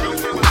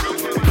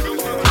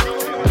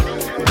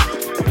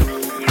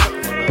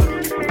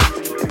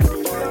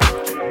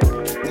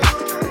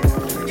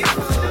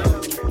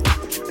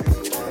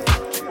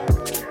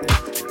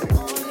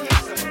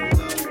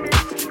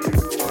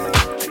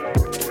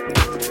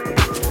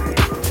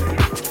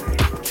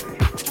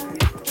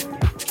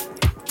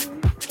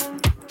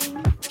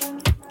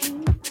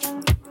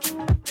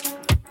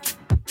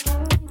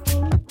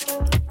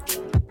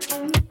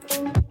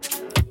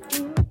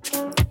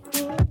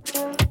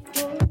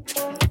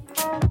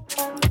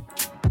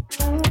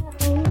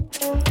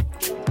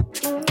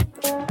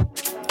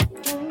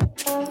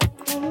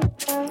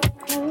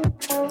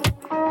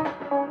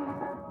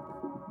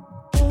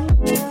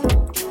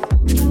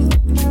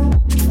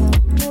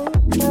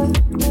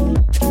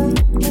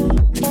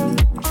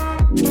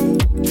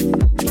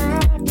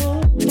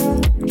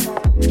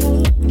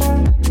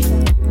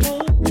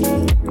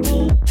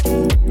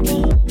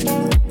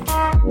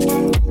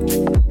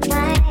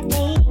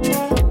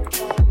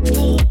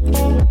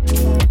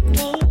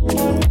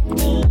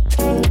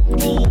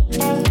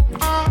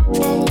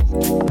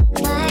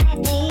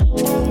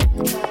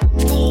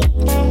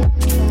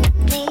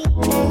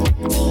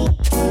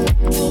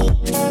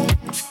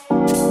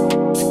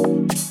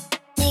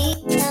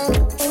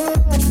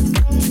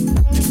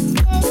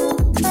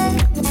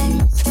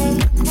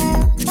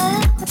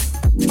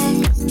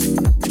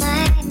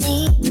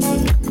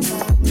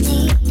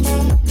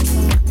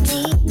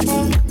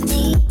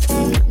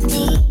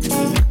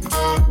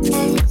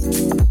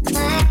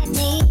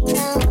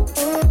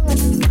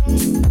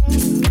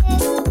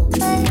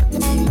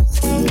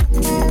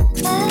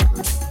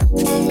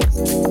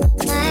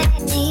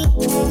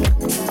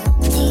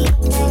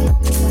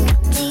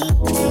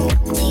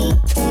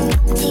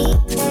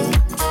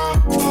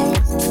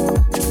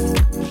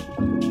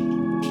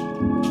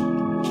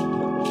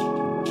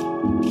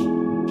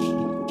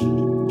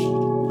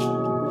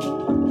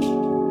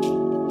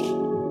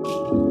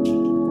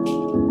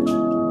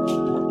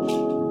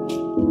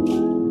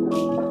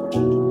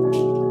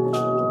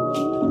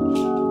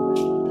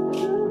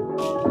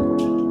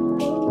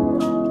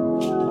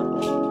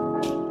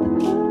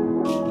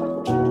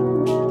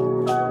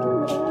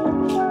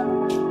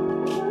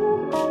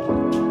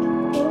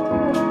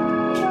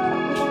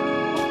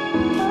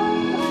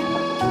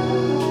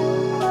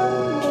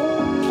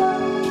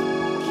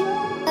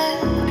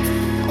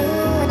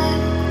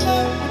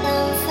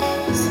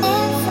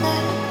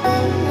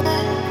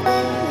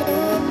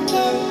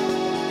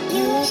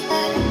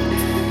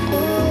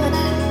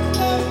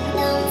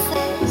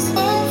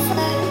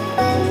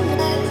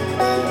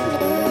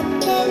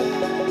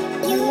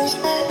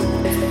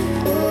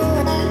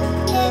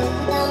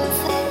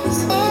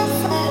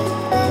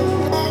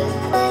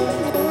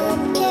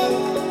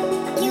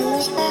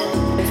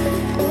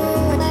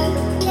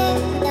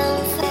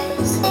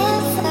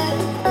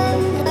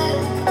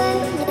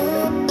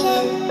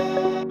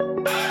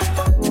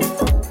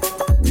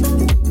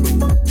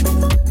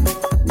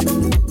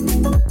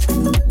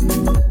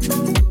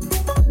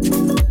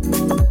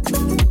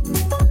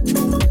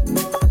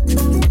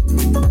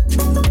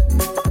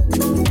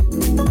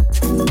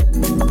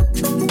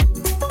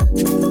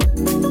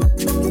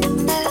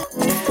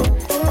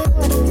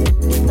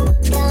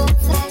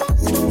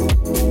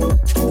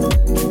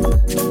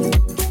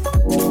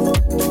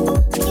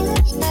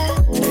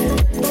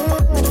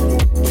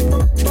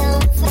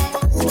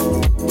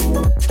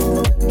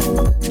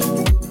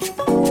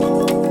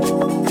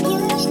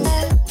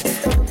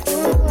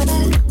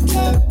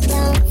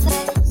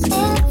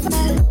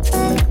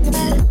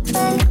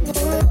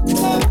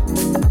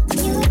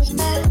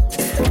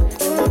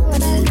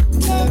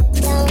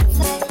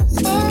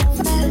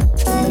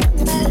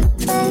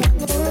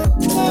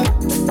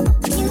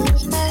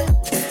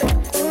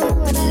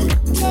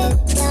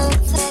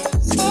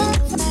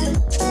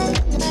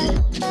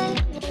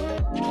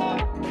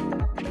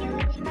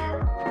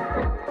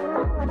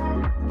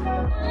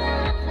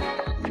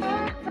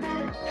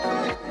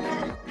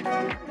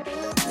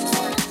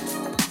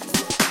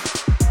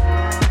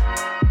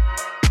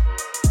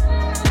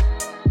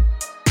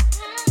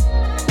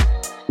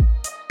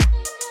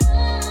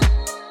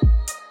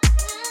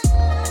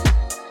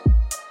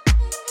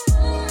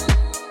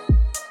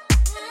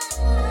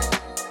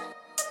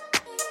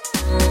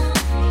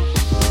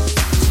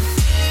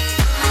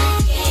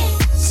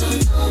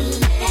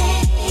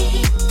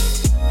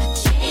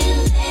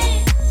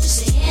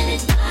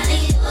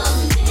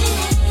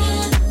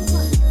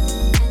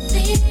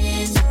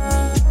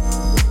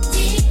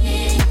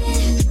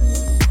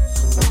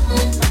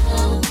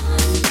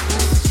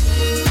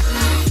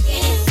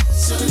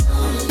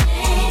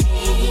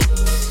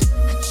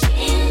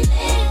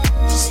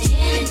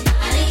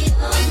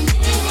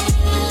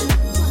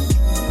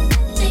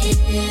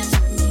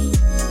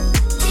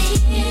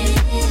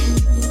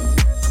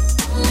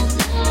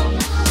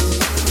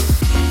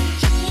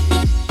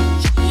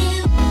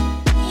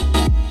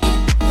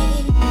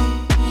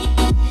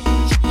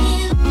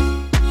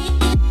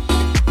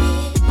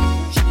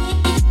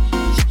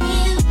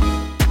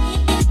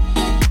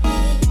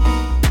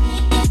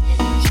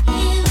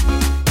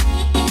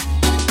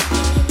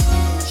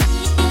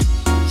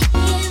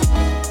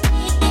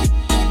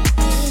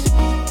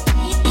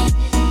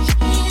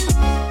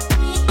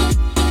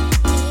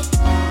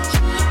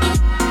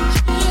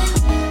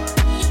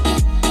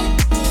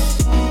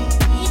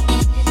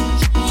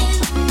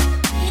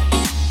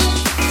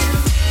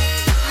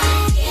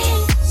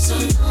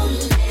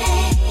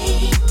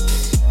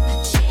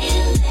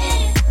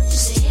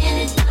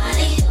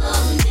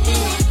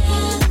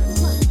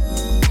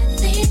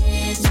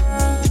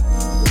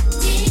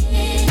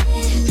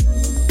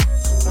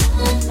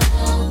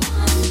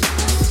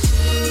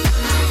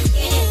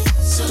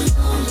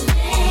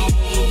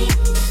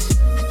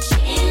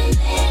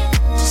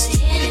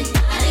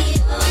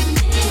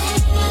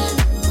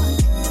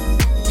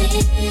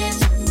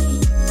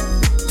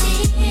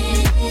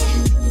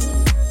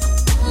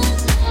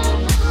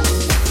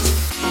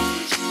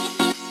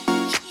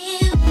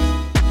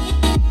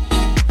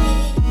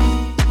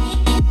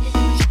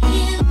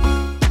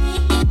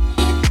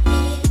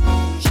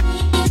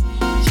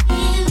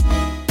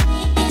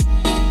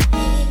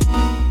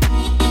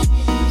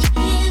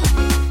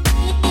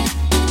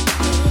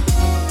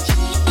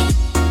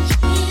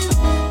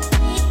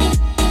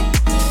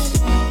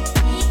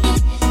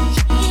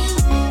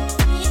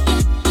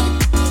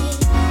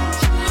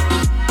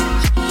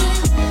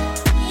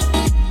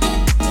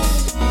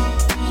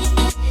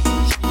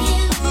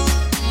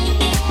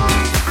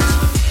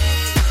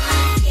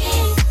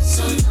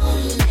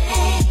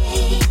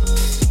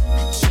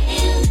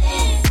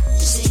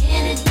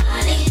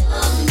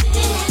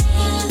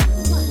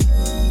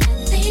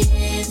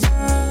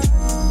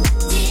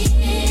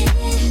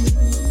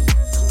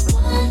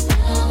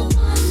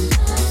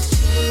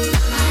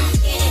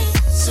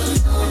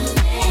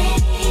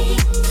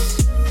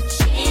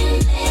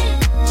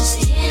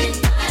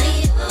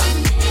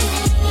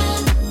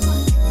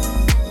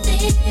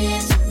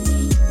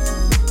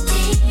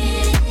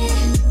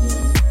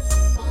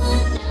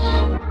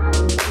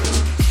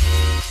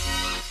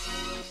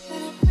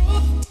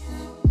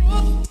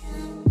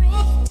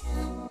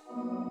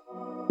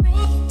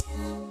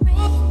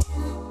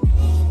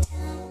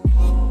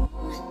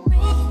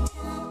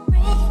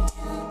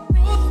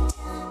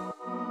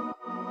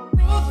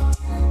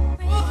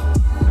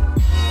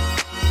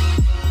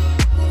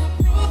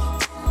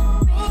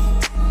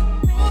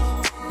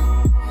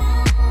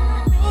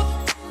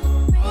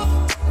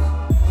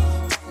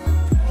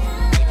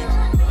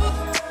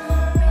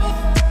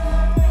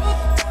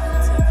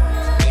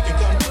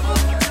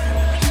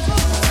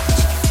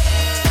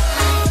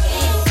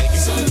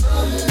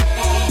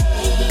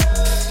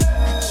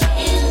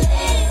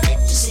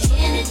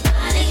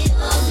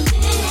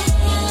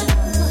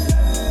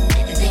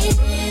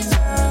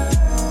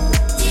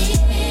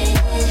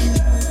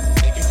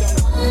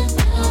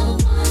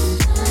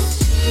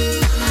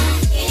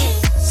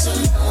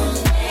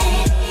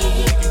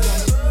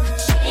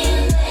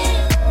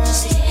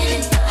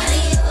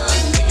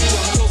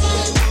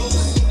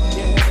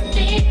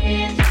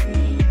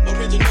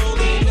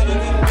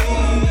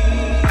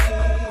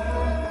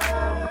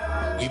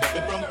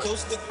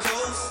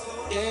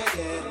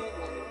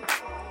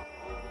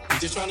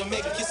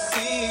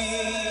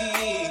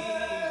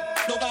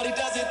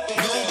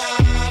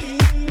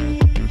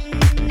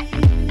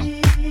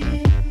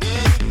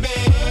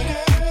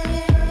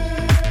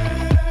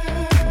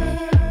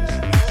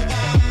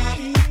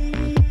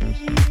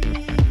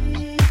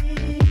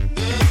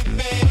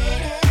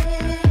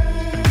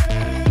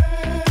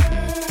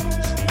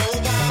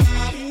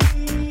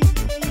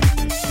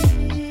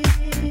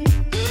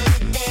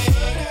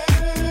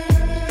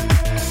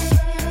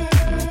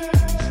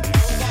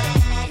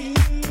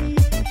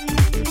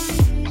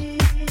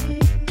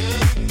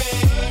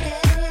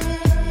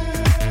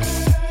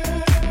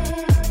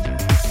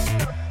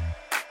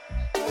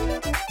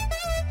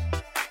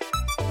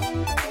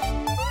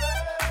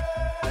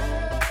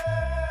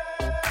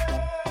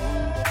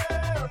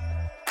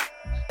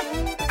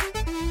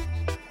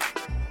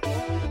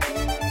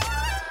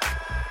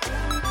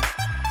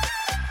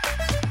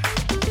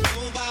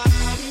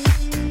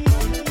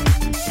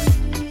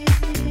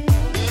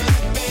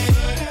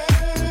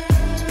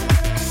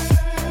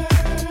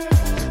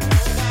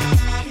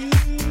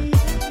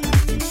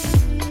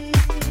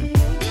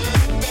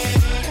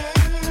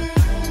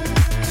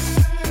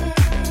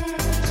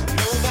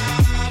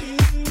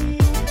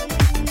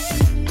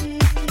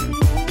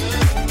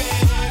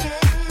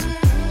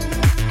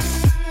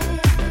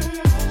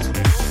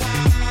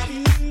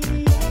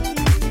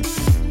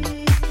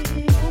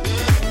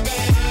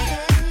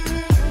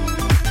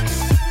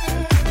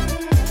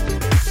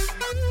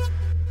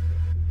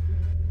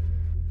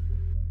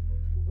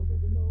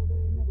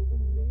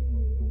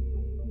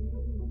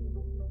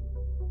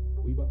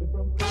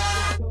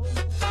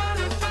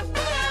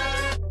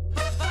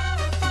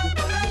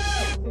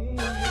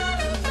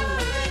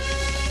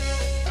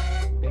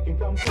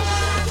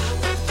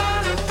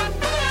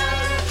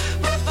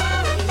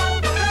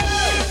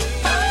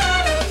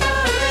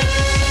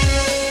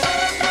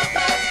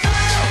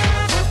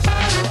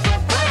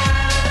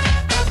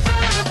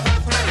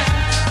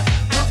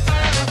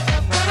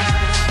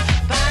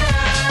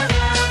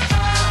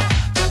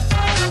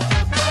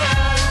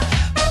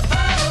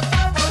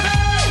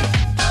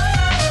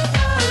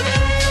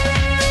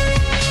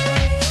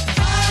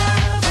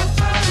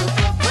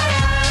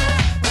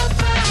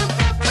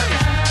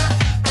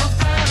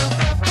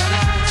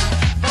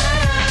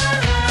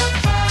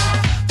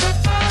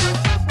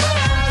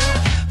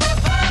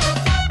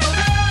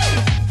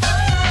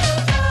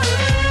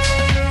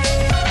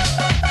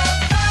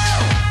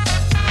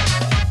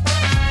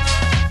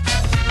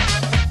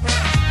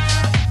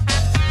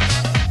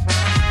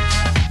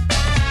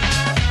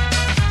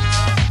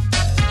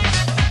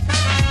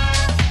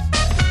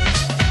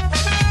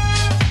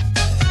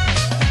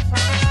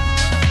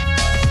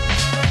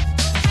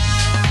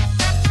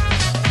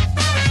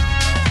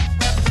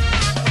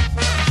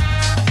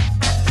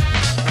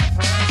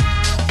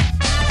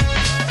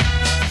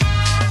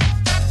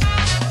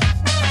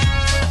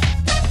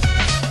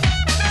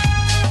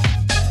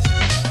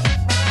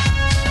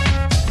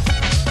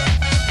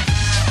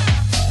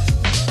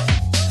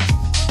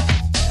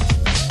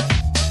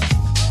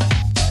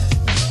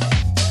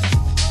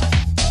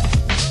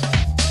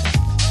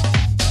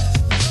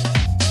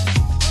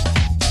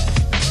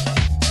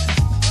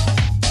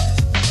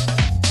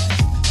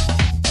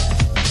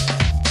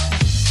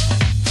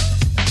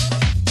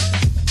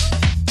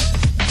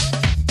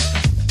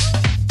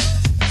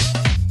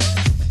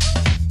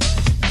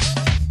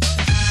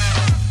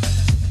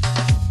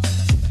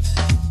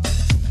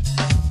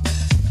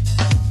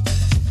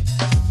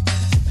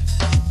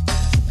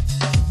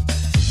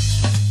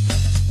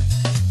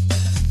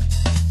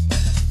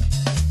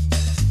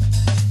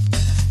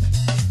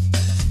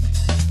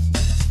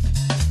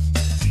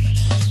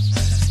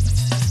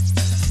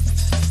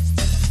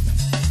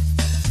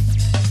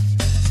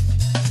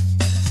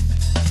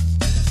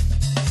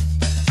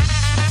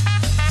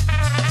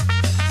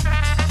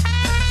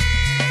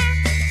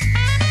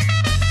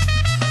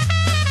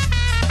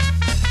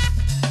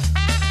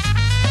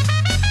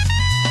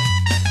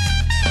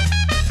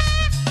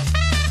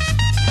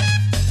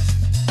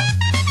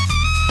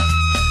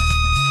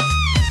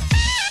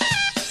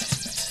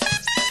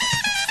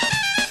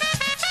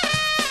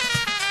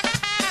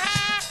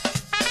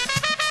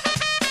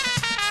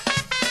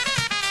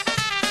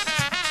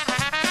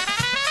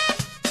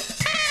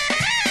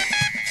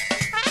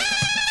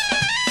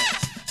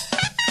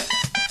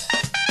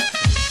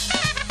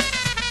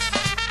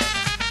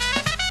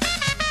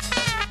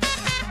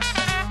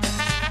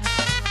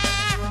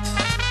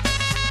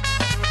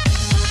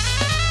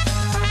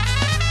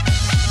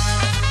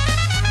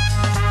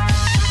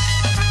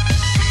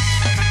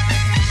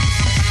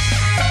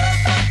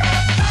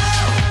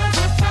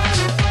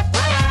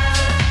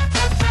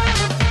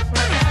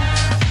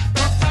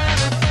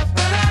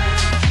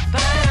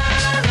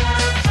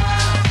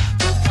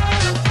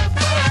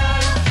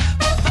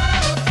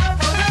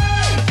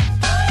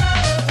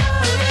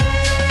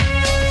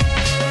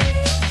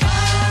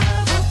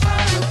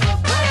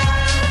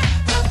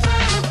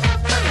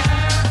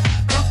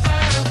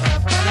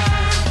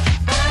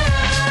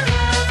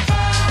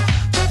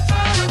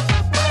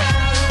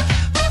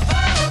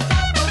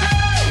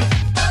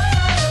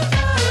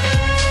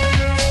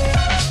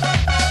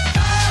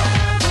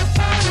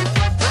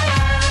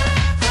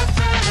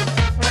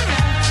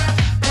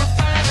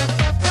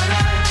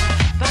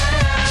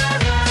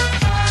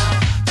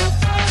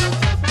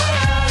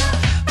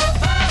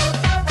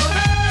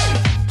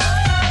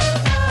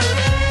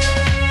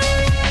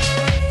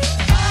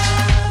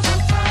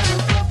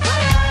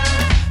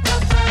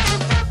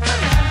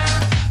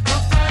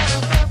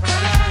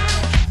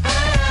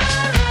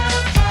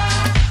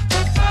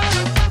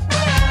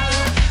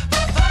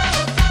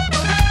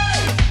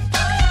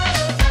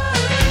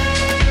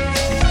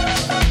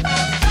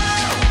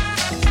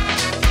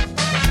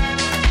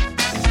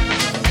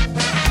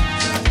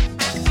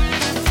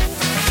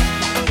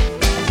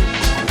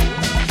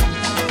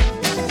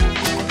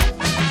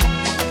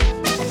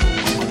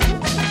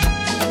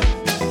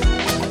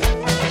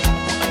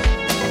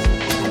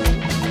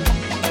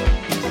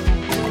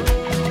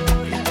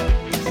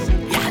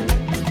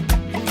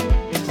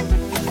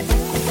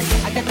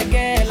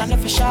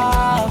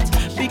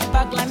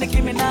Nicki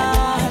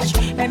Minaj.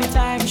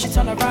 Anytime she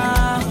turn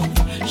around,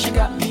 she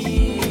got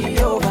me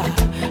over.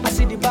 I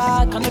see the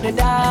back, I know the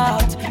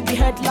doubt. The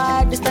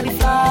headlight, the steady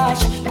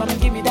flash. Come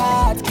and give me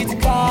that kitty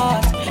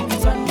cat. You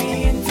turn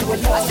me into a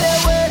love. I say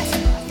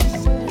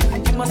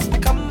wait, you must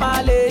become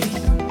my lady.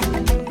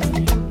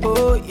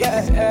 Oh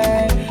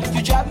yeah,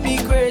 you drive me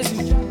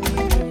crazy.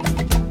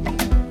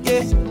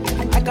 Yeah,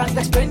 I can't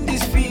explain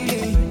this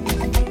feeling.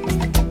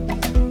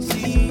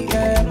 See,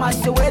 yeah, my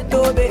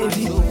Soweto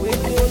baby.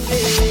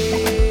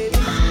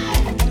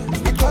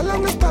 We call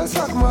on the pulse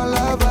like my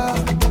lover.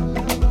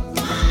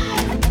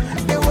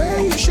 The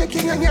way you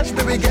shaking your yash,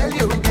 baby girl,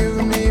 you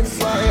give me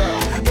fire.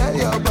 Girl,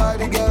 your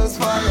body, girl's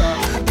fire.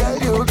 Girl,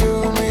 you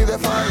give me the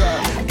fire.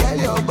 Girl,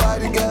 your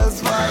body,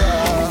 girl's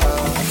fire.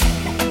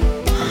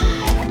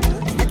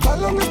 We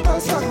call on the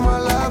pulse like my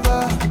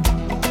lover.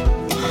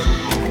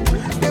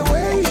 The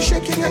way you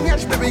shaking your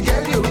yash, baby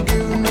girl, you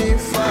give me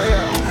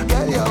fire.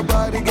 Girl, your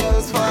body,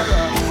 girl's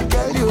fire.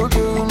 Girl, you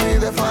give me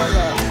the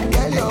fire.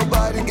 Girl, your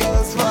body,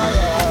 girl's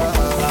fire.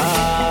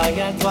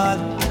 Yatwal,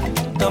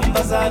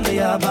 Tombazani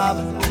ya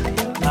baba.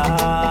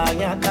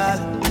 Yakal,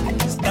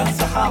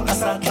 Stansaha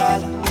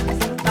Asakal,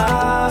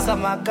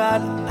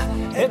 Samakal,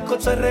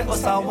 Ekotere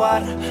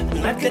Osawar,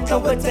 Naketa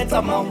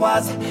Weteta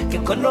Mawaza,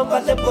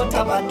 Kikonoba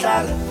Lepota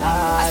Batal. I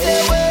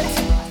say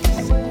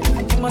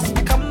wait, you must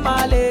become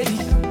my lady.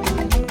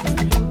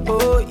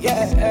 Oh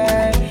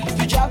yeah,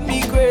 you drive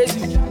me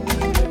crazy.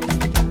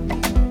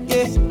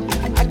 Yeah,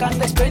 I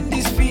can't explain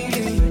this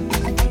feeling.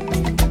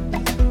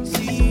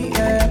 See,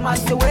 yeah, my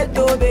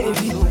Soweto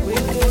baby.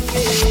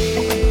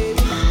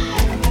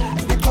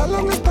 We call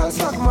on the pulse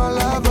like my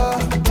lover.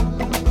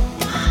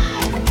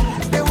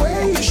 The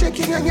way you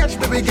shaking your yash,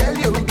 baby girl,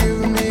 you give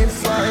me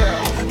fire.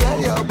 Girl,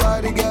 your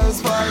body,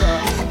 girl's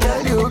fire.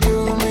 Girl, you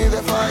give me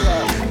the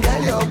fire.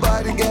 Girl, your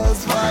body,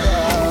 girl's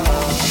fire.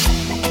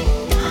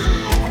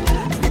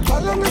 We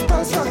call on the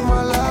pulse like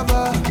my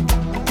lover.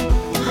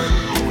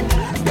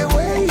 The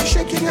way you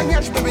shaking your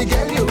yash, baby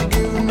girl, you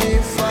give me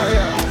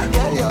fire.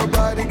 Girl, your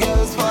body,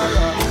 girl's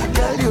fire.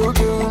 Girl, you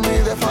give me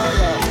the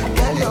fire.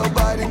 Girl, your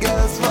body,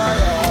 girl's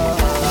fire.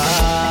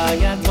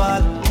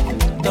 Yatwal,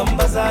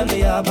 Tombazani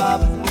ya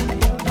baba.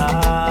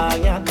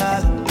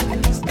 Yakal,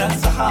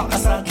 Stansaha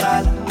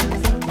Asakal,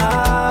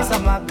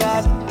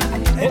 Samakal,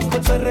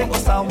 Ekotere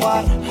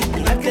Osawar,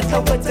 Naketa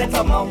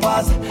Weteta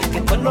Mawaza,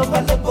 Kikonoba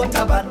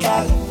Lepota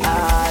Batal. I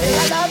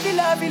love you,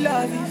 love you,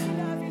 love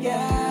you.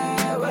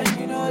 Yeah, when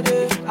you know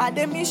that I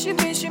dey miss you,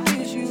 miss you,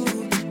 miss you.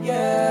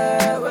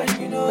 Yeah, when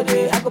you know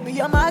that I could be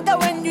your mother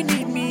when you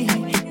need me.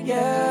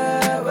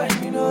 Yeah,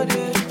 when you know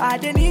that I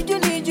dey need you,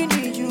 need you,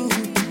 need you.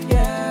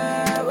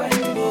 Yeah, when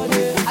you know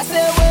that I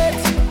say wait,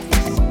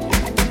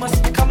 you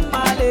must become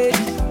my lady.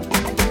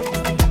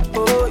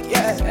 Oh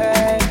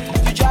yeah,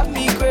 you drive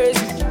me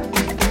crazy.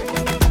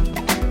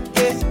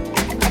 Yeah,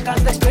 I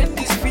can't explain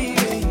this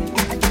feeling.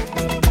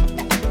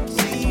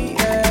 See,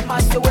 yeah, my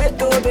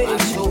Soweto baby,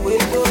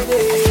 Soweto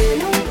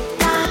baby.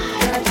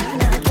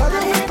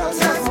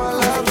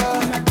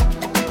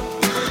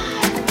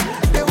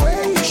 The way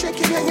you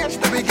shaking your yash,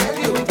 baby girl,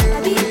 you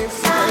give me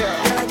fire.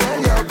 Girl,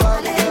 your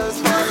body,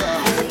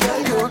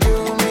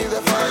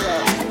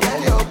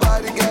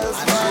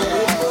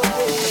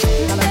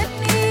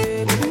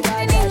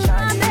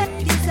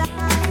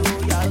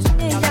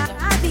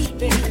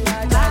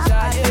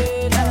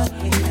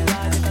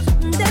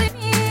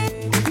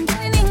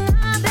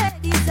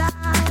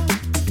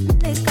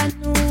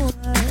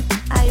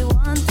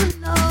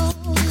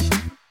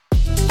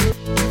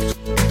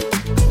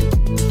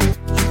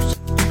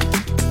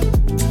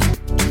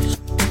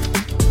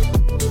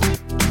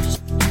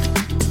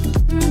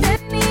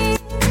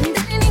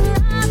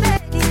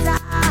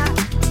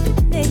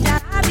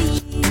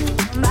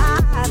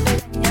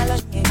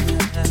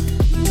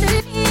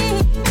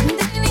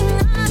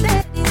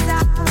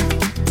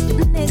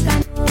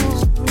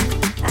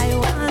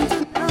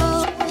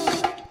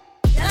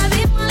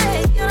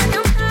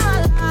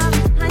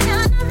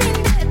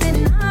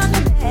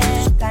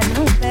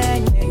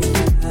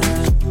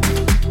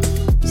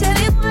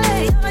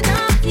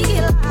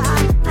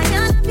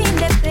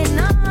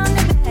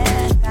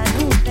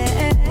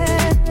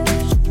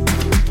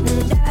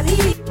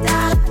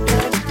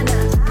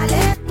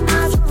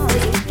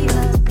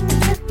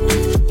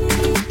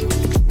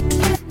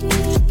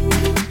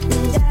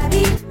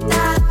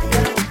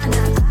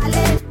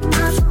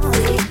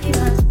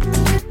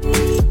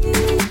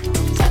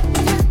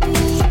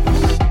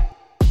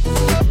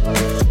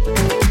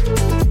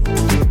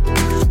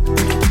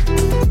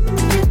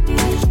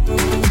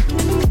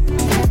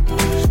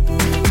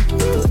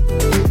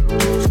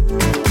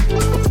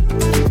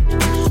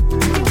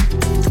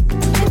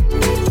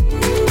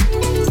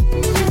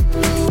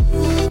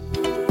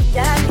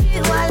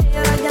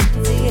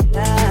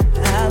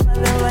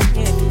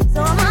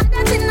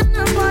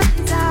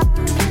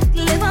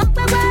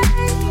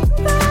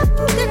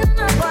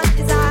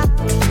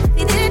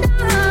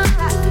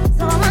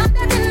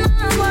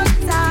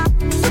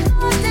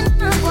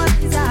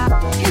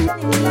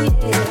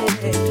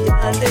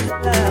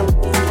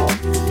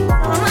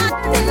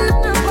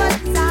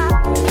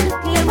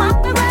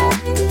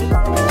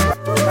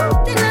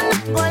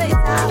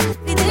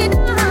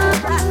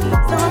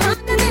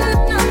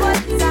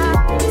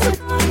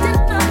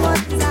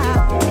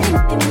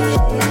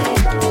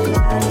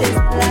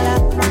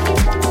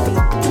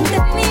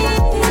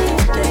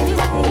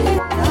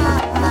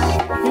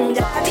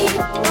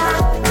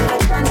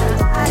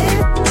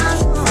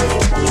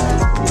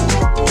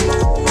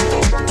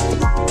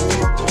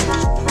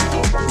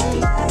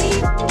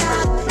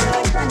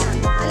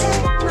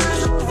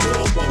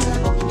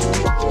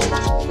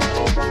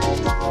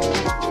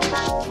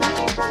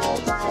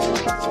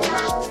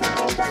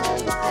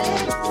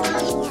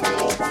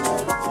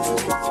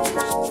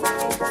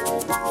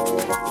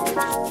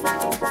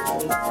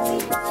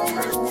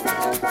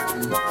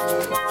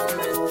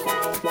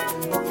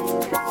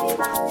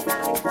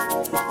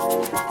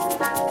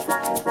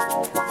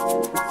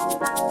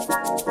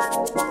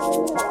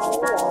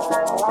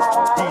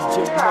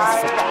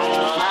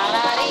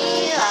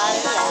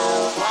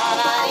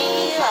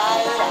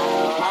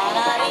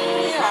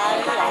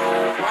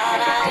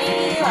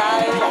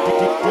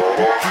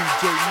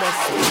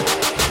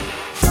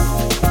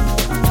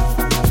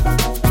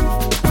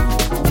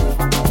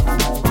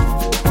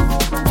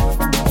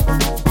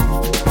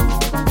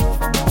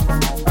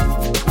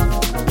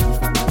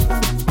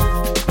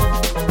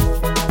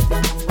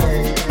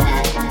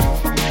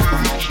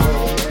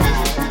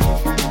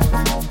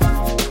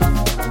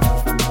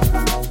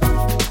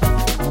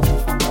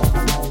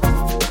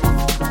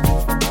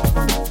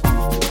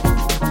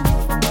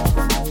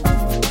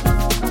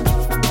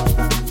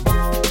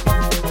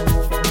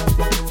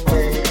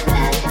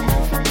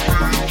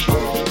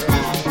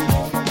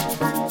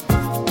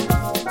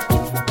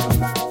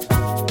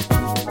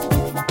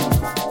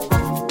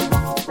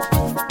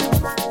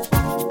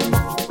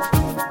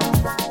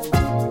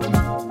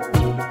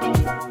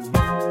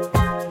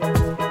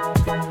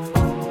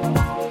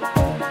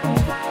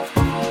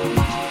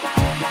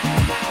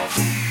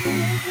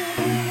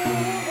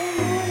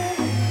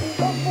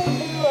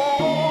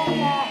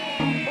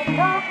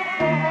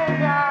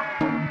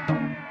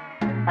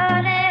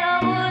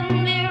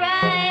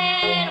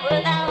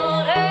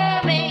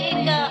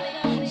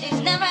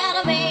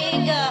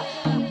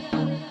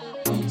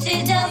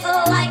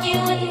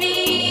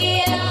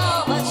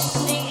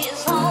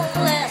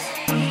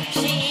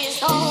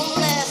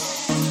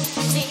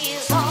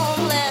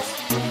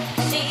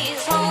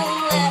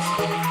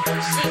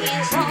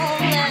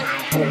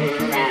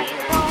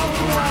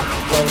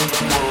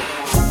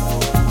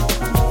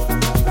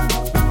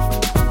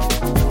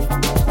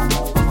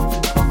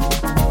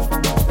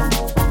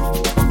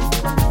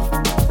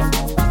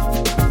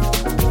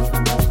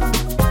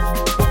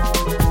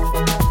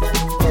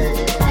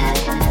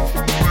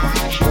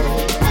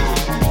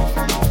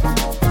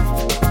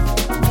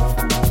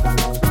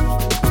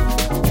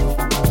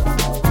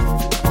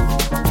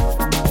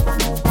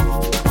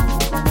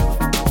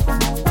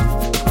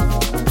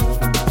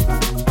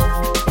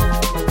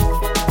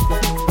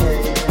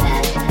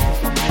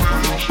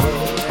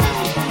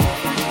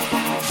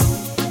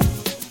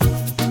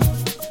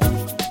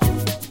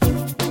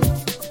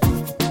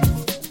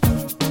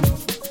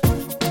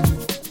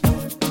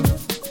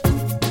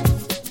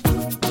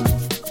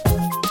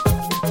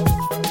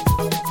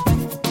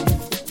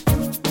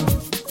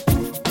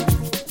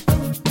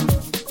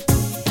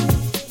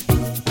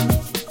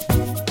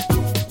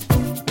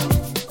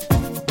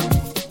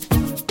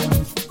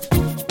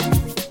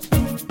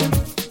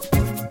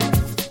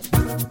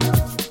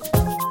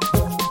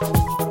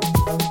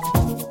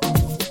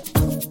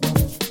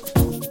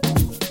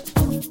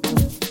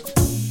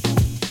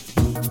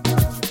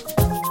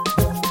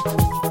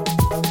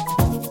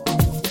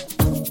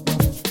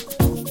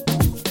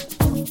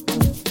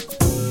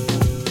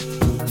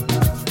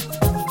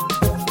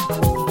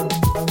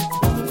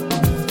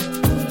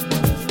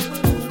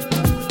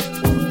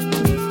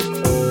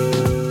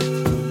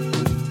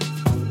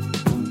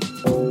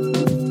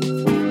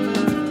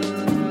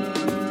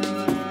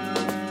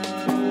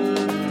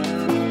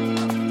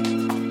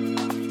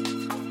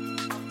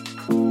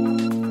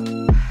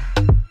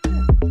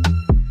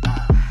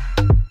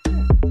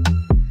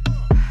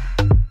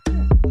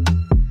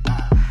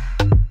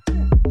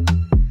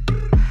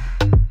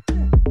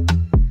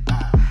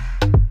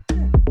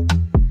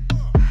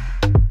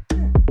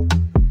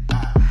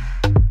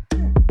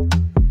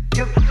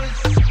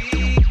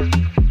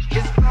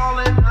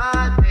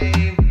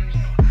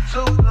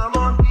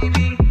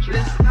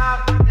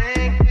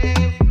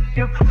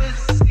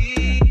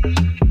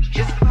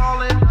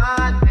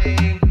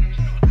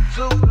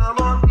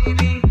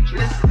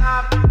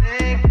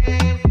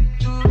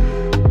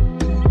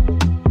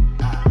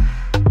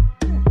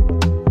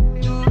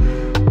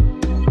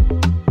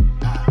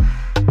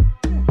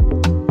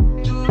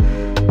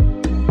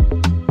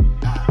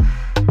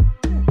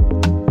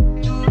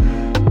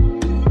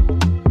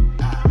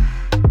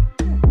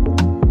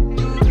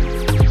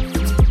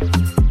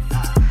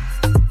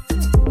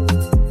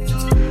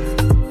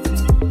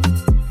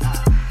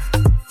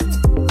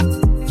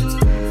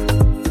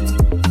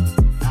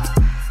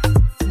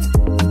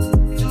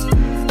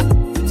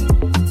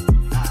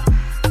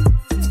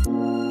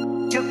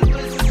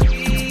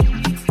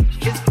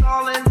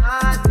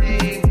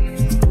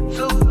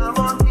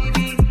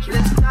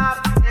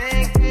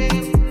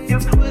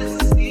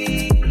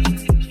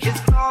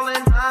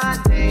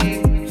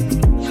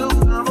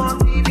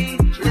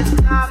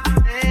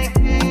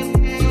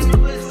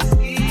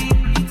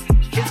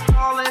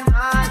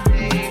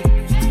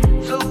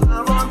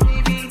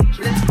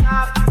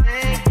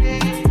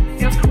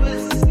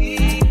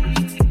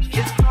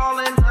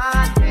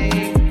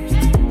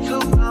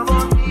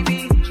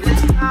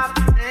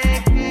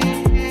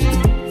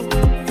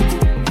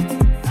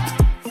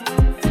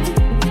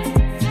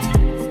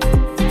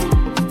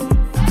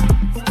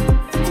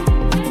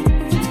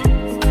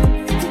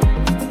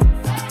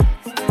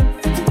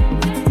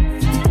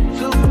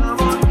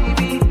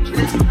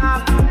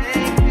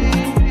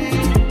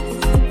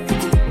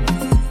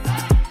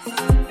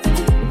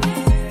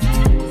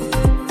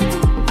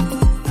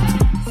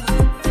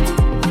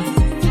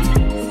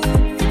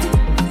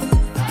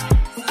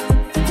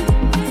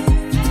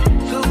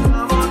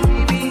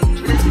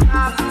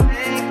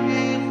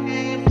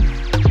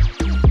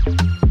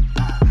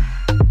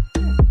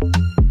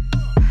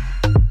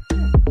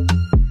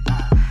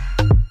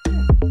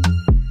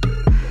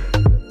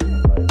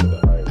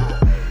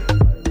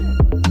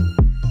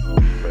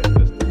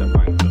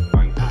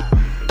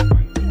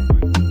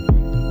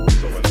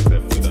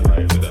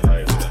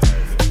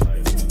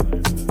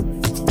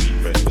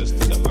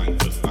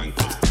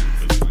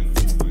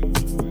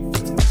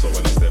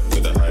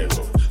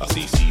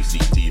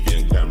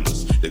 CCTV and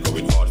cameras. They're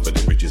going hard for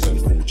the riches and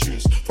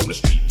fortunes. From the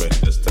street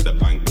vendors to the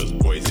bankers,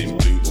 boys in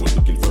blue always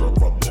looking for a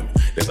problem.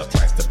 There's a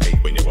price to pay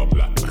when you're a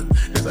black man.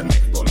 There's a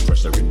neck on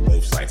pressure in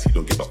both sides. He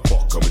don't give a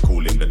fuck, and we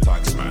call him the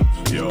tax man.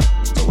 Yo,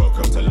 so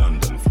welcome to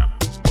London, fam.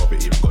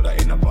 Poverty, you've got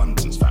that in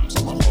abundance, fam.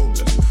 Some are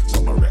homeless,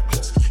 some are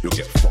reckless. You'll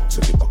get fucked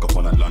if you fuck up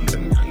on a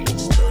London gang.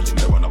 Sterling,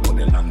 they run up on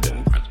your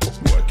London brand.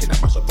 Put work in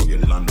and mash up all your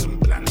London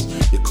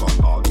plans. You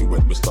can't argue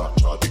when we start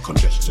charging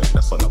congestion.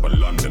 That's another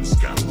London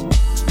scam.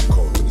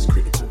 Cold when it's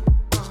critical,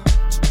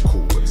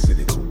 cool when it's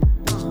cynical.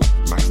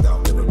 Maxed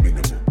out, never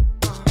minimal.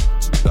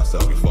 That's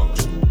how we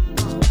function.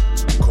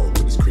 Cold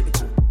when it's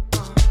critical,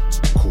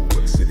 cool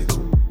when it's cynical.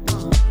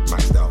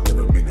 Maxed out,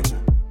 never minimal.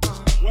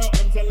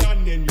 Welcome to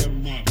London, you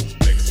man.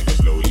 Flexing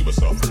for slowly we're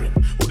suffering.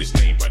 All this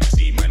name by the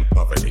sea man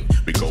covered in.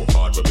 We go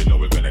hard but we know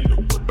we're gonna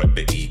look good. But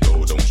the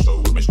ego don't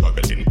show when we're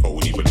struggling.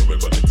 Cold even though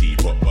we've got the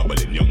teapot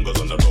bubbling. Young girls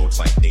on the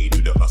roadside, they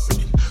do the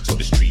hustling. So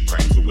the street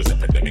crime too is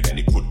epidemic. And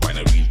they could find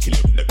a real killer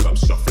in the club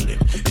shuffling.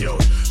 Yo,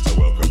 so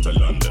welcome to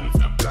London,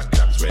 fam. Black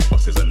cabs, red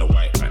buses and the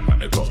white man. Man,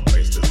 they got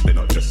prices, they're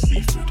not just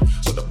seafood.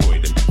 So the boy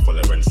them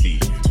follow and see.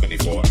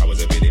 24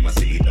 hours every day my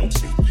city don't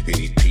sleep. You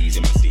need peas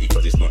in my city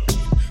cause it's not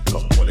cheap.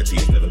 Top quality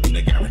has never been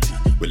a guarantee.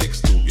 We'll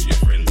extol your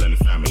friends and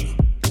family.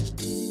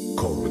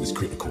 Cold when it's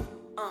critical,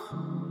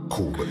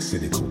 cool but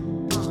cynical.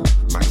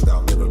 Maxed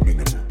out, never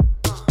minimal.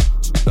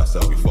 That's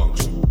how we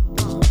function.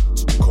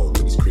 Cold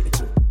when it's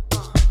critical,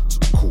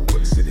 cool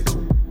but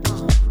cynical.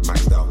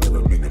 Maxed out,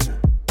 never minimal.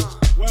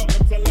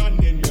 Welcome to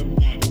London, you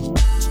man.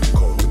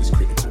 Cold when it's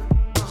critical,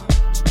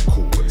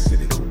 cool but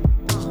cynical.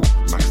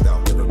 Maxed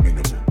out, never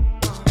minimal.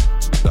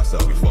 That's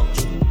how we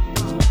function.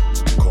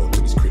 Cold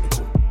when it's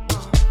critical,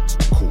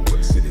 cool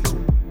but cynical.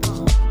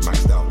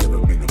 Maxed out, never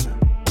minimal.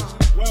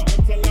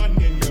 Welcome to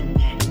London, you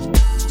man.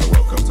 So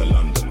welcome to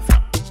London,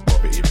 fam.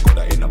 Poverty, you've got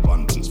that in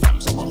abundance, fam.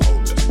 Some are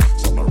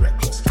homeless, some are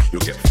reckless.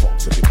 You'll get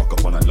fucked if you fuck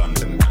up on a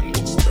London gang.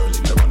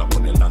 Sterling, they run up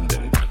on your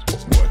London brand.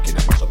 Put work in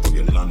and mash up all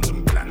your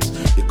London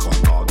plans. You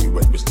can't argue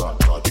when we start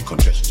charging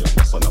congestion.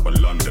 That's another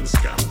London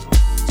scam.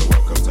 So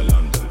welcome to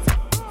London, fam.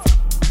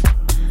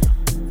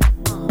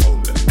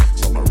 Homeless,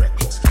 some are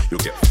reckless. You'll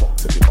get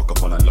fucked if you fuck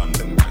up on a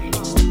London gang.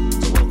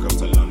 So welcome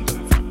to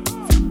London, fam.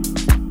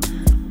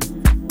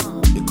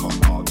 You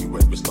can't argue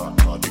when we start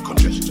charging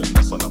congestion.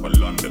 That's another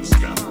London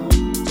scam.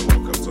 So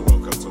welcome to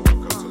welcome to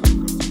welcome to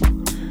welcome to.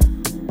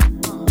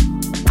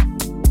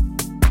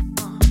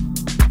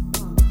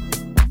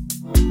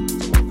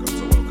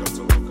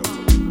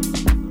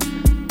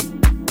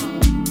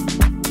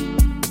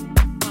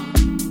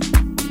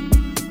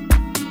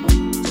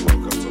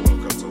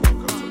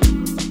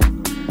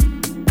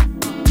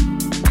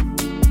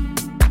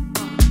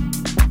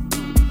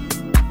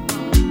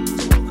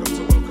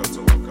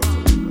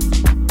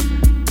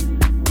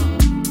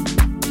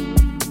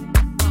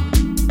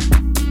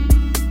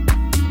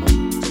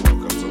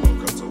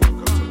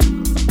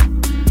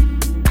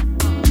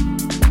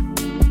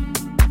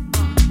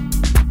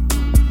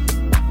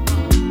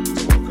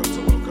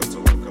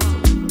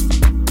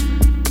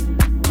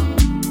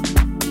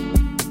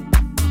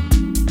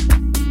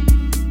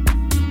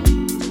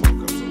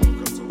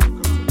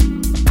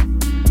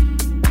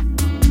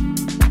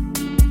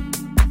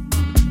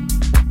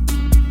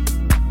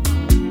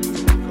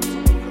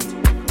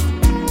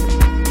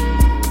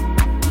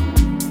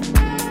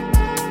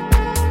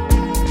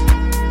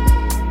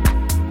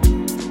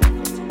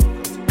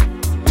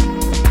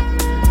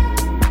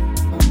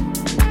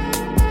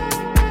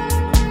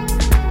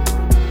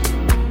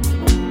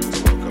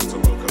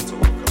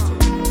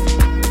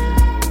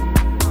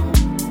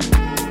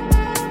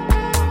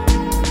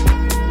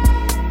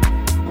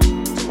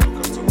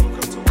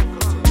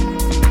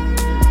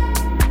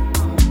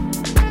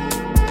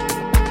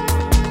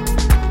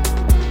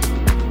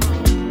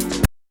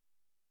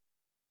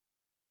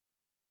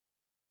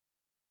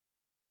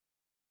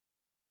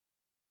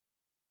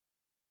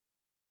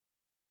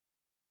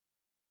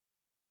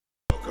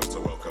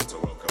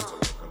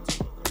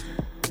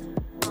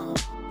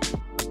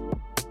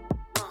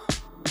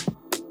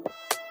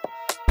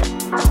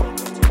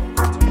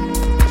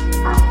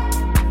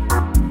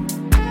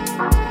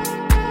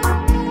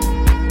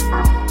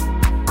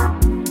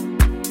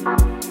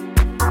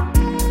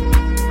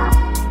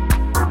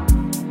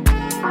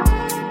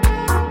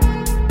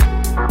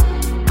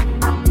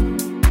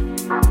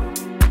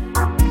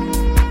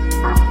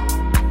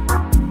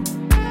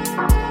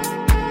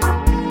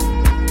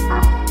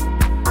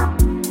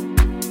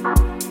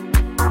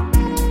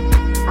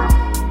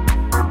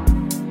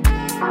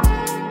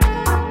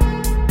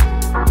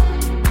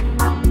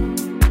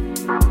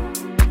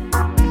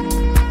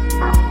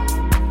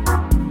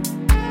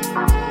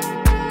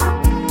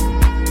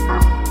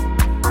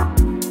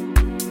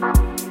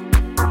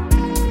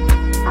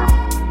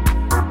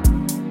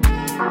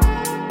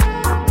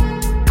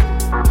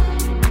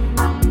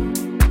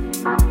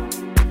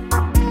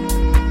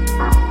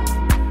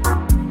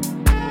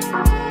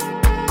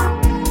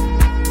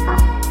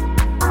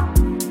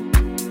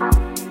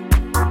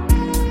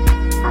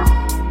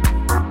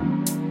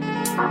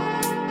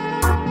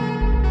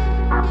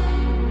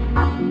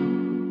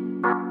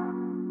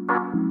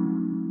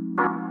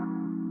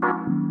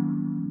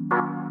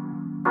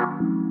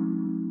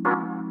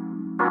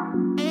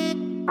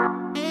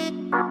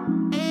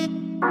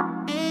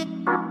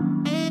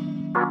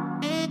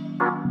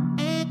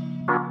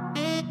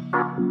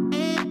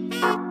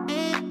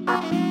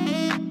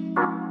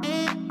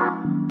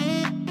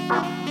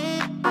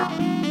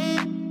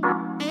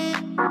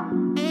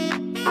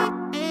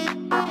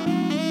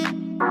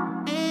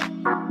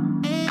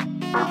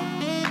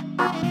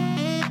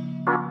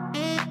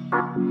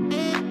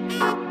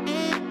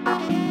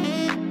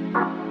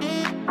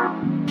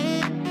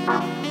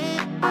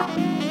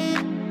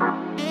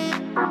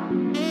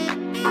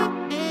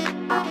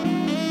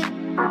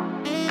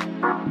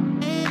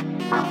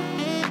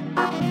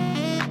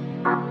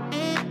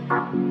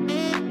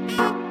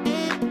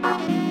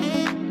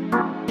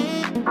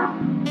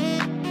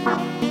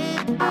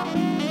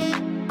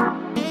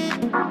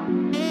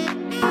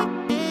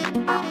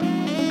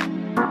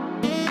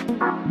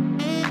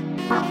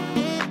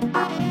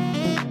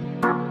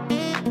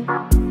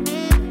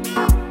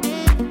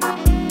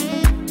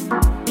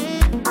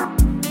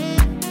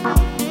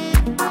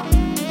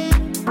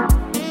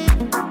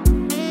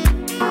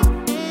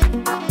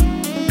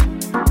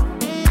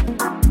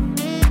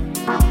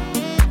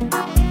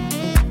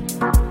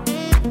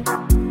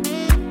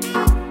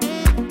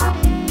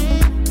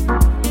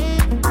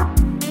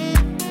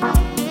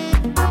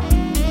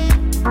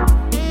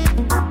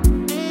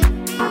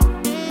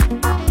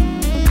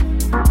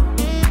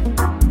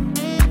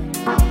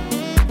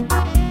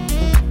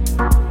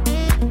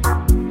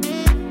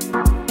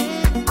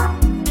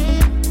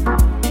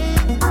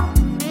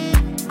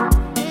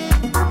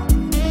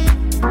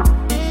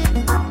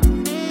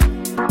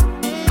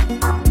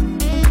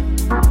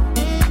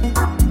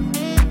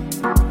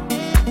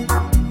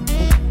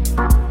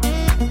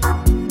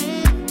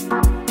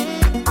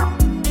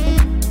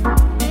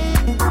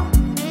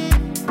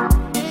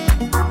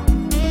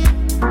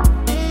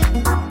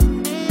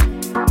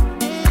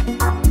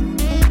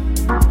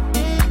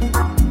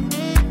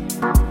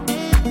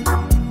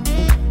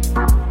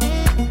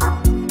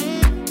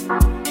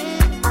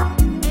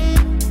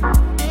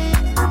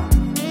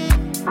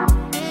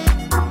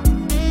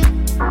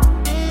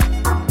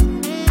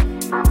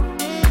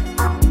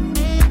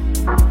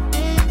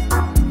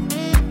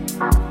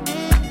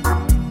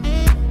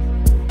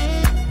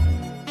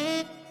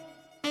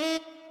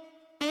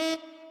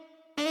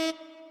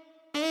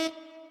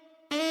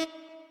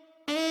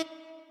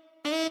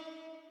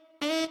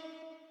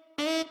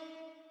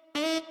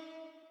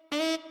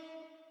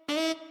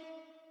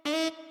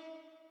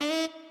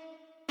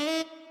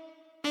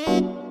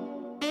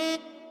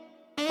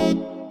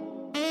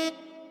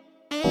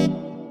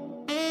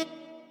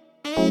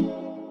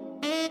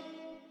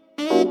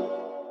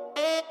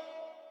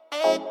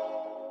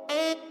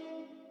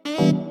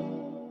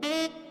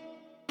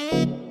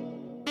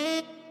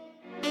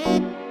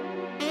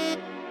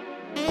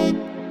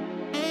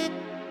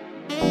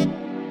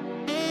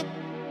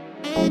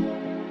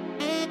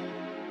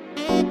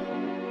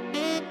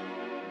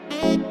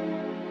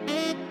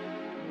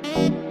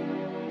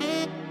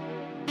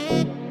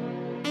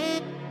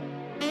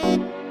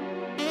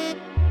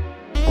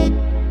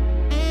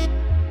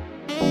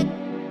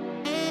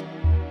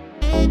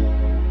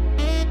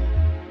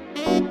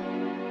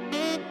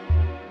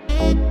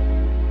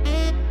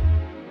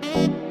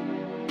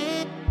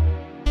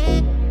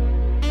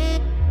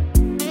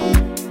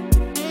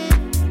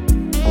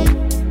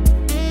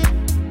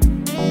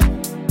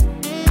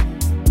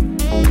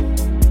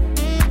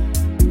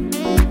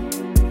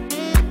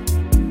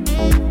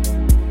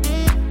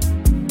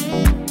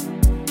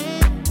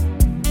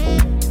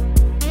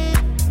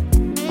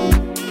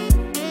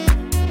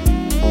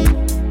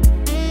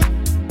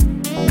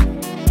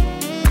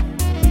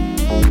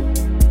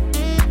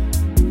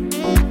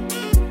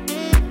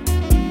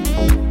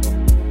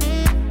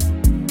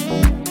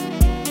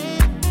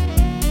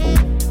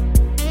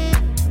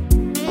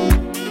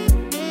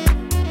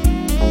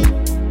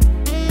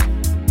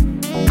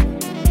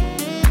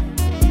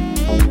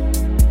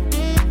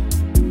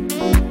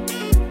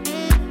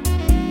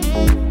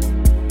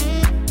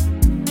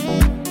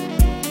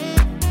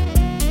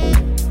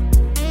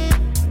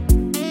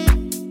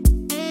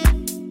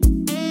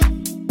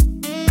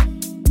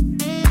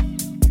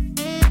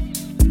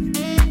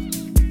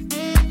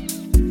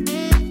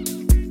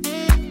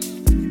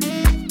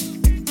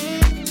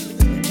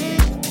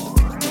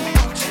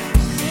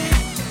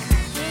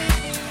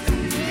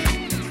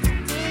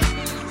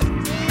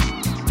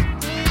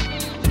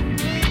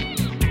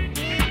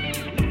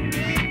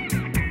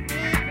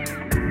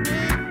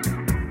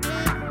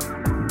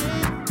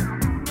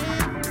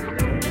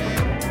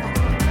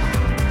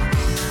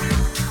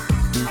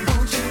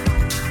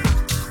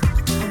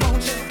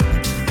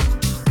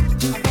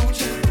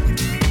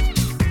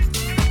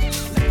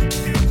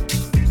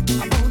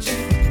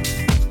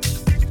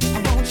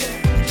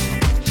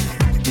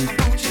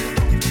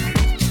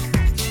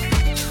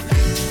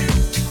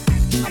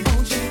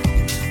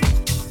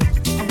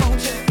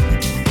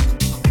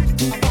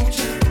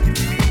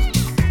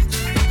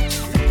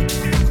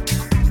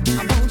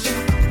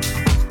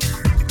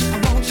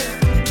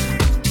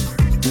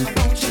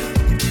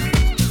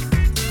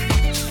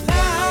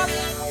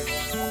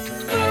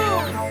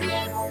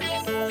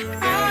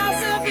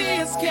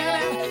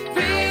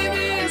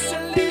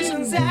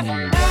 at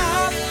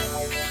help.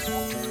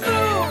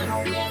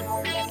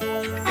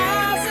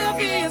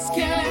 Severe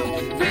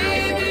killing,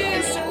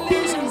 previous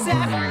solutions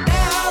at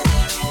help.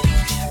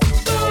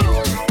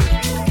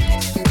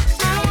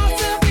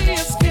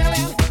 Severe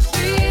killing,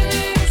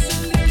 previous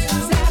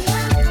solutions at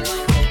help.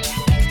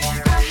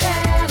 I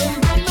had in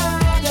my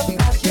mind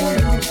about you.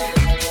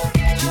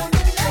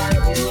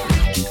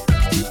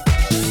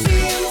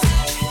 Seems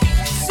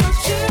so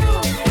true.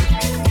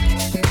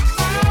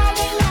 All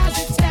the lies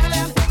you tell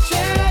him,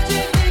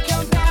 tragically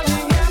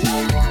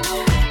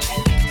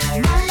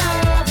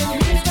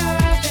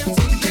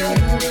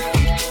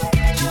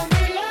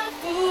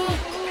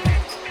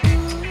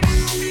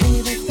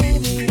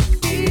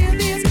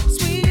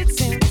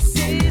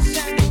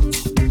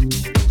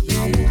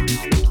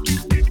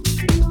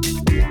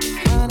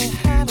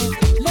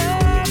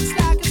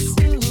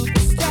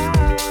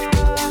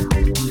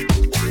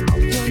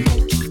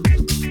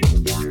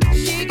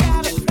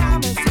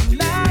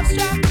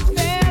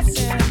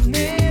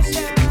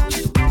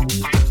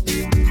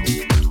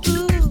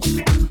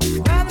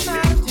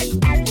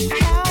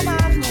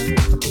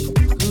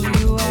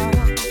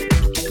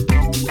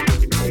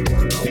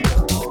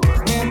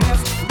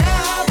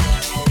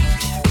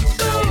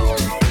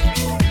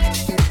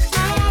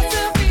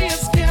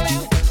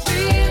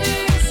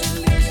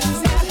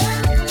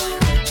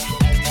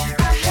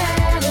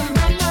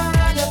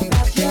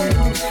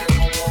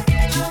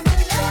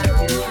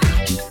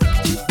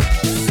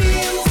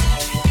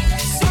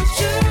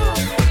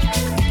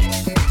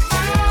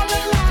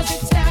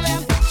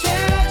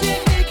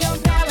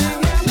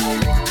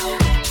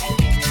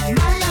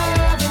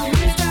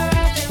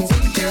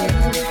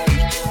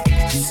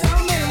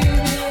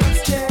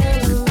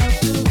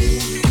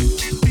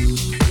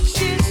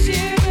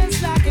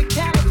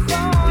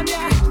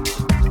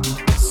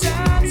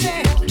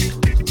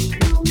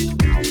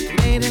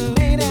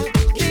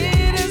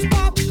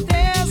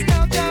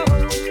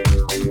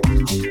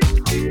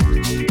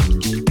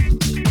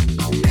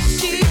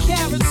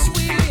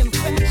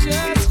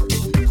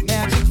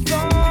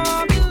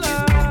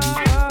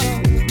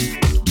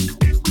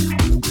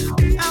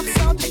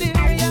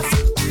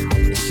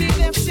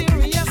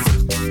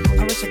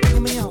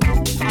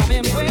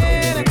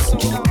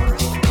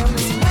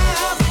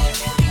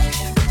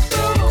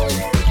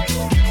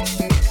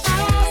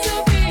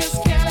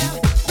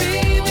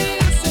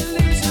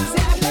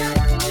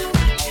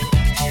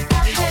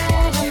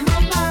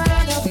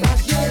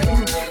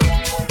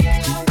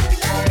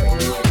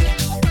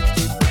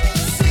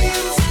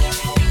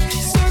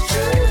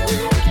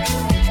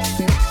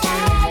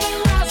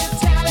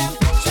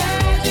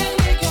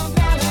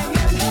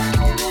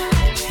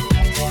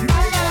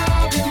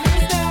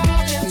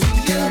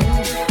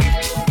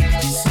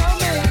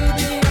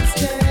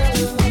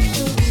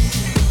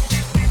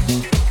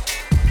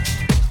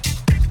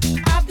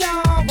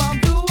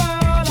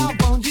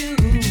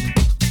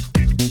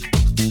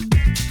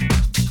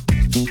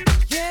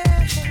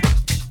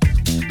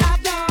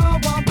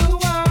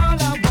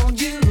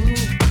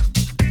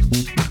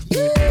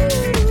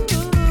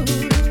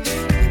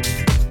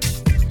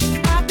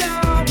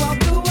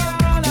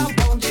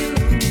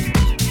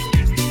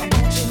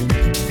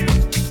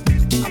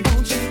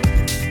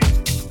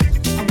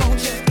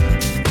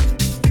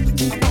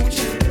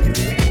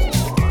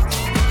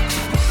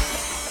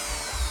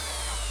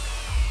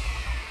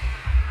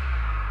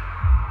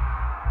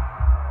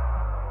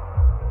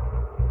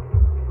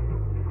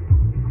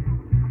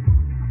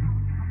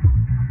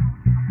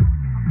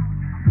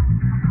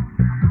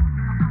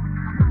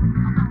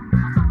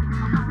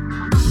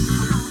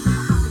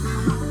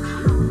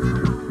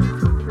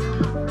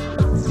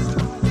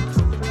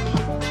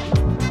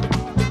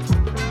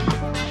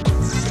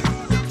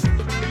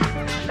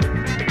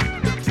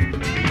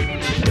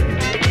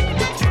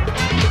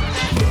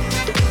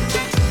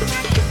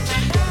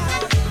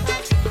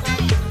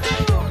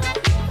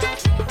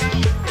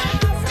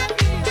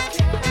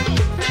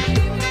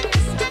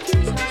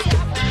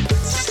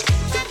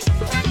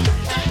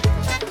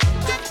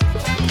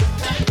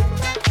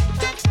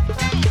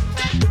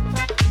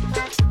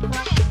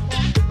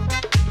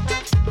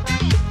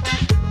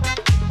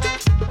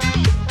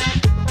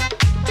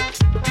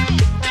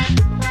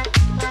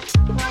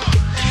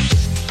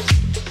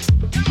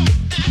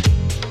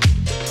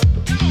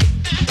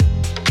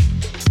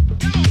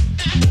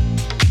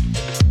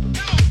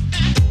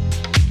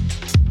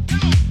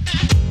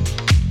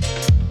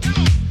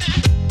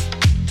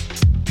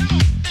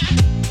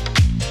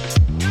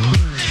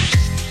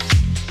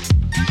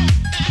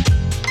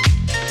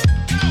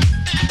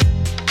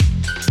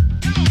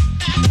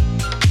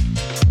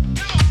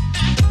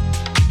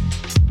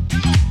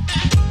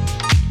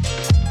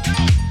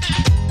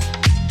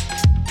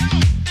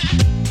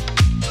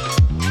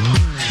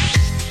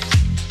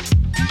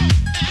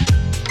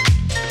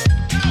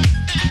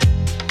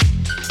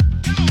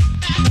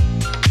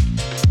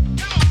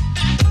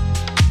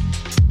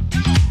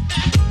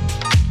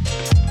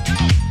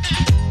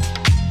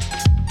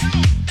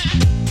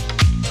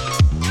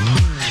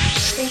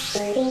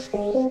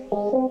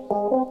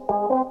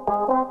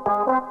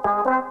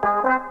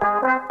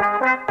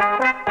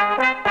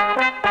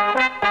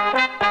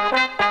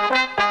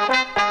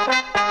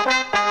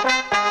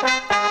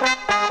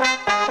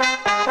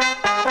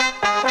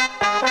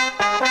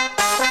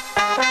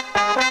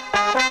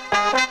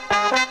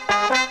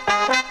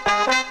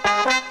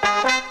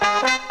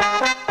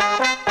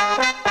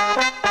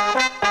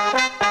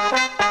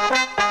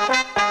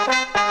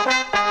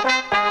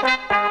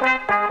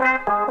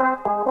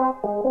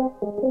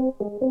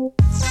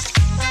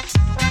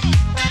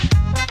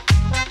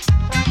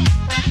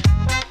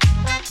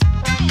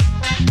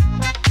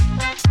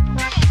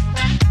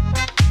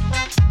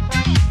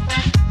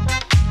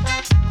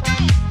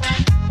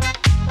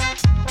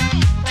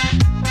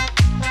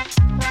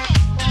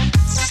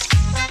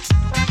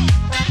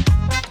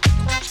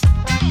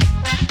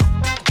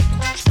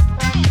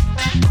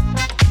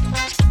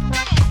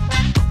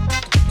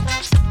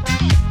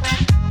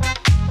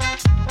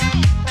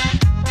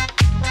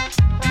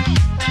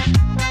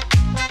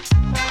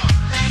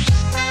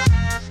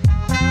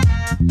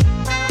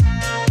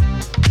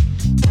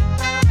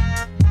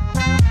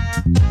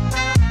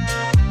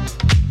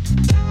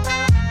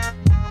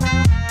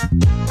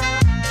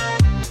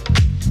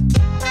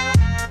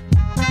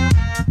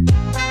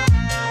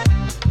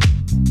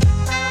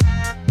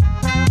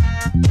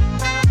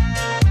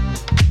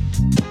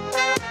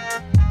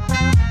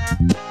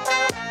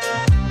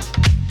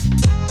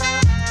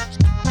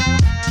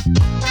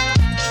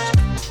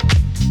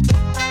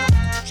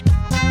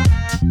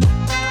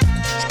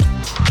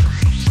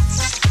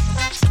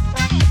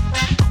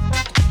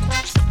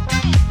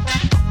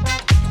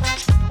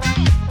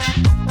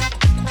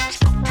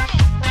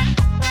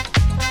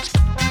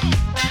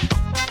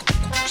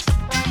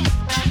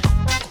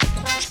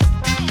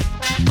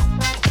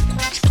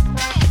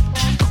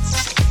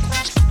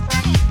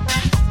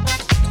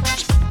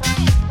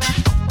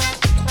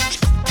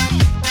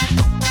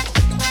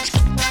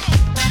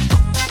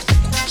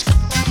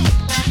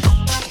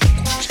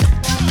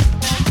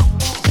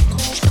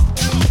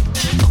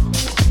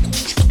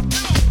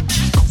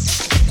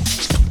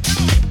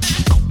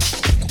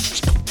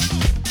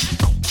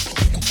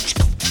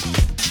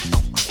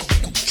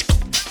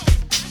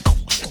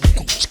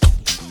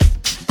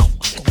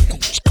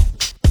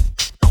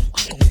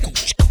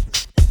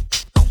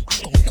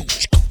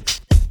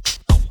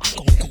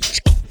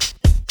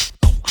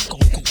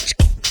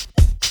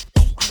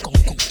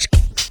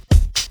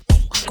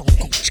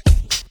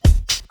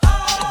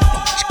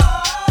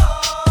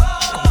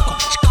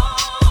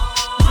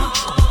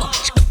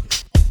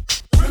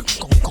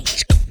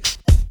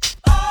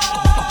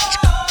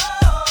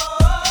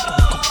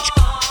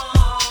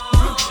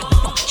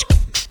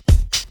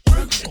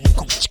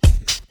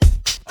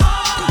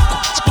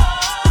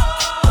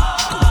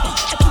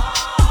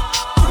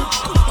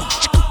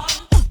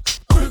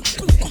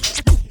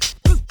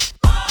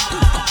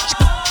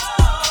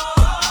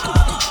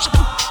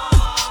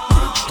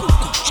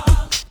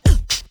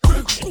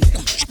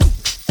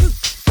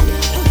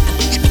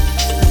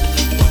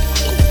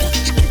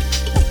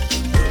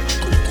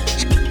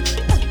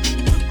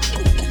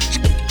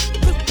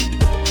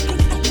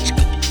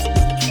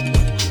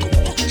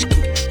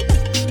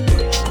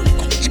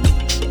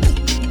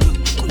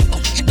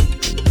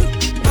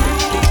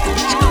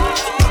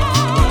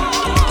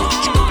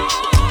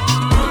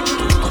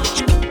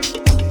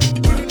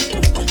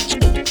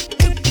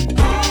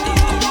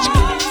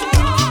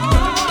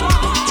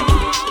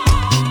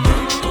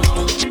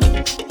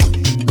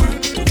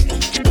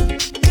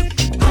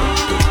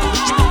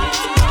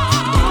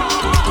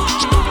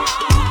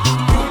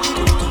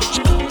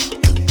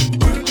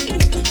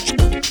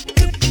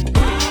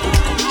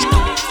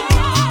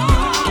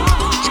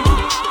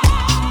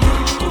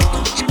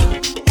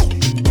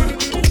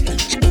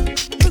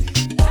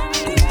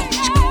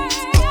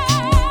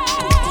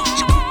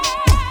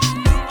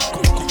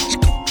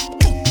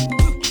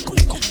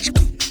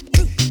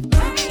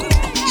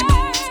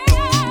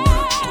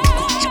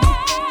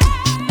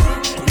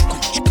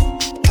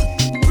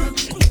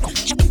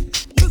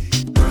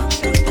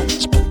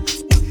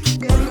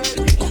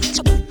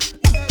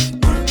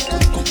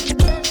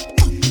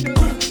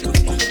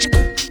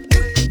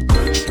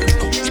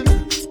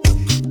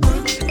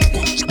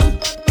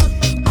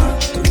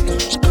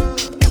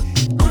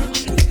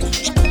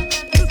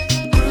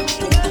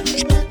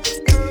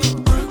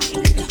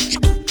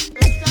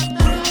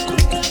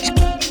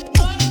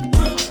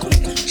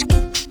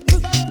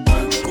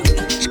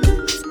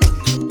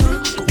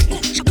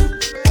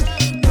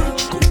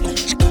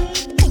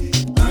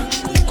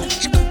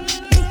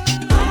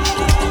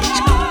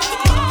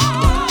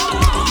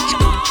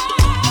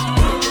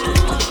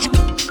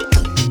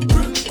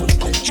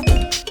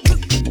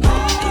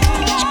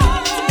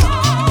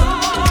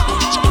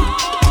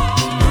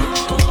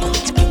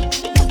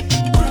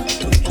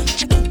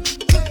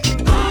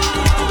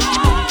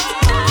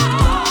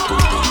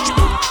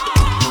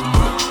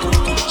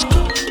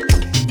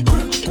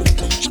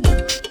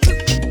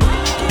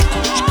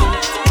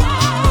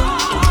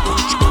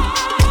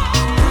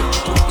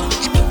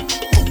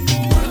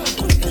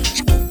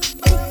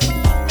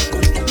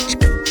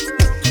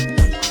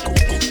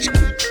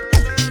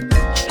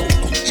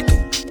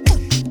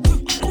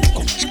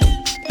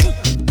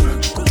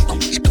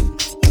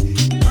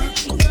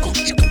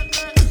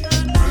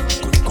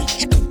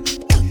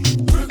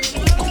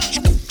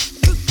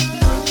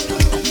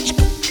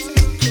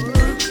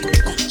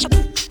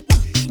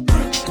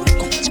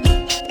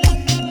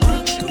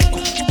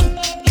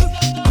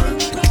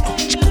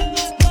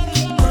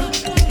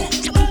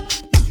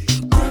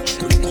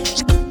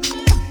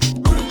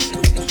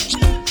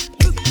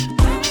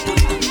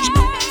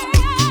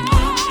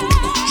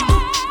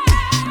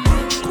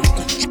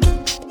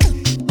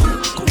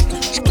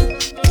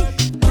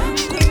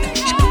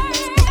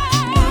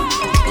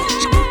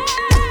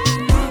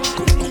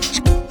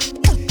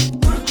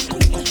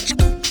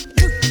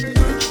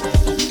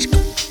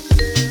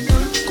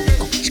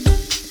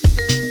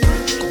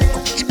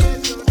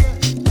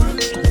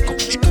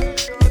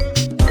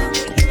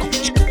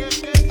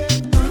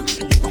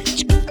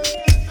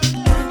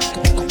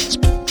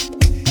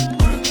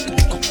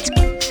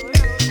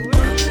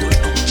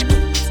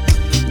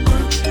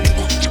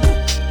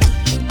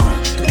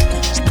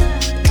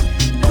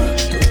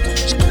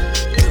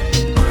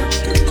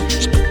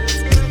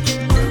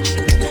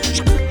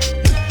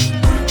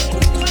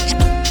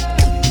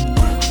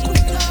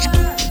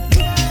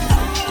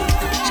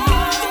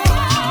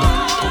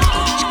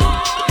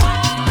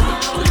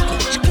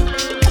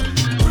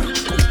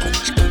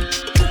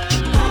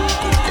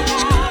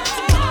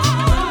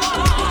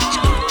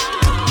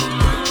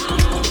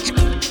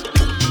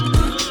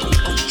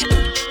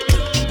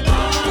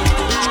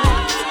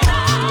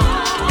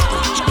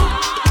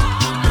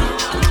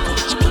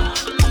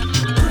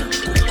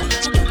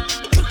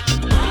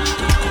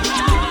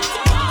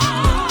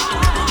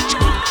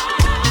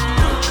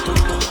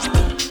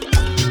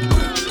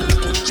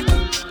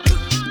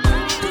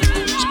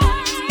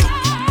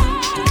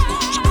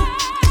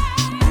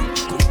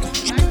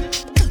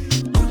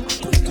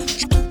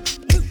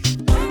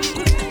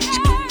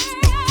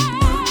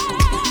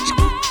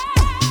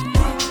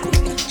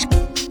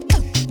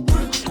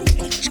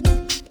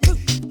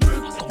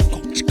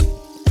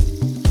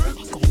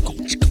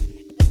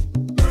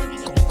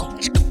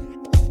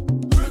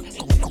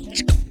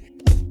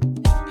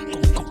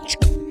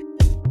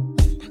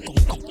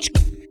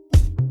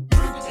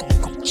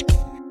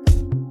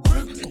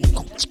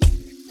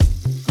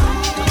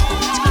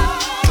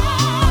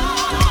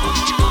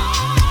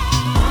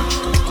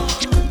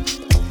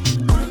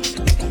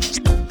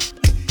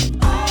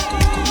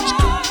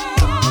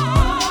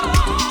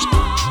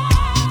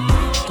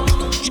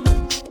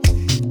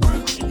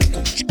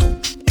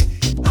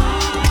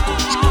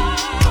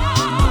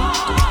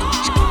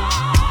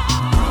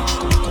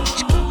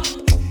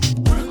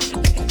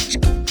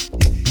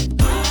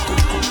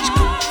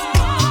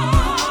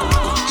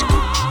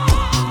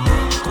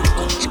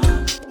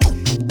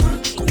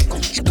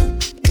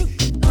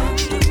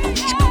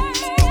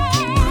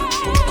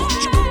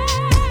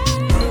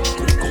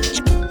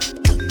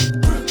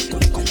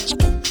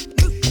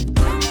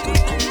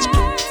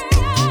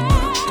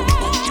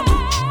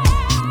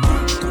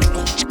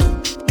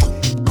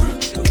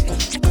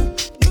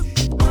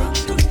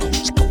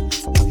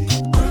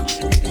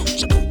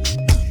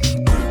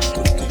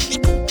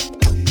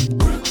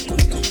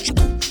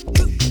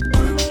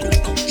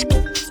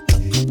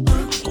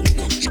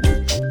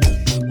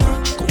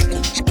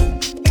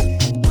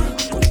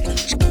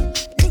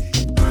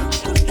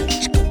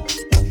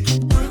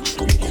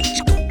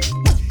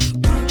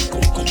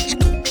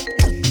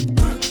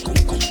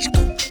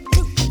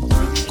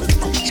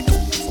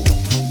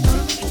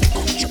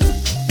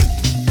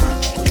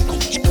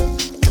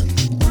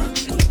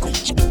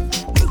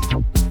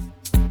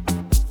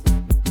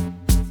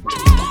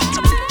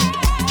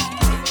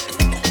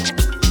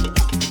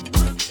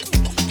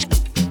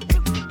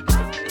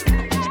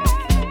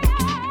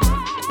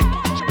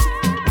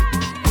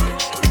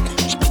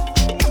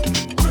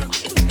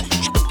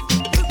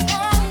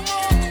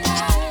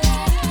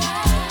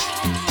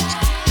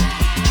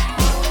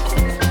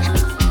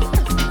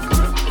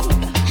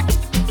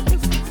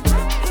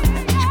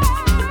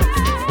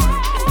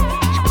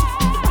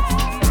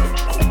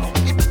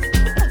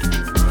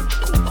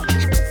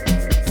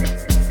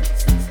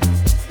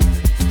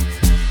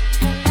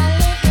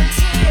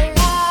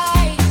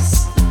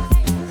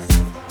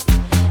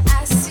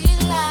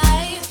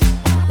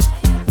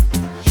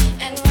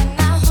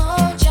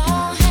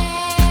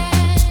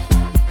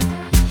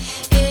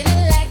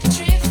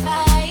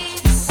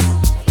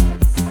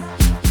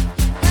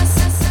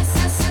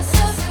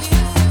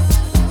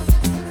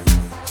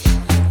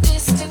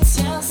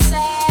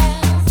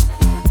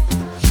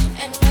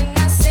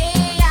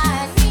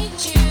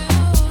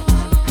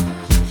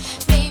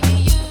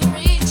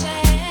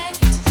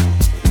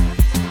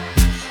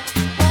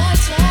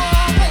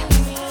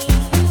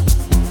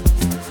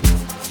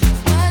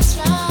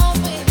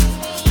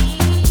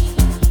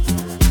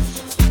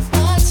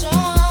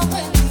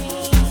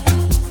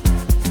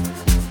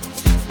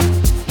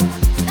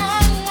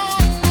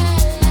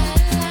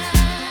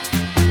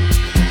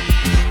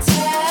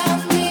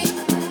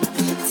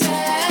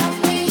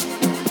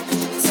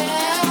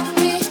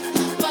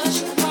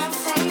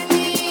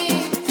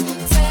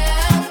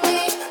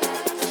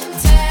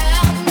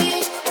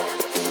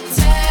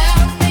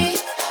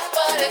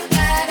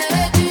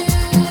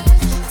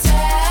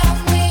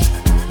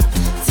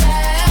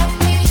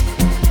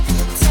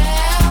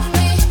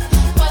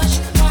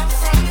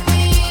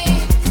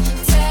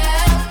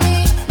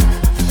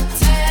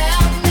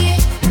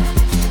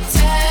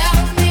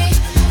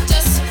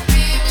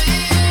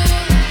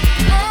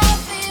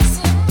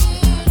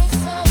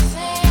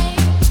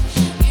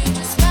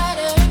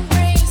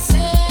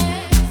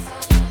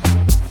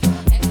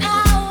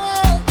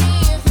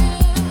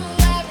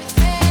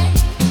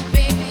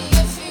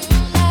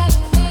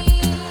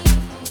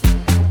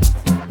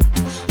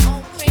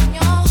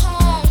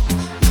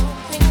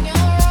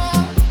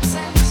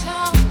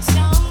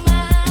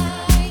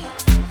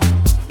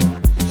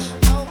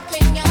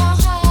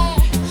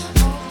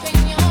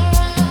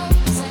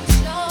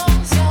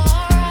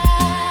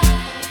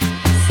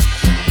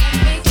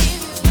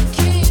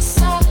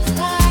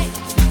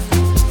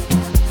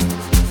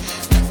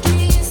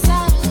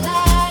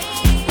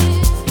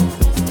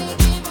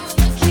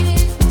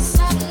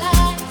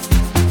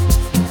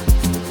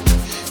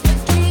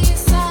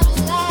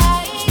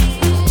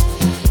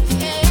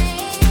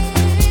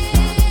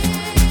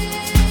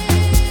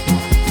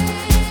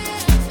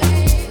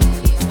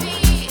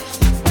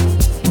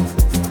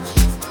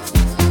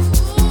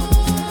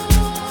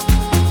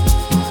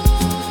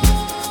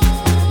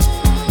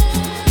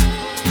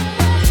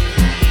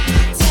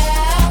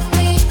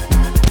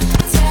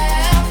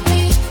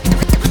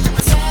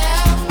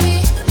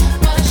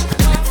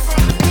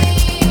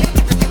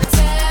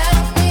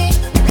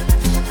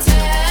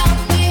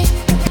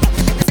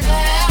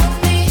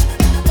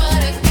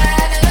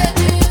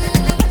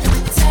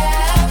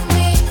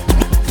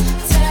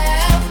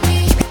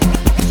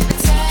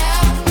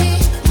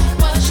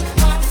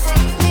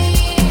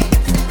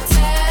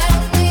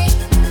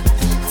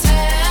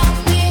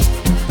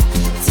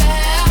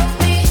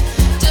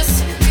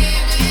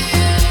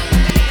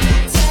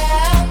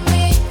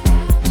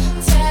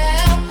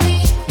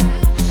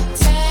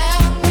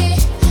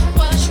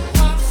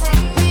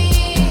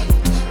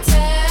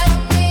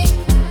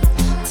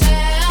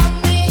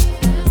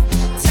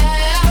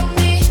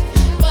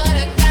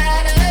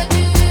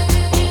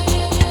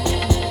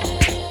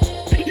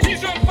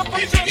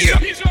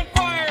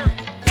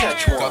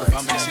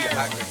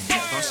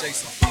Come shake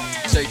some.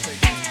 Shake,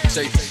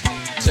 shake,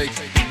 shake,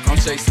 come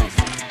shake some.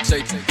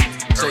 Shake, shake,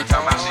 shake,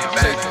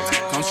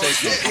 come shake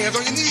some. Hands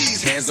on your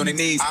knees. Hands on their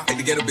knees. Make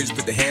the ghetto bitch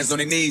put the hands on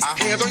their knees.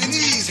 Hands on your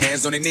knees.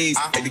 Hands on their knees.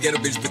 Make the ghetto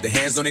bitch put the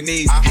hands on their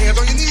knees. Hands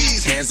on your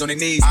knees. Hands on their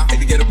knees. Make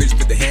the ghetto bitch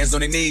put the hands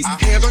on their knees.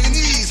 Hands on your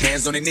knees.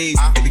 Hands on their knees.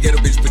 Make the ghetto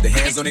bitch put the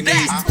hands on their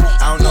knees. I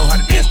don't know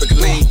how to dance but can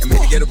lean. And make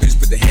the ghetto bitch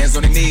put the hands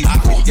on their knees.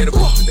 Make the ghetto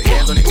bitch put the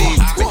hands on their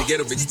knees. Make the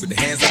ghetto bitch put the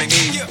hands on their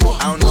knees.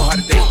 I don't know how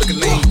to dance but can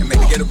lean. And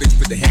make the ghetto bitch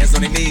put the hands on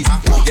their knees.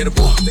 Make the ghetto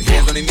bitch put the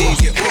hands on their knees.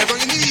 Hands on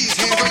your knees.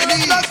 Hands on your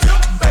knees.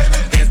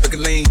 Dance but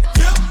can lean.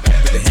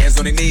 Put the hands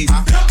on their knees.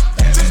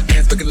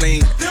 Dance but can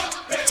lean.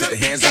 Put the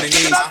hands on their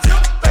knees.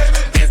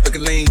 Dance but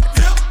can lean.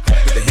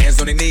 Put the hands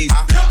on their knees.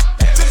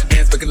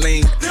 Dance but can lean.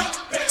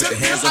 Put the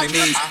hands on their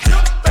knees.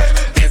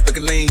 Dance but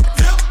can lean.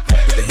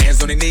 Put the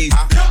hands on their knees.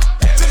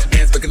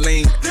 Dance but can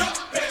lean.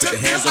 Put the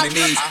hands on their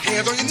knees.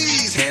 Hands on your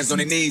knees. Hands on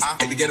their knees.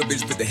 Make the ghetto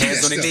bitch put the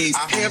hands on their knees.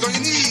 Hands on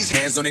your knees.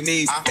 Hands on their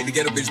knees. Make the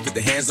ghetto bitch put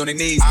the hands on their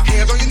knees.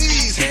 Hands on your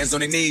knees. Hands on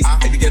their knees.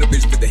 Make the ghetto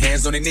bitch put the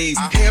hands on their knees.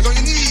 Hands on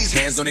your knees.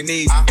 Hands on their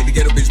knees. Make the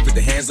ghetto bitch put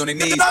the hands on their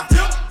knees.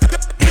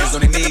 Hands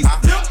on their knees.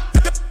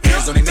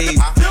 Hands on their knees.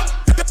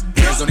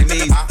 Hands on their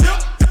knees.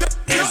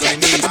 Hands on their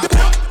knees.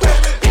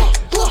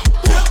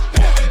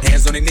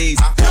 Hands on their knees.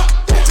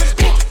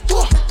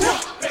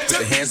 Put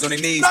the hands on their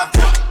knees.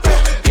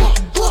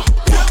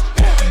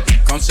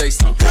 Come shake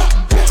some.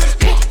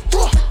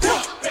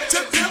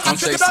 Come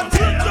shake some.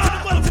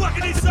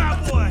 Motherfucking East Side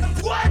boy.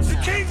 What? The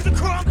Kings of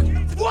Crunk.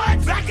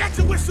 What? Back at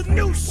you with some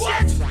new shit.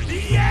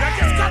 Yeah. That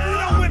just got me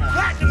on with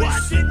platinum and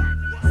shit.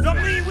 Don't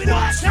mean we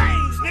don't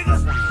change, nigga.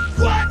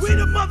 What? We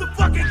the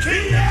motherfucking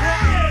Kings of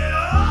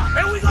Crunk.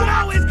 And we gonna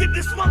always get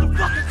this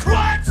motherfucking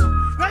crutch.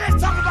 Now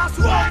let's talk about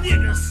some more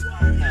niggas.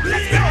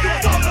 Let's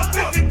get all up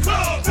in the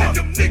club and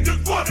them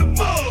niggas wanna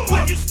move.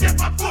 When you step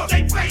up to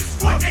they face,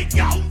 what they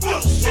gon' do?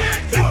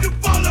 If you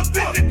fall up in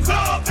the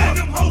club and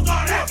them hoes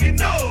aren't acting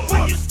no.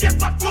 When you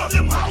step up to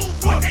them hoes,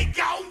 what they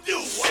gon' do?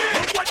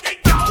 What they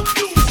gon'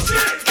 do?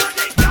 What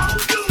they gon'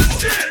 do?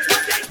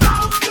 What they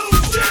gon' do?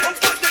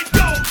 What they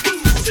gon' do?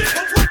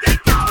 What they gon'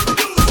 do?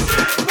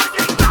 What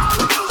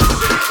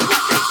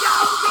they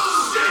gon'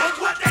 do?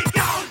 What they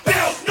gon' do?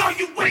 No,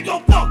 you ain't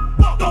gon' walk.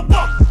 Don't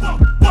walk.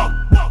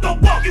 Don't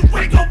walk. You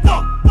ain't gon'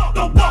 walk.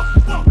 Don't walk.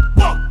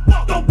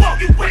 Don't walk.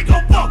 You ain't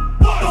gon' walk.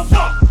 Don't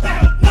walk.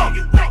 No,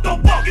 you ain't gon'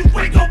 walk. You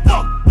ain't gon'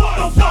 walk.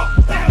 Don't walk.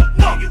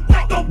 No, you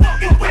ain't gon' walk.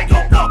 You ain't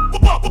gon' walk.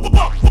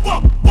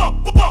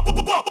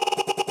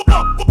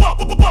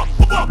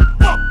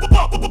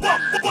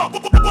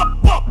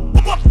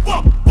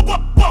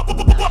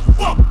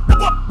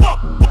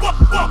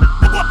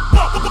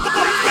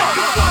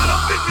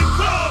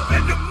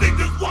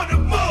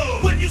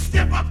 When you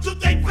step up to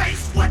they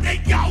face, what they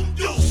gon'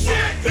 do?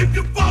 If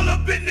you fall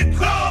up in the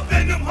club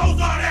and them hoes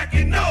aren't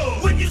acting no.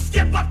 When you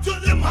step up to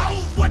them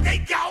hoes, what they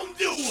gon'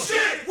 do?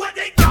 What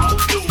they gon'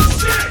 do?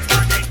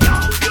 What they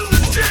gon' do?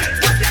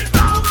 What they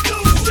gon'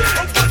 do? What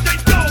they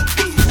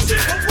gon' do?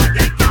 What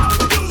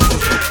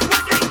they gon' do?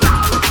 What they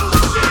gon' do?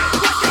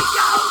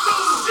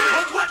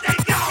 What they gon' do? What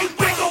they gon' do? You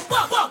ain't gon'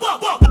 fuck.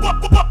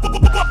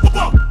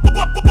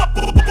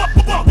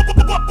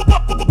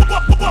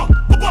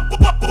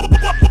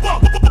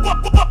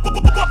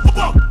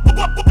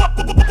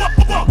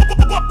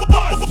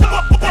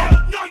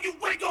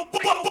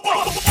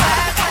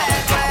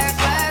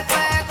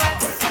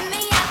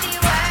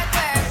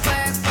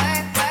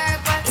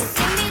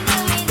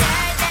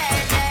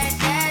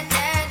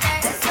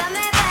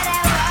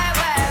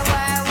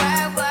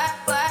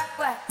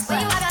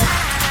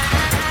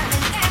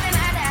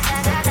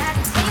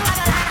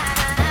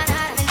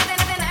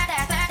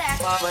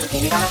 No, you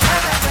ain't gon'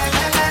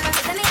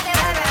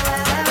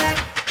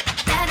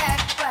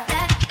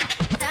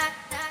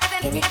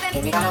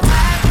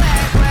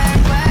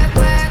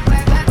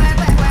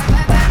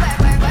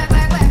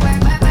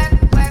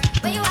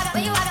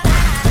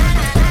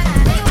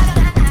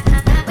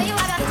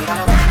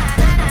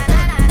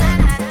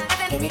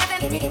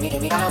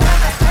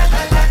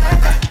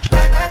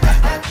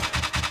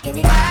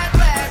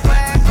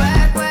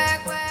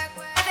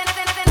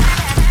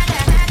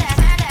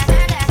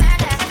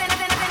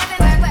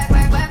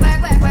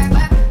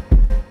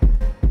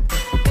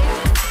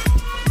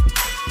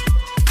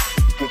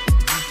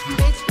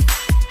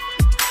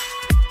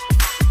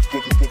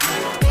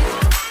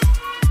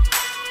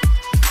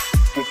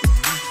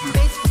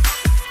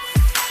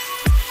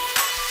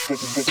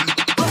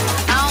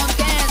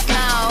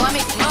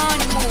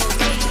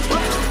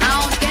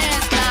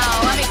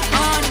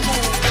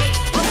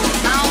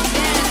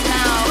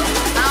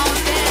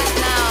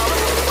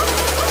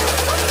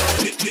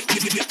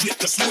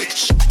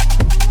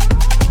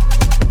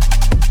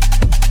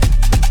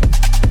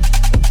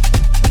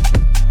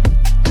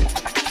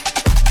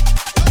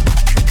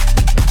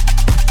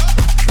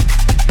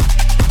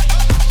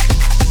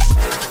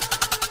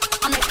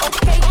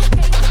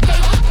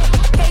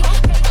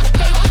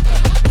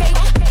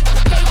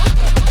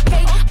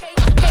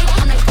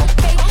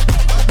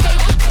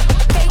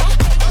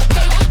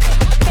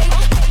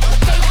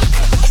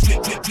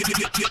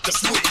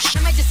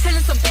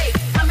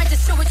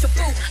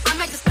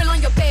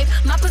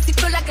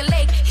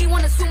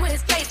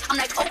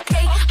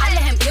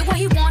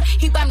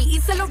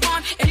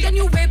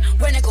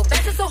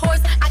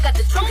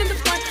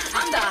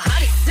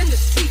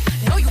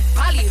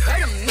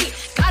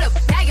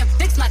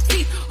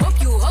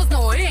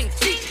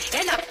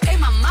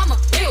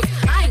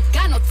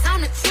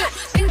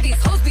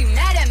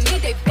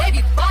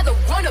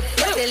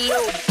 said,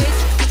 little bitch,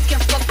 you can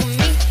fuck with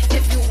me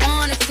if you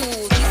wanted to.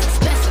 These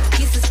expensive,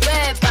 these is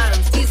red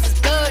bottoms, these is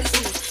dirty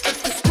shoes.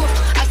 If it's cool,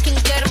 I can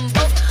get them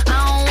both. I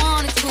don't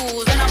want it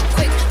tools, and I'm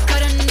quick,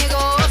 cut a nigga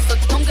off, so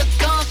don't get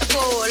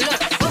comfortable. Look,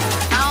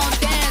 I don't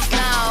dance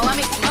now, I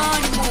make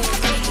money move.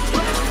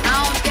 I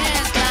don't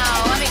dance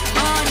now, I make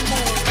money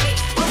move.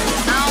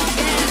 I don't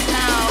dance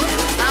now,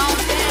 I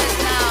don't dance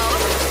now.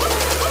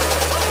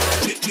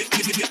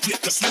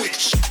 Get the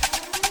switch.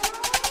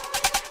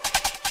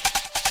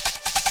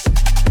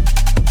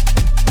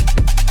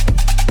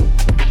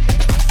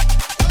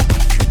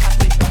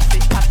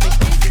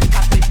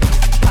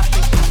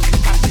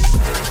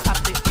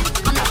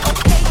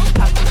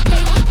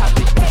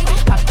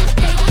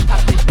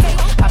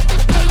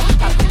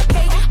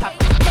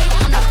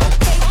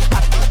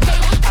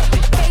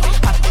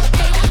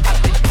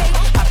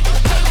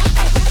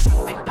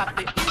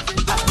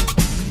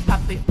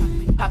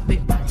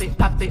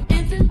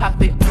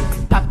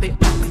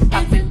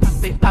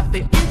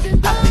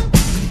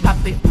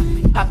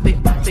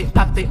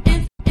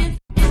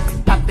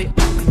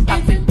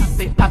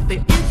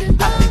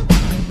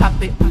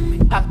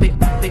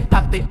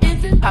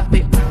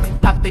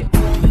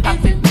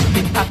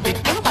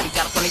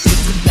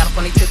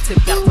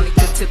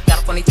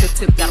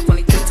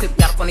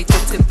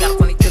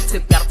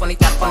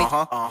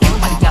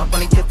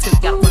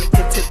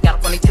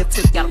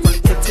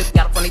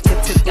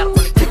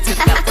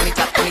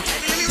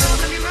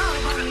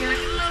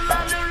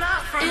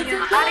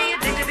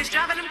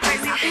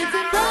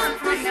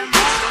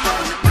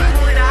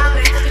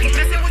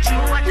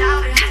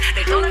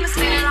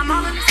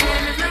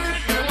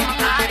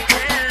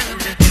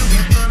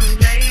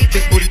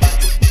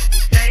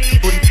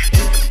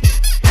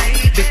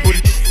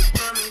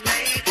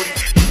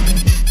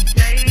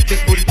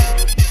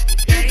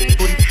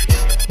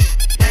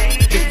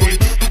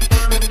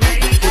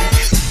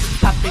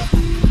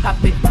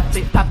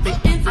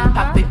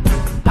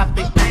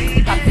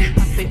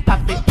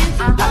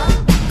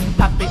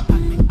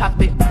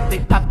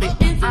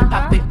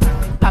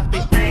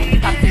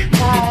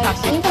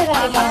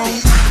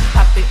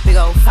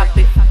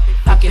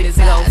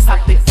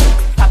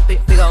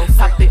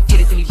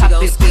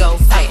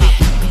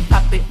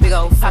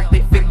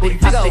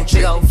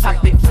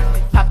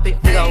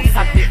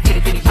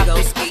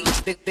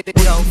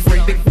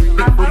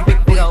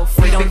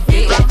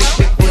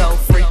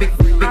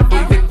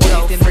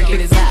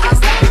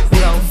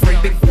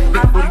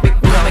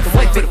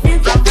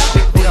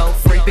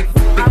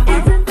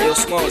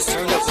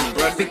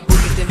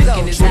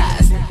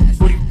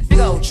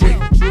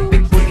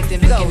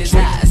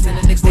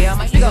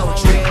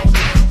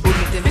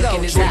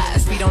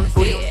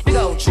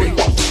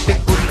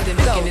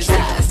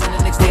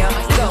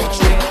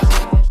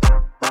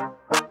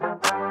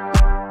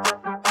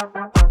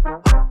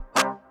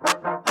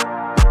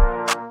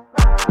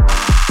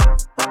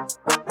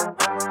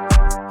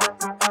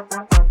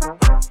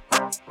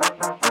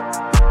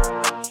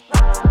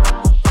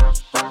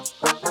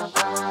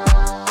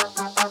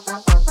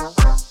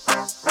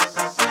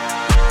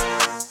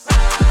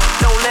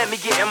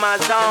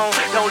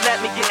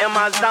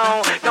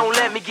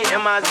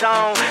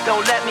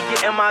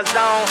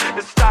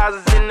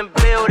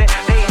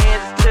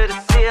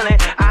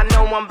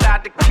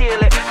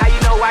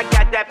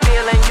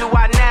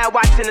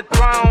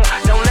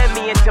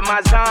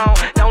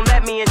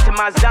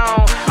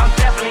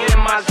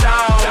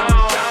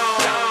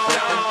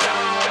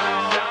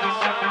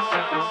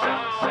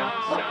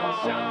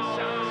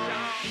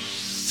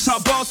 So I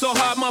ball so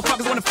hard,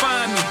 motherfuckers wanna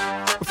find me.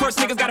 But first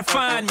niggas gotta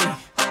find me.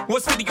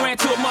 What's 50 grand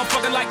to a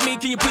motherfucker like me?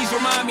 Can you please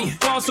remind me?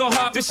 Ball so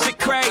hard, this shit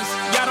crazy.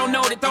 Y'all don't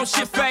know that don't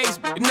shit phase.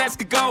 The Nets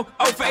could go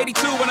 0 for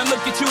 82 when I look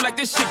at you like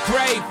this shit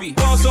gravy.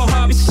 Ball so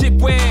hard, this shit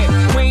weird.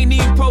 We ain't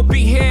even po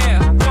be here.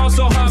 Ball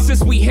so hard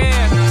since we here.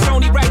 It's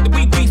only right that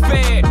we be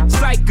fair.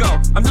 Psycho,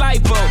 I'm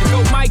libo, to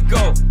go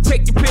Michael.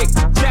 Take your pick,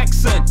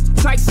 Jackson,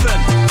 Tyson,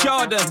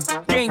 Jordan,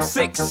 game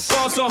 6.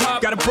 Ball so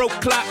hard, got a broke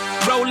clock.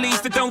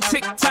 Rollies that don't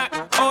tick tock.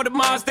 All the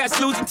Mars that's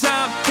losing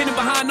time. Hidden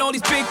behind all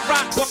these big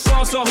rocks.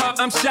 Ball so hard,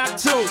 I'm shocked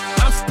too.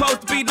 I'm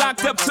supposed to be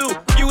locked up too.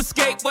 You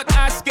escape, but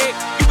I escape.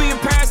 You be in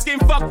Paris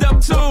getting fucked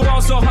up too.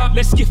 Ball so hard,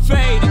 let's get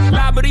faded.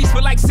 Liberties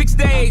for like 6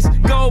 days.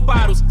 Gold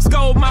bottles,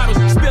 gold models.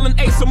 Spilling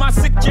ace on my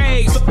sick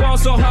J's. Ball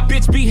so hard,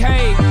 bitch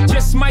behave.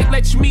 Just might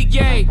let you meet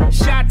gay.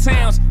 Shot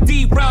towns,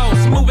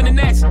 D-Rose, moving the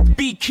next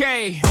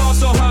BK. Ball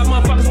so hard,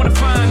 motherfuckers wanna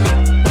find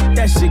me.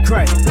 That shit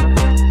crack.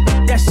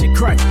 That shit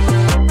crack.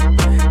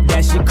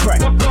 That shit crack.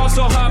 Ball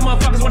so hard,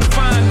 motherfuckers wanna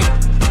find me.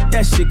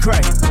 That shit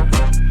crack.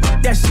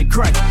 That shit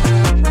crack.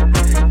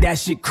 That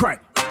shit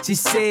crack. She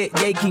said,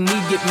 yeah, can we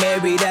get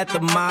married at the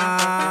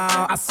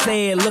mall? I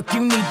said, look,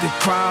 you need to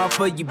crawl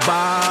for your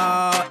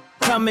bar.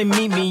 Come and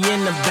meet me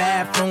in the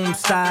bathroom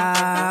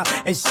style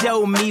and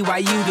show me why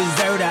you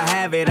deserve to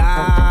have it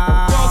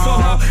all.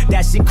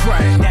 That shit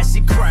crack, that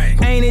shit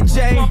crack. Ain't it,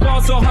 Jay?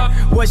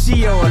 What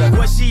she order?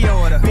 What she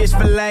order? Fish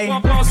fillet.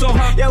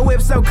 Your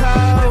whip so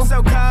cold,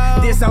 so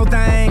cold. This whole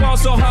thing.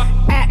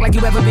 Act like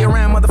you ever be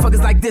around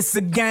motherfuckers like this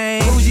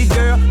again. Who's your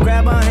girl?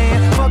 Grab her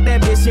hand. Fuck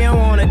that bitch,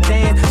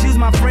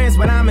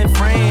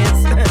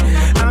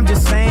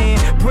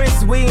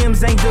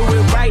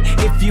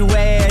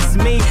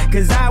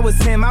 Cause I was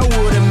him, I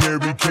would've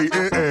Mary Kate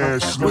and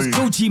Ashley. Was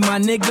Gucci my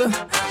nigga?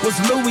 Was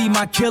Louis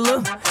my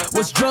killer?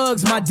 Was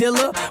drugs my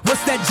dealer?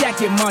 What's that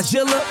jacket,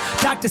 Margilla?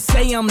 Doctors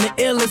say I'm the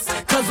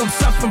illest, cause I'm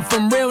suffering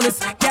from realness.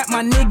 Got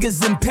my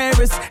niggas in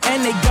Paris,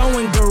 and they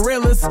going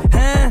gorillas,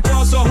 huh?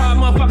 Fall so hard,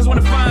 motherfuckers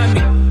wanna find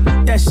me.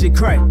 That shit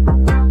crack.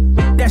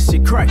 That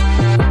shit crack.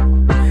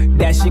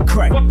 That shit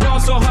crack. Fall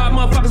so hard,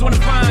 motherfuckers wanna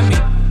find me.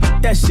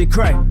 That shit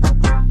crack.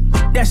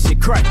 That shit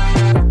crack.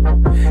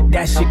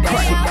 That shit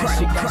crack.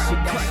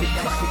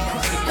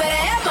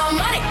 Better have my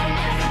money.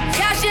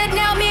 Y'all should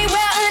know me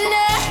well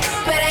enough.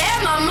 Better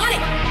have my money.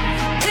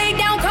 Please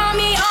don't call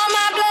me on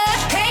my blood.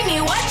 Pay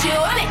me what you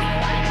want it.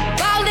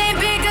 Ballin'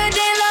 bigger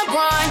than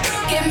LeBron.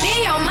 Give me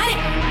your money.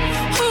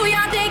 Who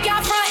y'all think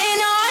y'all frontin'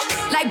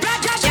 on? Like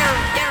Brock Josh.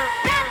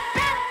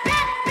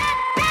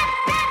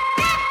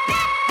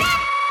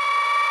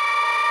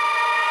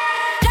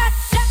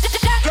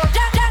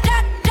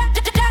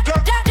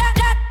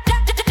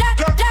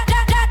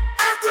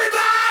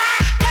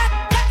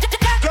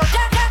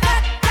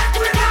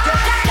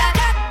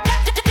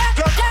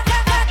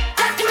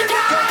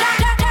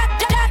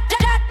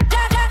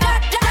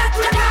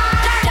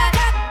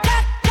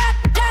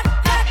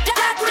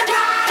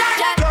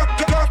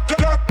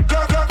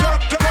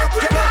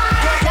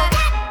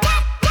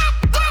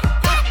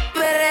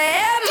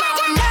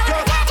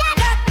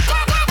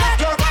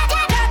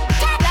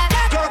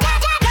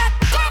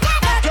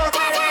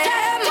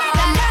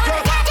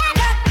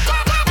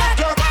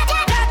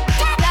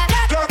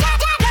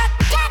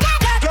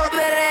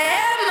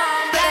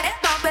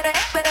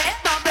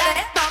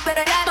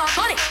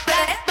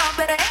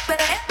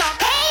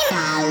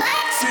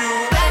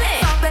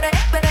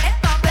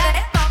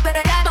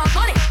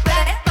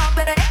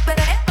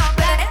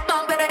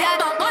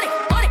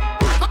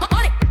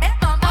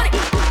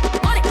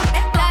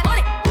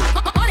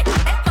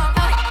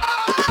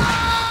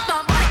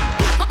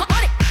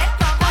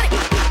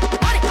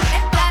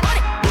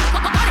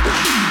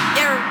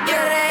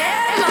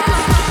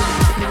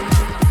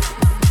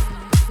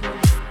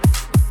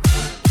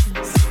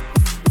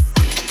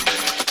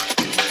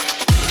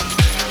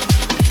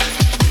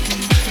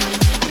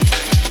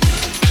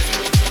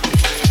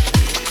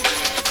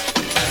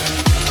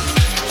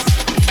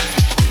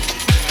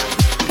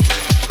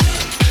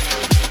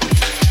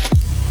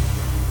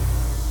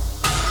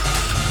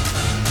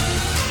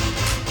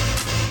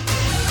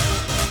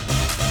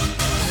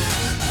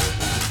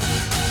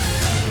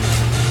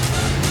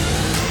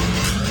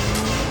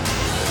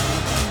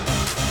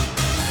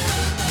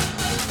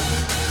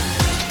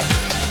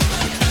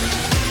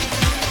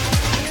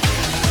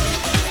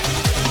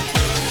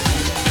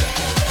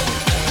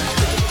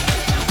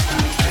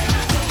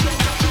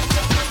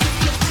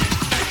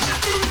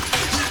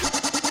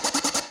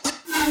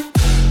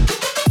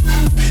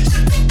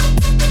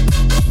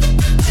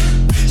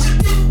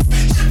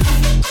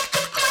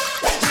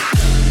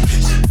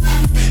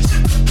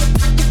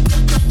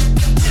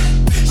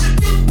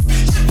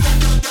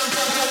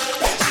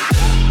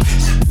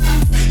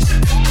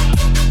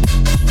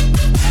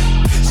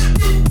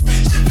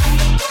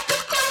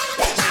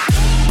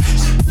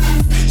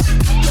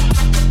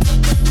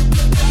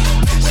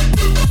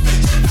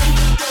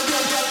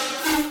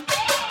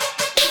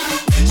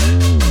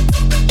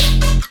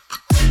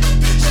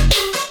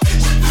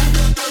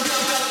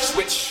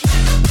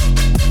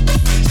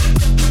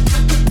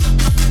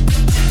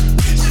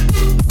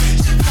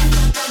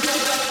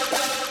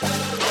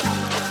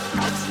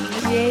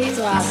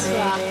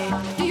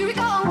 Do you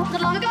recall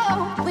not long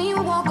ago when you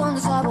would walk on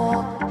the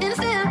sidewalk?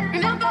 Innocent,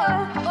 remember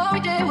all we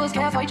did was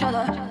care for each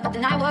other. But the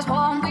night was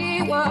warm,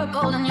 we were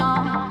golden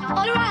young.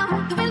 All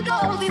around the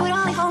window, we would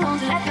only hold on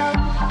to let go.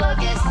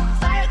 Focus,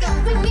 fire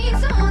gun, we need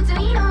someone to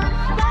lean on.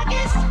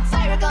 Focus,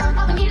 fire gun,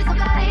 all we need is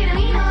somebody to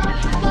lean on.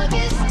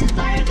 Focus,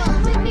 fire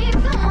gun, we need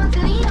someone to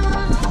lean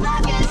on.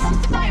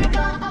 Focus, fire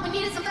gun, all we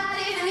need is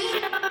somebody to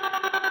lean on.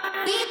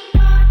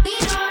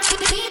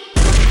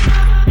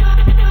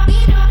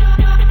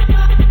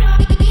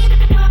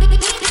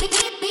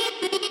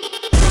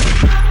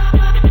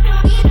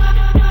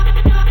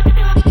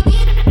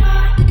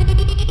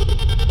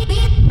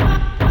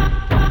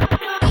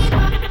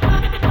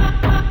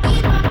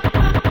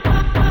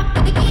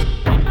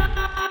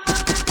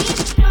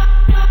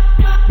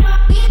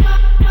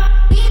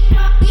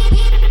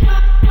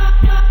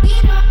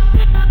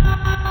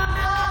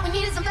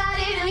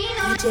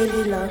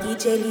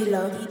 DJ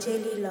Lilo, DJ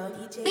Lilo,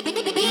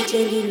 DJ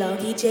Lilo,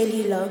 DJ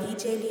Lilo,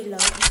 DJ Lilo.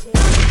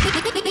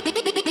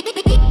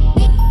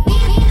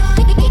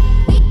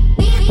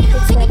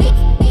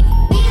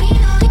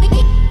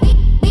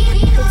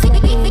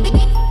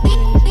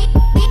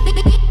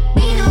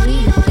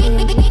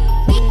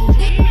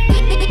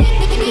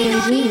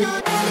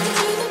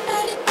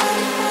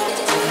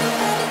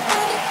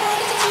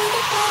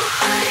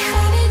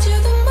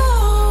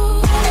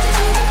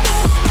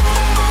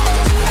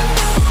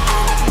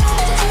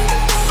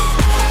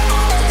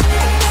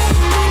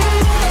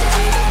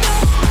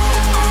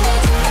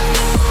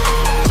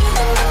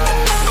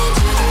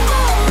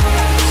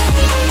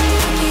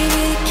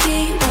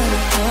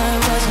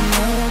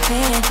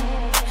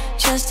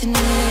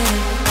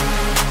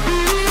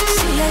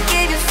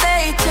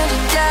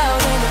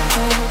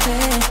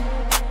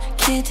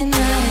 can't deny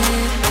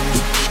it.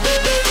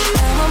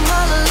 Now I'm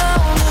all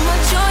alone and my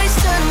joys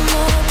turning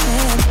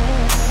open.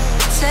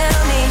 Tell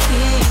me,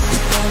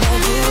 where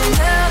are you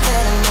now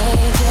that I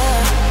need you?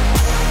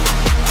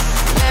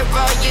 Where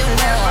are you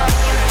now?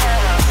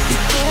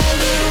 Where are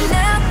you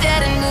now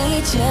that I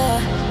need you?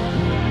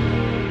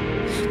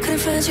 Couldn't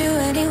find you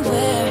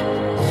anywhere.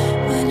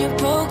 When you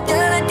broke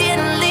down, I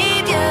didn't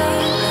leave you.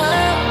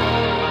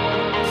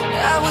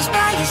 I was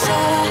by your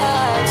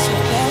side. So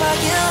where are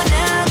you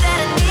now that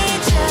I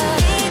need you?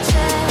 Need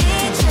you,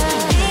 need you,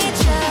 need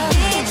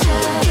you,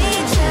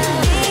 need you,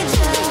 need you, need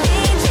you,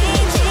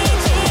 need you,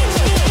 need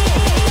you.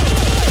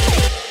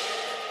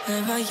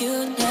 Where are you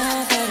now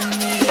that I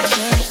need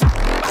you?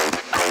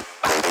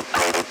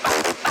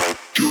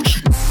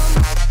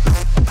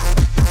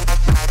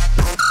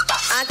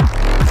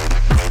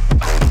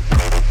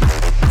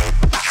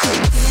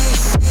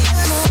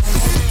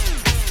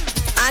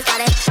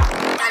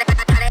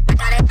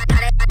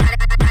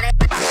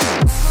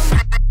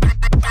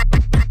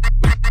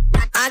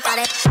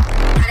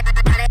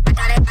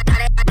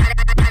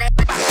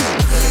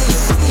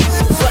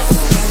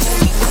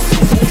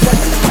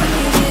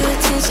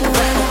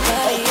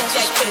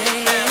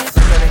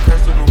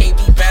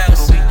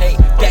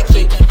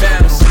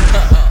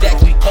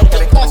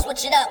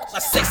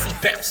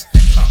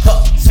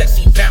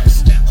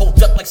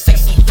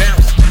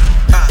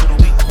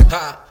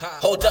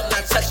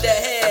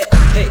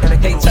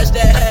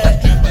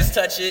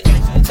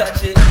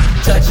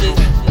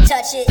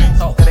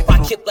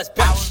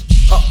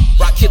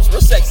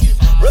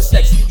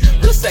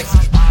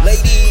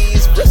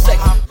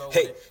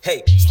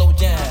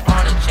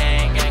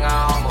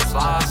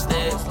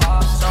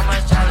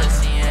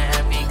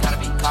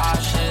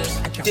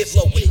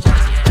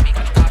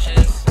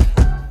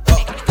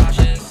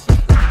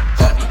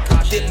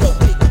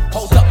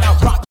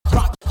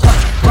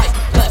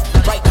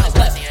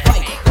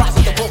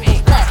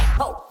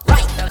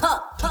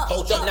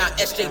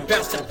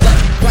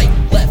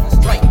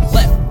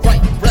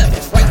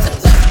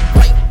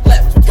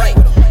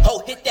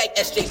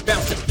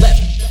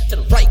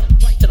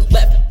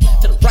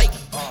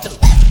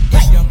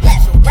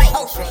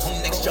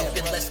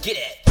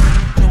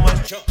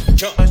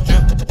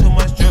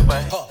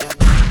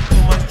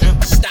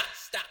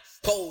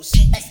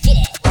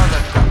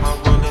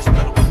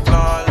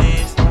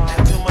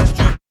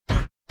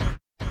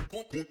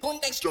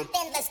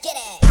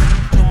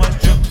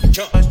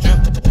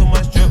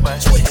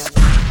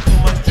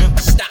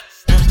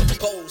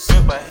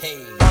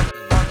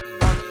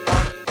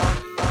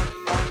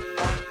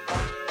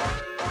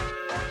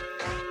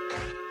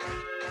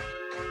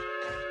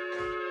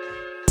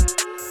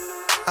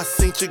 I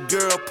seen your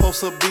girl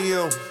post a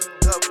BM,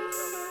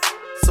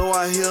 so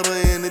I hit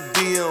her in the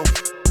DM.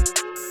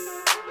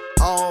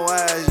 All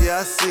eyes, yeah,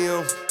 I see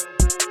him.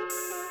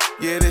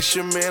 Yeah, that's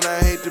your man, I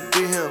hate to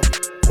be him.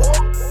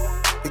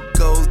 It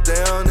goes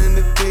down in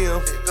the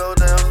DM. It go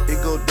down.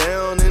 It go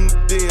down in the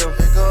DM.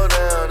 It go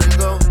down. It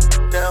go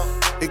down.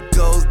 It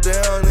goes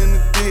down in the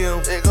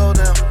DM. It go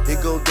down.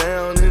 It go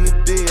down in the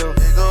DM.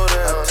 It go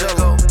down. I tell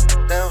him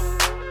down.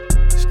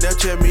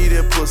 Snapchat me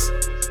that pussy.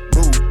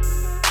 Move.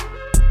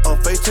 Or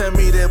FaceTime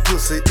me that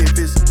pussy if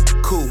it's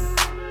cool.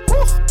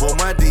 Boy,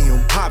 my DM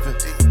poppin',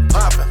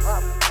 poppin'.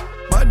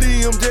 My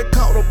DM just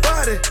caught a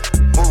body.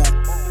 Move.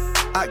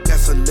 I got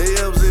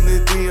celebs in the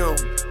DM.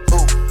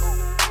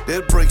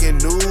 They're breaking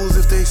news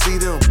if they see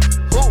them.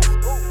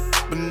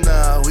 But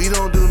nah, we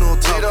don't do no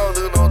talking. We don't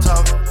do no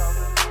talking.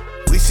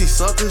 We see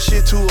sucker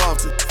shit too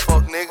often.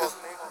 Fuck nigga.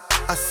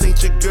 I seen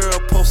your girl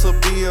post a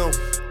BM,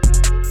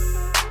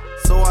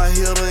 so I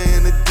hit her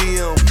in the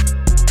DM.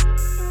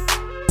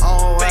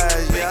 All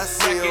eyes, yeah, I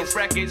see him.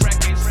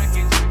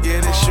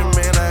 Yeah, this your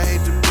man, I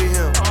hate to be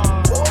him.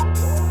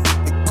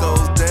 It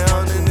goes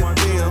down in the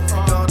DM.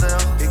 It go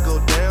down. It go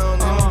down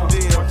in the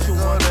DM. It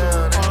go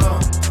down. It go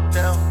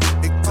down.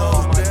 It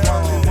goes down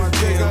in the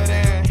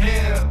DM.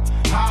 Hip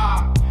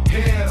hop,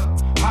 hip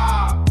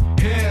hop,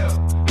 hip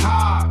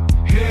hop,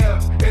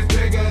 hip. It's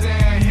bigger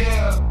than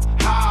hip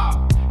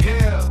hop,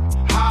 hip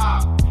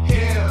hop,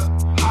 hip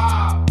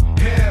hop,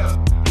 hip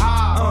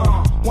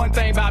hop. One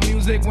thing about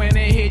music, when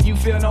it hit, you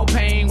feel no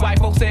pain. White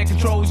folks say it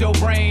controls your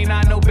brain.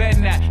 I know better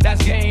than that.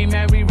 That's game,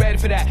 man. We ready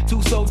for that.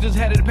 Two soldiers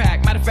head of the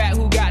pack. Matter of fact,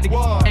 who got the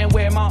and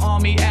where my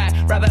army at?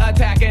 Rather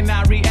attack and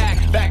not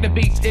react. Back to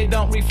beats, it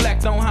don't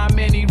reflect on how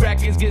many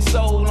records get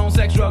sold on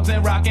sex, drugs,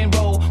 and rock and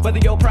roll. Whether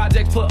your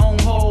projects put on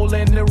hold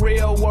in the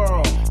real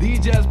world.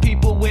 These just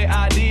people with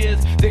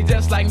ideas. They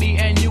just like me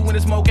and you when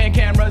the smoke and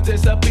cameras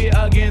disappear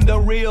again. The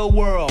real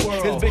world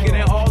is bigger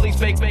than all these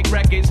fake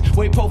records.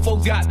 Wait, po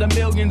folks got the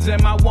millions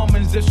and my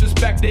woman's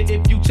disrespected.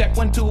 If you check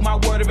 1, 2, my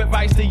word of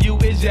advice to you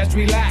is just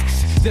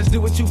relax. Just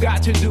do what you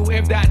got to do.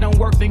 If that don't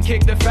work, then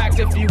kick the facts.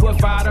 If you a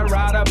fighter,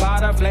 rider,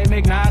 bada, flame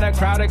igniter,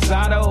 crowd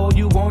exciter, or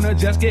you wanna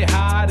just get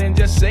high, then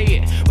just say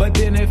it. But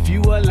then if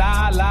you a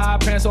lie,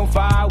 pants on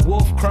fire,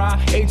 wolf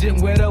cry,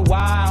 agent with a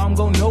Y, I'm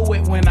gon' know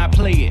it when I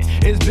play it.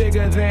 It's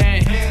bigger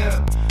than hip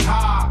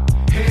hop,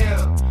 hip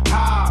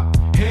hop,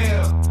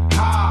 hip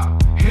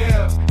hop,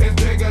 hip. It's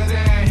bigger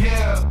than hip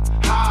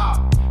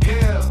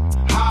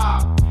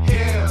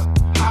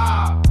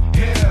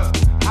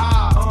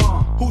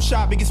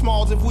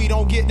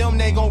don't get them,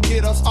 they gon'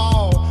 get us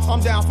all. I'm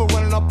down for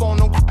running up on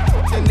them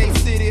in they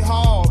city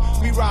hall.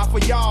 We ride for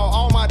y'all,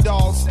 all my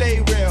dogs,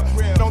 stay real.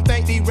 Don't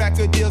think these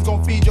record deals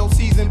gon' feed your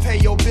season, pay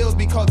your bills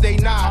because they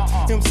not.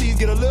 MCs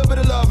get a little bit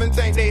of love and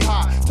think they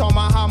hot. Talking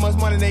about how much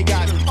money they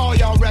got. All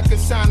y'all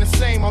records sound the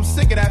same. I'm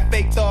sick of that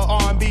fake thug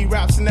R&B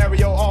rap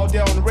scenario all day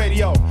on the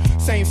radio.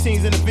 Same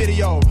scenes in the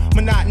video,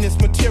 monotonous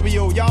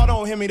material. Y'all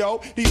don't hear me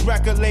though. These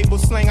record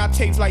labels slang our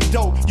tapes like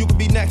dope. You could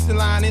be next in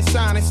line and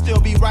sign and still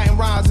be writing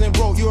rhymes and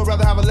wrote. You would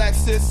rather have a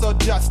Lexus or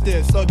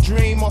justice, a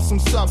dream or some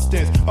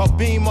substance, a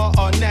beamer,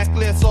 a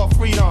necklace or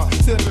freedom.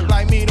 Sipping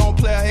like me don't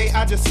play, hey,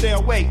 I just stay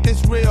awake.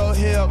 It's real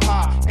hip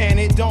hop and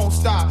it don't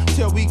stop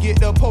till we get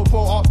the popo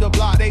off the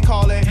block. They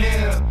call it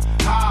hip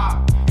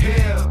hop,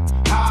 hip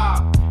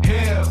hop,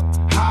 hip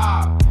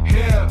hop,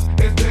 hip.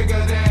 It's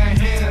bigger than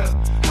hip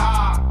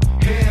hop,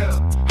 hip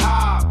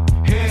hop,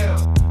 hip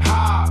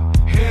hop,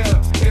 hip.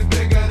 It's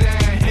bigger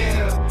than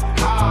hip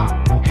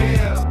hop,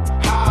 hip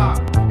hop,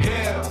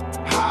 hip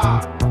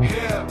hop,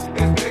 hip.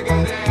 It's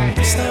bigger than hip.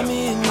 It's not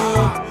me and you,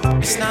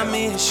 it's not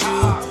me, it's you.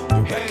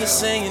 Your record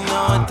saying you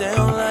know it, they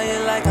don't like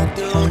it like I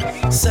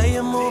do. Say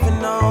you're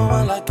moving on,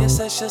 well I guess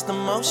that's just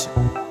emotion.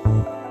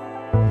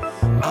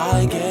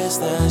 I guess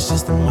that's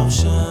just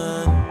emotion.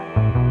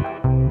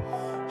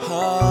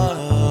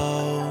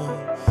 Oh,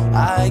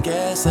 I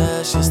guess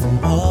that's just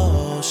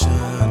emotion.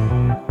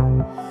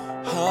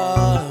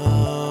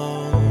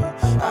 Oh,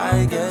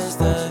 I guess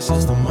that's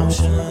just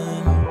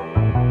emotion.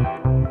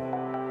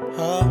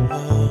 Oh,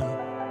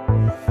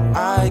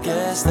 I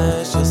guess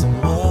that's just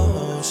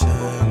emotion.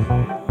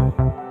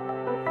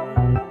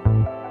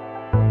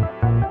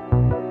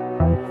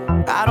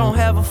 I don't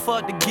have a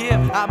fuck to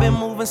give. I've been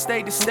moving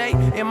state to state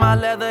in my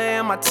leather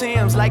and my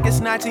Timbs like it's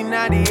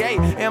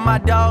 1998. And my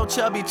dog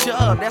Chubby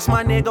Chub, that's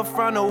my nigga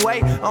from the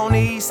way on the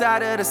east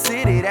side of the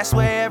city. That's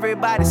where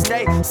everybody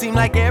stay. Seem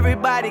like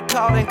everybody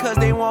calling cause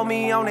they want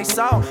me on their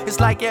song. It's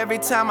like every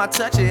time I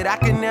touch it, I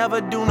can never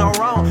do no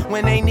wrong.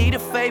 When they need a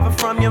favor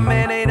from your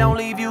man, they don't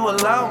leave you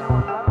alone.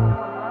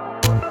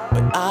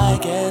 But I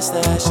guess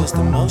that's just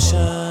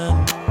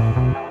emotion.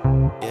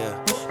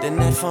 Then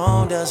that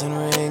phone doesn't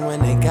ring when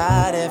they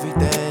got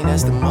everything.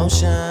 That's the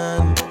motion.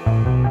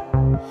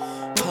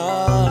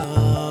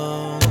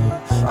 Oh,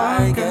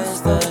 I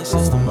guess that's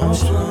just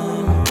emotion.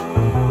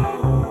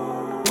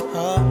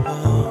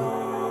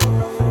 Oh,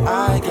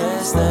 I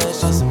guess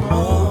that's just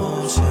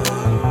emotion.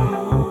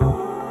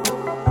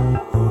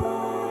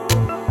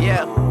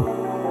 Yeah.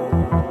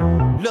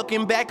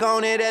 Looking back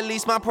on it, at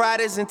least my pride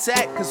is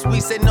intact. Cause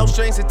we said no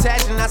strings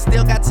attached and I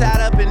still got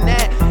tied up in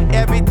that.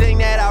 Everything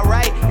that I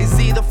write is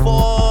either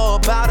for or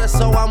about her.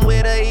 So I'm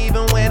with her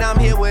even when I'm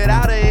here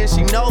without her. And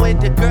she know it,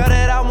 the girl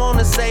that I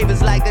wanna save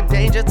is like a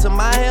danger to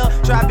my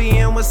health. Try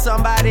being with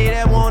somebody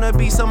that wanna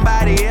be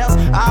somebody else.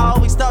 I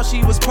always thought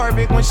she was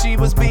perfect when she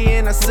was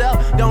being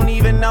herself. Don't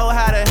even know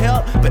how to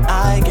help, but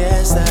I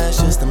guess that's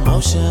just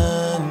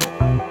emotion.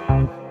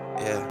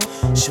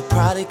 She'll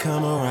probably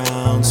come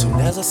around soon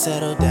as I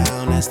settle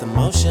down. That's the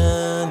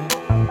motion.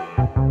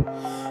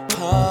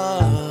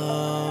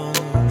 Oh,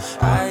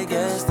 I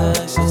guess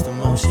that's just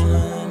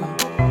emotion.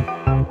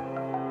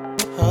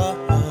 Oh,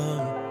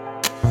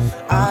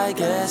 I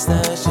guess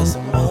that's just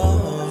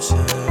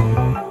emotion.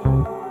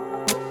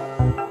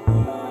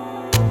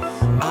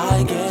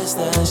 I guess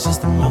that's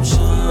just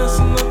emotion.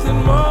 Listen,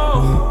 nothing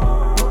more.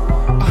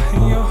 I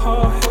hear your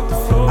heart hit the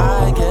floor.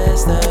 I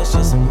guess that's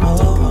just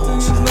emotion.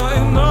 It's not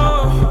enough.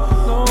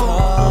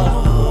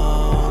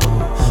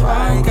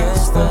 I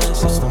guess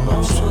that's just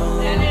emotion.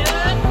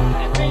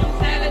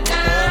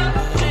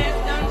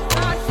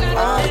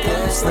 I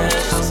guess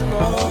that's just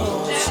emotion.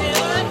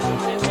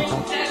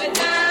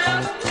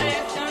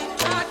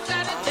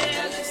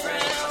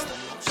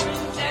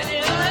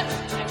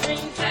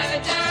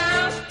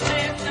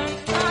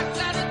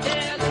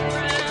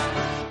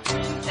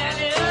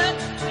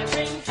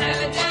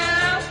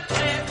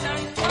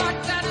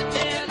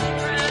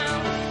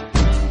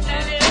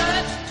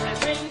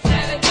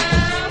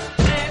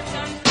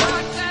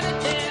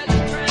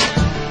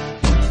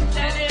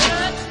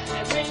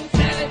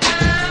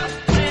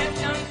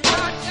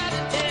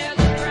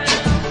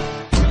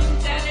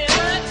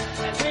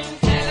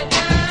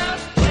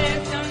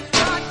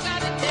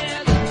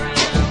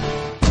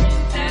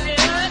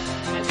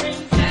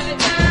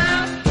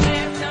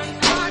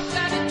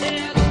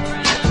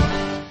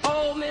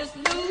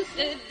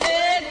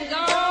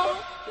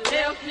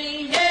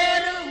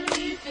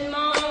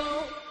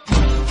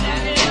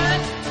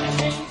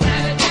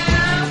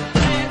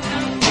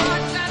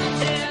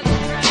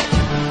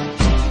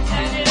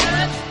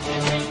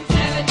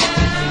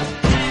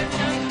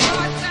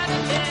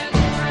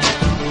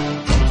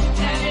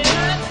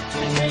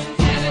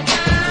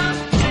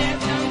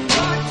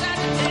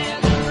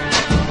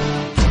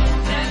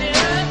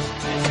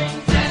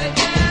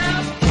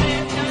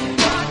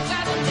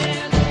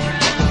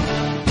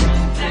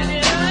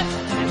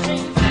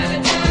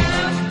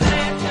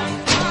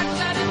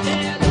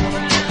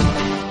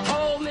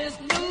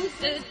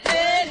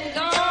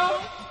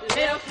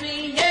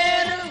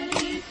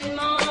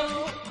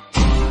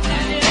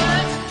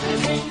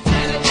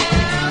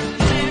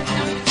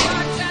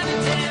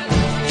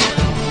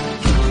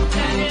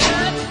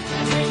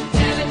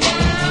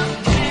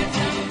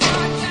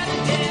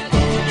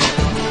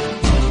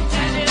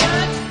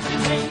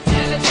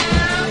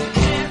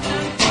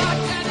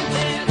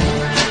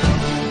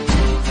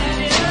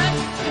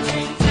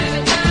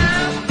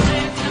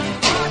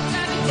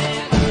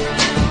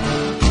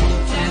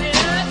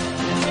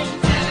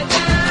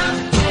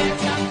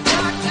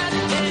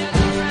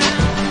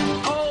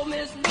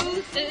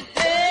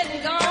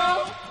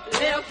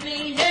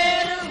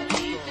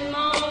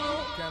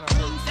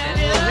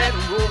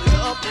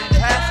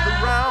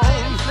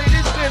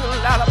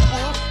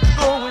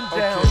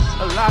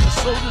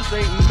 soldiers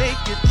ain't make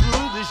it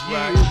through this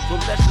year. So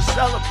let's just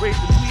celebrate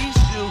that we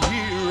still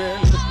here.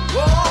 And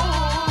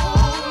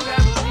whoa,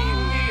 never leave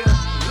me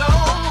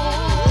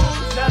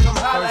alone. Tell them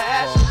holla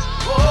at you,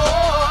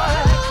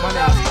 boy. My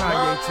name is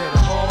Kanye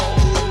Taylor.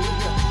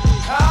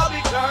 I'll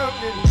be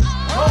coming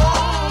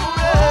home.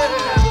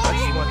 I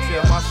just want to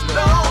tell my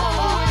story.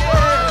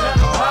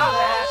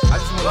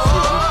 I just want to see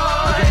if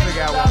we can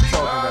figure out what I'm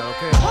talking about,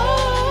 okay?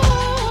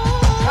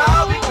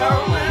 I'll be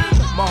coming.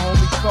 My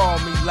homie called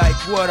me like,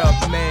 what up,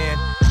 man?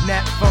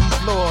 Nat from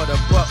Florida,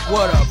 but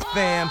what up,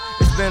 fam?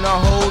 It's been a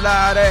whole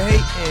lot of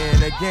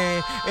hating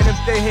again. And if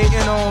they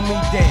hating on me,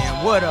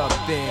 damn, what up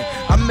then?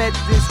 I met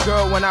this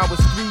girl when I was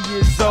 3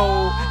 years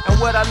old. And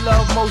what I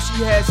love most,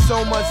 she had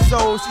so much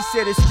soul. She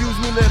said, excuse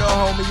me, little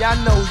homie, I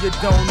know you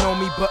don't know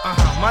me, but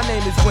my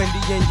name is Wendy,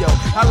 and yo,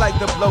 I like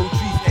to blow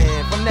trees.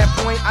 And from that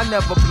point, I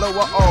never blow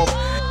her off.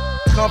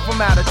 Come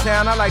from out of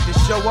town, I like to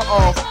show her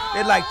off.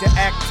 They like to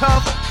act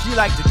tough, she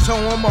like to toe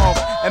them off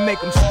and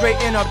make them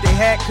straighten up their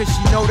hat, cause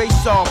she know they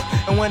soft.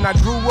 And when I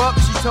grew up,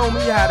 she told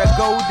me how to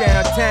go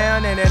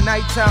downtown, and at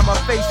nighttime my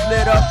face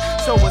lit up,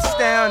 so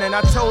astounding.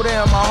 I told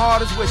her my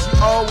heart is where she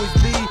always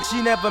be.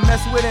 She never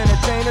mess with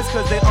entertainers,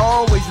 cause they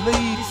always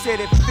leave. She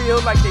said it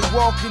feel like they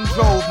walked and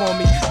drove on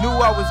me. Knew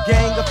I was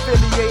gang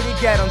affiliated,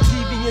 got on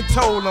TV and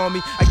told on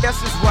me. I guess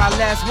that's why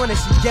last winter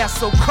she got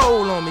so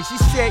cold on me.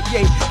 She said,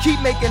 yeah, keep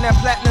making that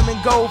platinum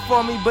and gold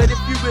for me, but if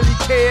you really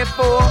cared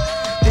for her,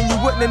 then you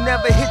wouldn't have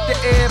never hit the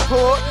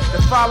airport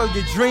to follow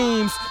your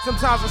dreams.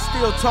 Sometimes I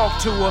still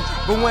talk to her,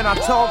 but when I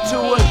talk to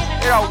her,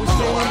 it always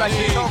seems like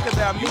they talk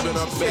about me. You've been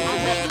a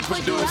bad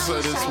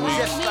producer this week.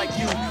 Just like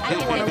you, they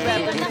wanna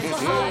rap the next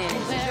song.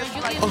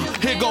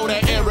 Here go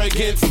that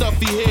arrogant,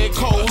 stuffy head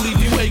cold.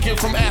 Leave you aching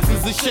from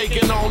asses and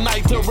shaking all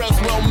night to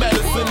rest well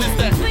medicine. It's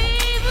that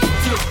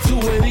flip two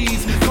of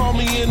these. Call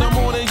me in the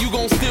morning, you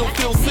gon' still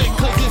feel sick,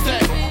 cause it's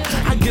that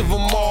I give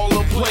them all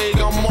a plague.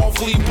 I'm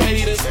awfully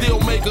paid and still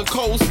make a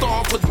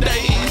co-star for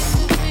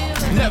days.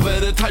 Never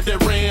the type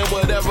that ran,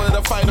 whatever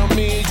the fight I'm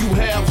in. You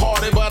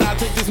half-hearted, but I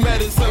take this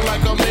medicine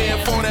like a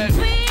man for that.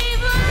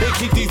 They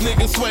keep these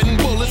niggas sweating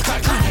bullets,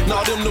 clack, clack.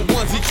 Now them the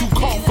ones that you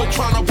caught for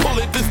trying to pull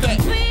it, this that.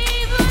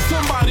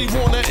 Somebody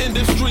want an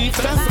industry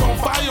that's on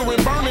fire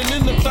and burning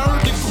in the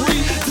 3rd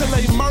degree till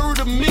they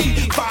murder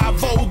me.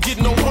 5-0 get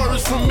no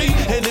words from me,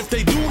 and if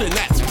they do, then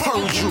that's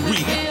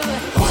perjury.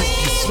 Wipe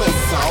your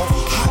sweats off,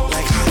 hot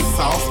like hot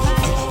sauce.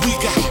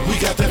 We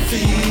got that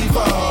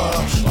fever.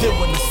 Then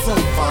when the sun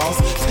falls,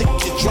 take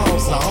your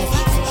drawers off.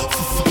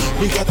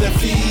 We got that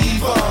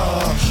fever.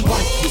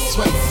 Wipe your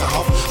sweats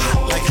off,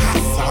 hot like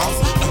hot sauce.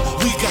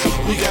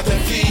 We got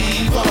that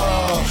fever.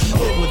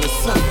 Then when the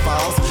sun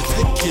falls,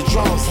 take your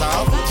drawers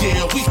off.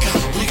 Yeah, we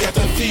got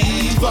that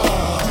fever.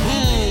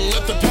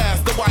 Let the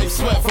pastor wipe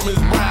sweat from his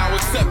brow,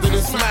 accepting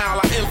his smile.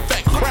 I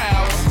infect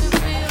crowds.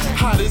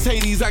 Hot as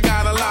Hades, I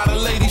got a lot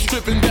of ladies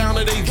stripping down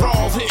to their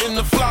drawers, hitting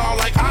the floor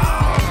like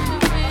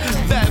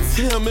that's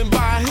him, and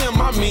by him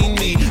I mean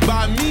me.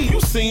 By me you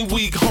seem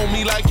weak,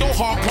 homie, like your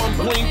heart pump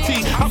green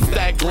tea. I'm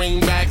stacked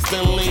greenbacks,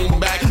 then lean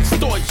back,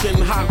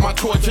 scorching hot, my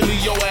torch and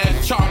leave your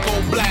ass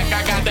charcoal black.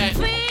 I got that.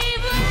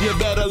 You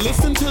better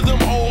listen to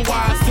them old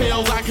wise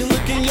tales. I can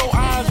look in your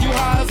eyes, you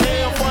high as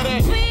hell for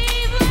that.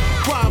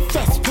 Crime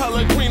fest,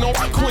 Pellegrino,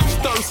 I quench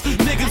thirst.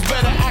 Niggas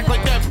better act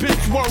like that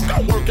bitch work.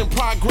 I work in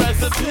progress.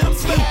 The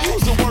pimps,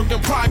 use a work in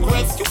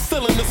progress. You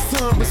feeling the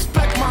sun,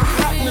 respect my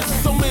hotness.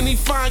 So many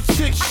fine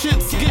chick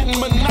shit's getting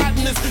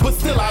monotonous, but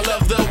still I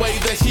love the way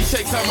that she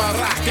shakes out my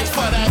rockets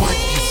for that. Wipe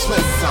your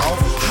sweats off,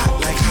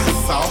 hot like hot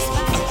sauce.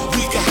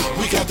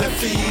 We got that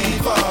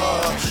fever.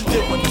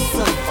 Then when the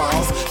sun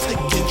falls, take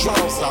your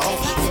drawers off.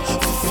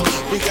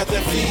 We got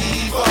that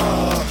fever.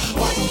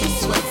 Wipe your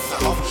sweats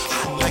off,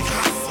 hot like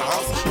hot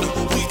sauce.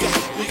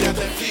 We got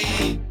that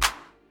fever.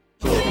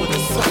 Then when the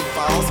sun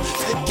falls,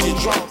 take your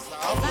drawers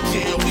off.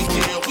 Yeah, we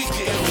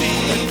get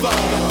fever. I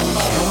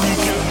only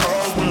get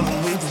high when I'm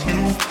with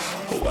you.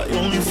 Oh, I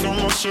only feel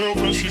myself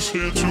when she's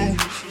here too.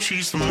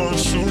 She's the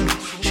monsoon,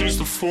 she's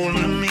the fall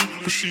in me,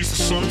 but she's the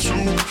sun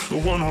too,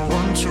 the one I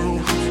run to.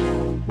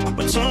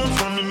 My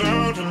time's running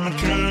out and I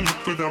can't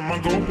live without my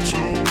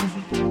go-to.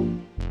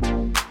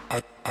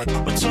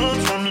 My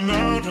time's running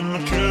out and I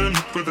can't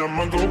live without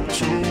my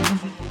go-to.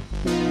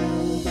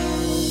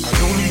 I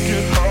only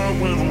get high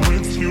when I'm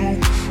with you.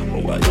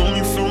 Oh, I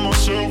only feel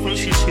myself when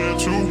she's here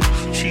too.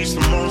 She's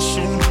the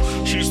monsoon,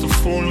 she's the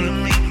fall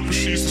in me, but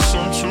she's the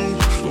sun too,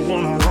 the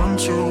one I run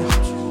to.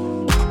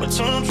 My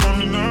time's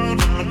running out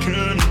and I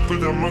can't live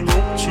without my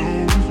go-to.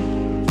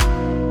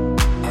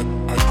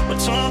 My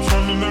time's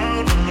running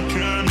out and I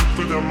can't live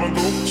without my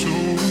go-to.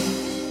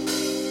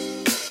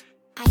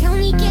 I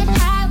only get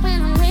high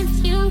when I'm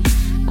with you.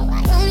 Oh,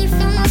 I only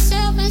feel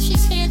myself when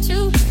she's here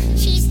too.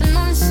 She's the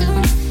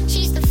monsoon,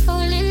 she's the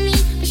fall in me,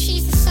 but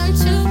she's the sun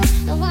too,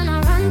 the one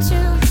I run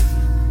to.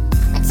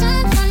 My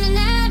time's running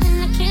out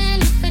and I can't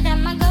live without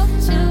my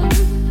go-to.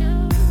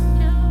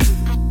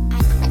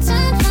 My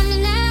time's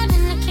running out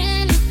and I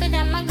can't live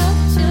without my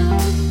go-to.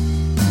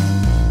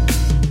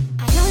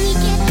 I only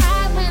get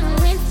high when I'm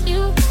with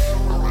you.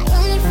 Oh, I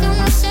only feel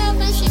myself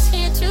when she's here.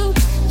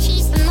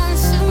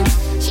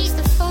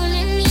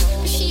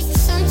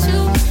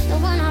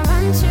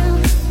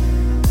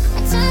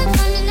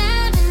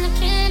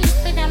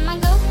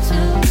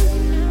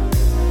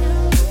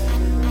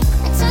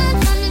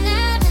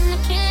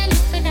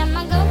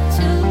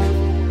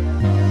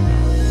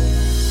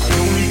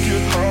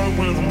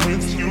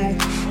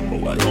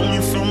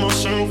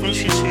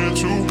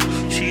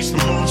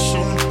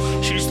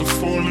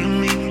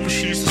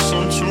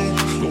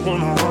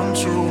 wanna run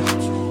to.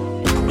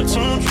 My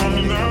time's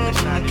running out,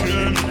 I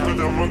can't put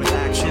down my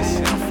go-to.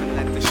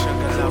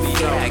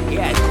 Yeah, I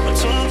get it. My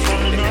time's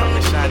running out, I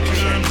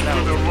can't put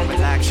down my go-to.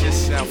 Relax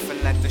yourself and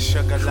let the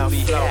sugar low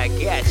flow. Yeah, I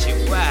get you.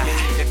 Why?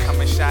 To come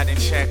and shot and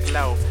check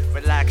low.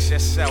 Relax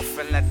yourself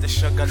and let the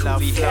sugar low flow.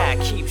 Yeah,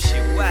 keeps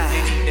you. Why?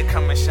 To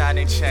come and shot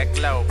and check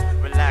low.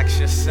 Relax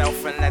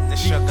yourself and let the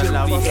sugar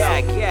low flow. Yeah,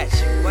 I get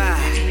you. Why?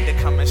 To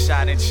come and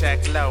shot and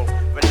check low.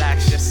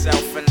 Relax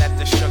yourself and let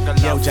the sugar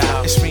low flow.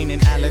 Yo, it's raining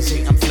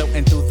Alizé. I'm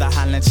floating through the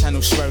Highland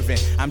Channel, swerving.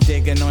 I'm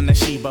digging on the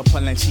Sheba,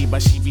 pulling Chiba,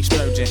 she be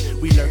splurging.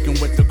 We lurking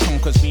with the cone,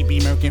 cause we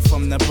be murking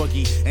from the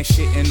boogie. And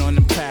shitting on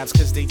them crabs,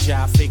 cause they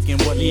jive faking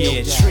Willie.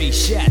 Yeah, 3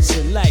 shots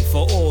of life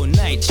for all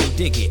night, you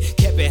dig it.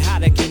 Kept it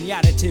hot again,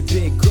 yada to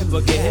big gripper,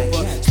 get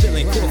hipper.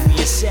 Spilling coffee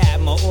inside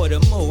my order,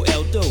 Mo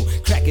Eldo.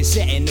 Cracking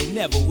satin, no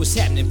never, what's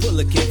happening, pull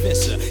a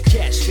convincer.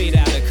 Cash straight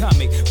out of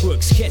comic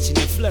books, catching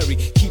the flurry.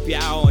 Keep your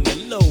eye on the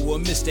low, or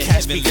Mr. Cash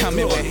Heavenly be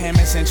coming Glory. with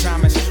hammers and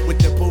dramas, with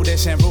the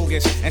Buddhists and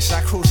Rugas, and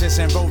shot cruisers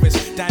and rovers.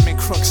 Diamond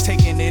crooks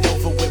taking it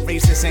over with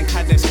razors and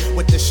cutters,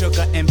 with the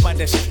sugar and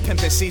butters,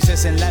 pimping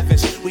Caesars and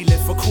levers. We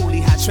live for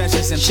coolie, hot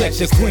treasures and Check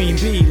the pleasures. Queen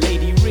Bee,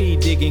 Lady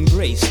Reed, digging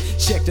grace.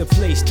 Check the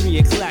place, 3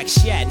 o'clock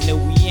shot, no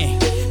we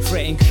ain't.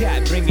 Fretting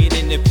cot, bring it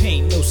in the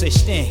paint, no such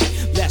thing.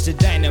 Blast the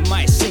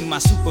dynamite, sing my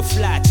super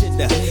fly to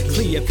the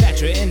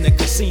Cleopatra in the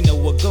casino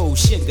with gold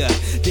sugar.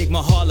 Dig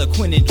my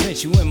Harlequin and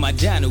drench you in my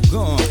Dino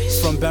gone.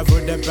 From barrel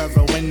to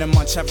barrel, in the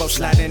Montevo,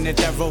 sliding the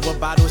devil with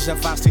bottles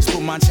of Asti,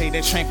 Spumante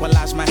to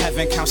tranquilize my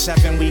heaven. Count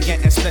 7, we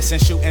getting splits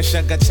and shooting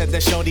sugar to the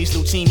shorties,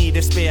 Lucini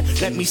to spare.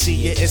 Let me see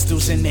your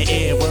istos in the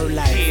air, word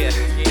like. Yeah,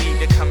 you need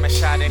to come and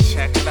shot and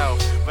check low.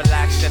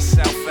 Relax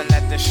yourself and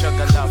let the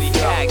sugar low flow.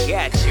 Yeah, I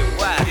got you.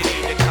 Why? You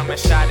need to come and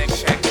shot and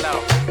check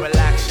low.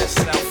 Relax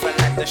yourself and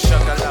let the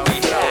sugar low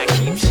flow. Yeah,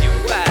 keeps you.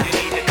 Why? You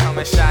need to come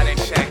and shot and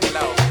check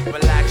low.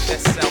 Relax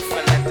yourself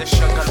and let the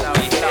sugar low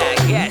flow. Yeah, I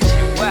got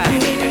you. Why? You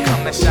need to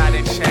come and shot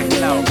and check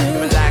low.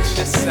 Relax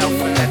yourself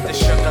and let the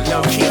sugar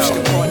low Keeps flow.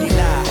 the party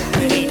live.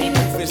 The 80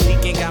 proof is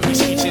leaking, got me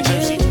screeching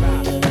Jersey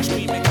Drive.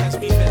 Screaming cause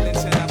we feeling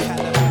till I'm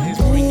California is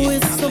bringing. Ooh,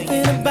 it's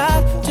something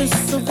about, just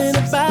something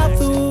about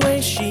the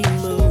way she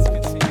moves.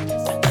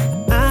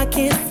 I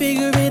can't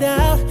figure it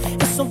out.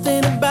 It's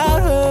something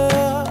about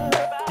her.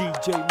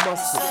 DJ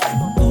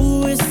Mustard.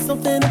 Ooh, it's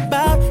something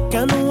about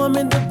kind of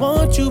woman that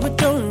wants you but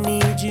don't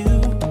need you.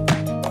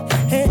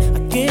 Hey, I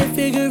can't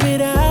figure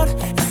it out.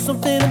 It's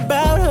something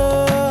about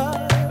her.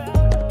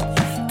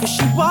 Cause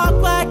she walk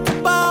like a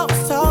boss,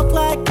 talk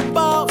like a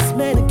boss.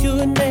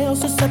 Manicure and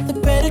nails, just set the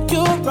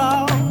pedicure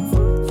off.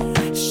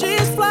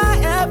 She's fly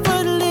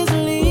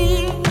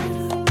effortlessly,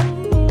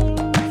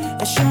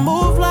 and she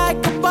move like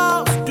a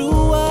boss. Do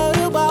what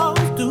a boss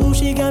do.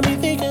 She got me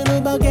thinking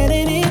about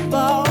getting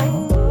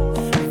involved.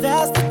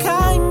 That's the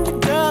kind of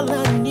girl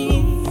I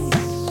need.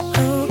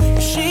 Oh,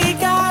 she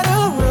got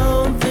her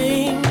own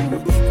thing.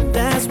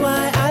 That's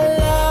why I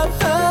love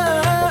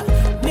her.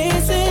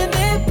 Miss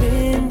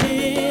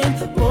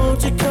Independent,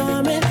 won't you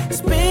come and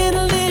spend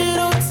a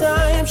little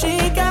time?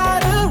 She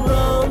got her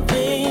own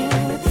thing.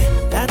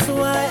 That's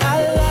why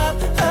I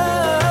love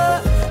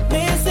her.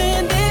 Miss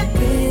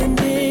Independent,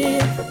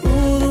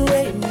 ooh, the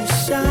way you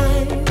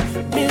shine.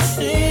 Miss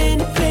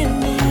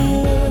Independent,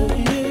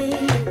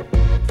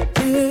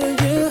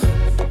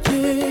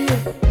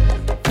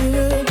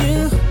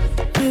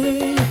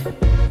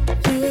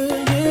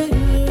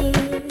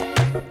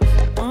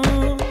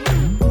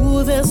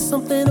 Ooh, there's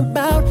something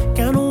about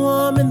kind of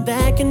woman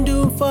that can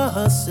do for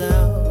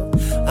herself.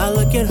 I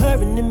look at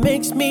her and it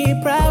makes me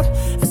proud.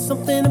 There's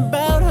something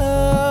about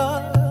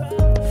her.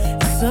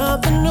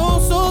 Something oh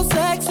so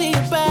sexy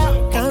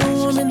about kind of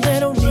woman that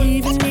don't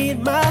even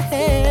need my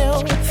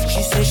help.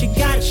 She says she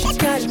got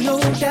it, no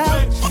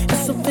doubt.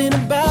 There's something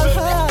about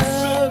her.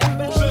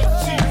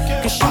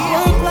 Cause she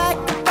ain't like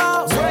a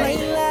boss,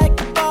 ain't like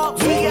a boss.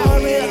 She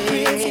already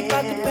crazy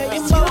about to pay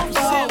you more.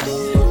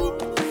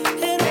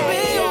 And the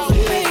bills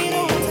are paid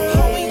on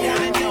time.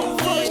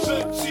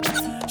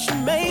 She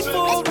made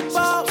for the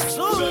boss,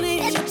 only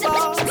the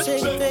boss.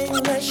 Anything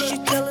that she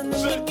telling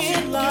them to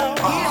get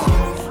lost.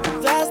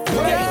 That's the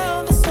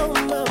girl that's on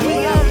my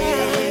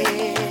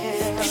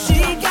mind. She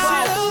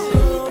got her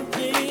own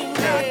thing.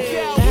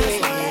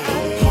 That's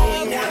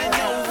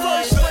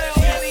why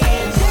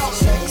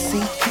Sexy,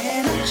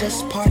 can I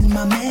just pardon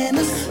my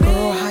manners?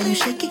 Girl, how you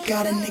shake it,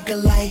 got a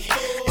nigga like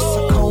it's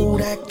a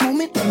Kodak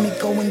moment. Let me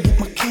go and get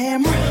my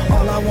camera.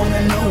 All I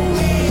wanna know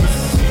is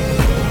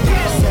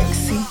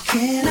sexy,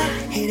 can I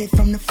hit it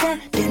from the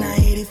front, then I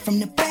hit it from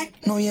the back?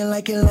 Know you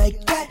like it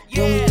like that.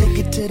 Then we take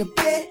it to the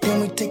bed,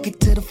 then we take it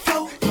to the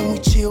floor. Then we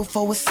chill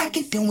for a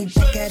second, then we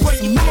back at it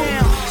some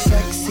more.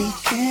 Sexy,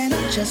 can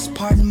I just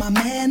pardon my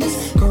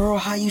manners? Girl,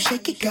 how you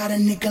shake it, got a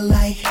nigga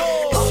like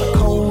it's a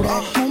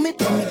Kodak moment.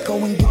 Let me go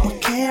and get my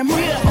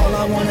camera. All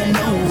I wanna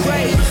know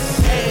is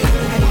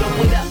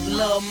what up,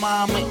 lil'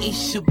 mama?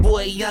 It's your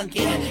boy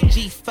Youngin.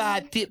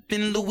 G5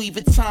 dipping Louis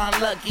Vuitton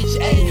luggage.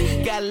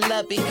 Ayy, gotta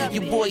love it.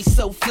 Your boy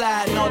so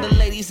fly, and all the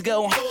ladies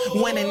go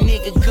when a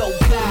nigga go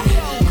by.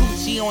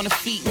 Gucci on on her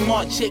feet and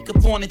Mark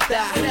Jacob on her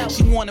thigh.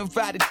 She wanna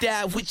ride or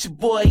die with your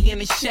boy in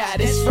the shot,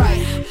 that's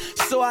right.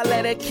 So I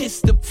let her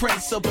kiss the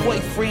prince, her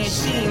boyfriend,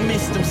 she ain't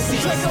missed him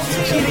since.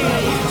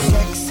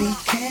 Sexy,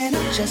 can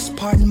I just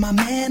pardon my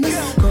manners?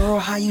 Girl,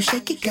 how you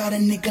shake it, got a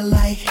nigga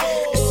like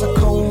it's a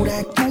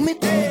Kodak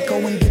moment, let me go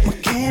and get my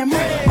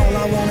camera. All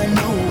I wanna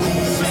know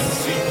is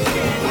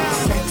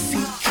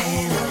sexy,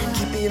 can I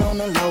keep it on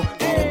the low?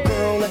 Got a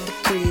girl at the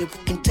crib,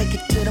 we can take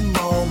it to the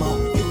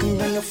Momo. You can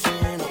bring a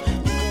friend, or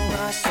you can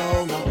ride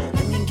solo.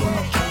 Let me get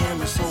my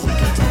camera so we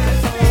can take a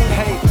photo.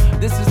 Hey,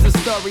 this is the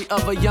story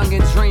of a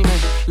youngin' dreaming.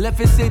 Left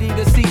his city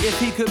to see if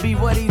he could be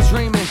what he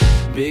dreaming.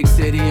 Big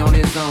city on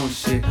his own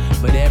shit,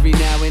 but every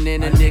now and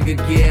then a nigga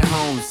get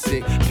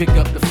homesick. Pick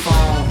up the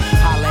phone,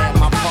 holla at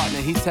my partner,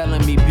 he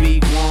telling me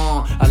be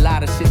warm. A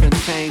lot of shit done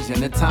changed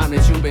in the time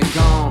that you been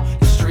gone.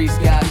 The streets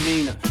got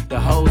meaner, the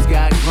hoes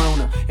got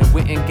growner, and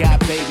went and got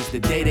babies the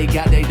day they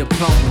got their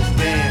diplomas.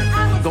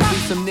 Damn, gon' be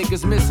some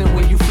niggas missing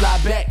when you fly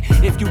back.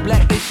 If you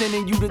black, they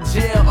sending you to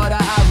jail or to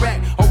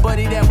Iraq. Oh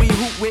buddy that we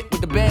hoop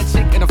with the bad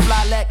chick and a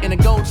fly lack and a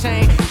gold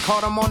chain.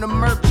 Caught him on the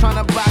Merc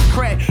tryna buy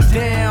crack.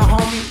 Damn,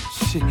 homie,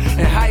 shit.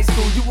 In high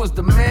school, you was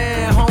the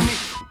man,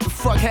 homie. What the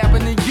fuck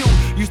happened to you?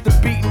 Used to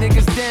beat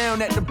niggas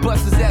down at the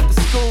buses after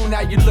school. Now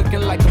you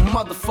looking like a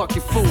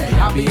motherfucking fool.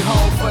 I'll be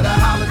home for the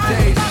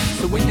holidays,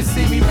 so when you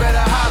see me, better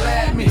holler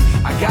at me.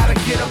 I gotta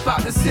get up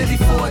out the city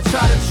for it,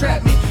 try to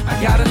trap me. I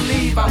gotta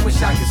leave, I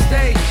wish I could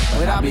stay,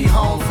 but I'll be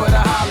home for the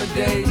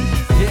holidays.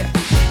 Yeah.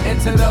 And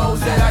to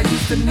those that I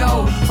used to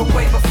know from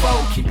way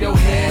before, keep your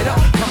head up,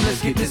 come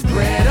let's get this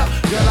bread up.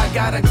 Girl, I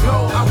gotta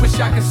go, I wish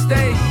I could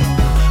stay,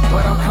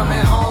 but I'm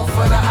coming home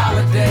for the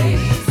holidays,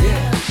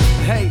 yeah.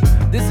 Hey,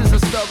 this is a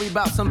story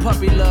about some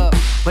puppy love,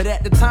 but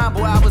at the time,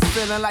 boy, I was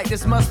feeling like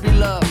this must be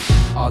love.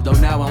 Although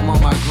now I'm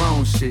on my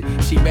grown shit.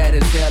 She bad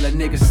as hell, a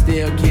nigga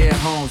still get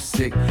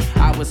homesick.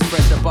 I was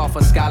fresh up off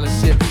a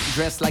scholarship,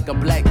 dressed like a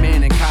black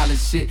man in college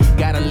shit.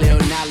 Got a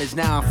little knowledge,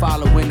 now I'm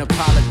following the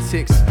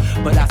politics,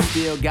 but I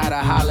still gotta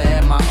holler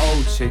at my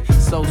old chick.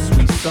 So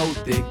sweet, so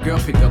thick, girl,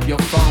 pick up your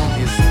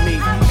phone, it's me.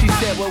 She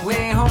said, well, we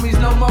ain't homies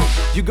no more.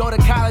 You go to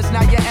college,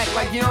 now you act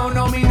like you don't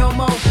know me no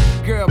more.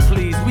 Girl,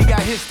 please, we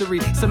got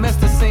history,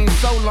 semester seems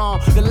so long.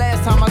 The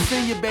last time I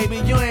seen you, baby,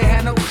 you ain't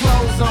had no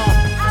clothes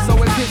on.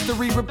 So if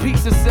history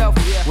repeats itself,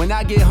 when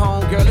I get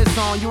home, girl, it's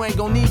on. You ain't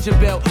gon' need your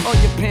belt, or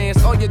your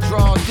pants, or your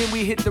drawers. Then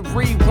we hit the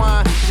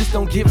rewind, just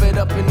don't give it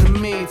up in the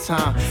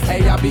meantime.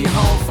 Hey, I'll be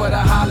home for the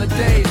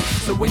holidays,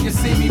 so when you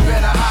see me,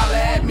 better holler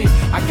at me.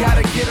 I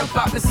gotta get up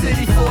out the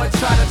city for it,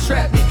 try to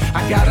trap me.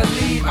 I gotta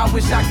leave, I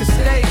wish I could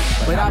stay,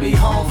 but I'll be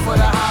home for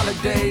the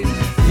holidays,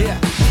 yeah.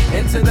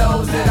 And to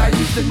those that I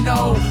used to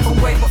know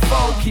from way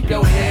before, keep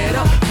your head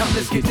up, come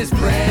let's get this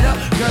bread up.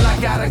 Girl, I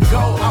gotta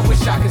go, I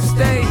wish I could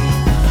stay,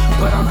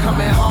 but I'm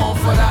coming home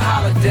for the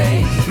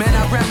holidays. Man,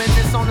 I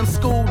reminisce on them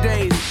school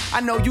days. I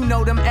know you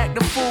know them act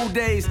the fool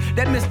days.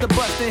 That Mr.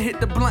 Bustin'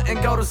 hit the blunt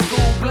and go to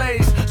school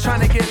blaze.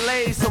 Tryna get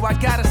laid, so I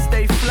gotta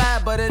stay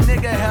fly. But a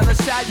nigga hella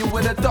shy, you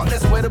would've thought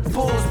that's where the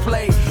Bulls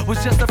play.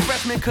 Was just a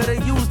freshman,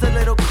 could've used a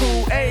little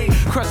Kool-Aid.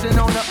 Crushing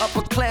on the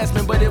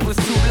upperclassmen, but it was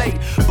too late.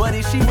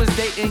 Buddy, she was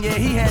dating, yeah,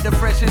 he had the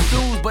freshest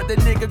shoes. But the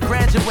nigga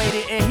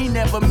graduated and he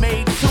never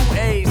made 2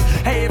 A's.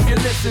 Hey, if you're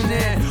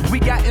listening, we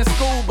got in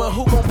school, but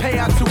who gon' pay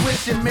our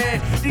tuition,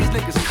 man? These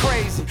niggas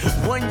crazy.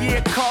 1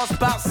 year cost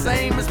about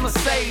same as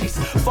Mercedes.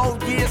 4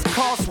 years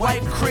cost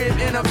white crib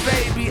and a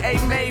baby. Hey,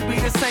 maybe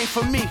this ain't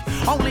for me.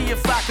 Only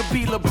if I could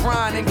be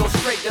LeBron and go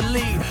straight to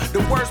lead. The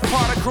worst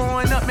part of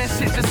growing up, man,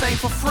 shit just ain't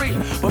for free.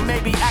 But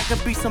maybe I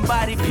could be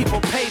somebody people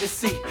pay to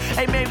see.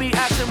 Hey, maybe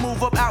I should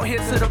move up out here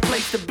to the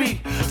place to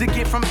be, to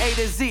get from A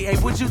to Z. Hey,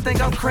 would you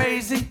think I'm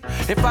crazy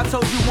if I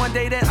told you one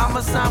day that I'ma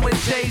sign with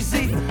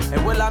Jay-Z?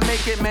 And will I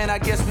make it, man? I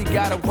guess we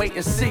gotta wait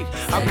and see.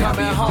 I'm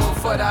coming home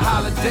for the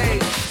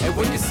holidays, and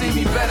when you see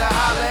me, better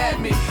holler at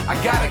me. I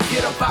gotta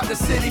get up out the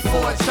city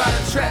for it, try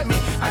to trap me.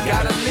 I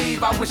gotta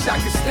leave, I wish I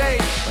could stay,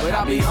 but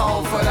I'll be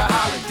home for the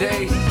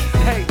holidays.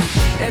 Hey,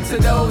 and to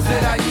those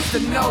that I used to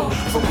know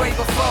from way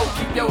before,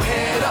 keep your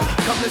head up,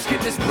 come let's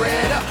get this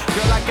bread up.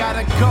 Girl, I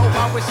gotta go,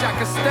 I wish I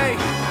could stay,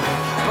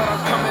 but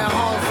I'm coming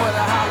home for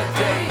the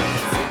holidays.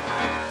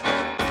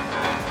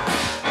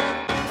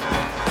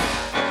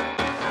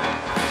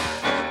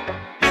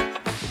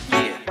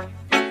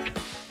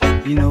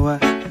 You know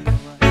what?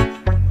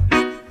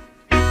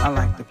 I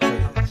like the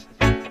players.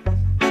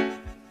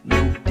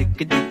 No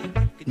dickity,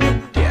 no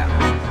doubt.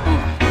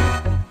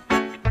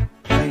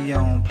 Play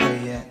on,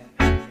 play it.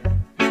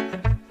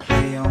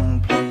 Play on,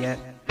 play it.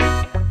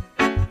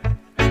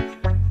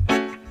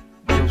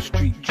 Yo,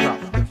 street drop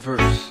the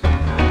verse.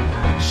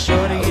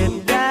 Shorty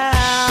get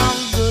down,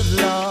 good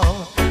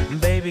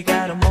lord. Baby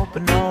got 'em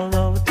open all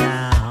over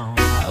town.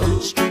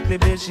 Strictly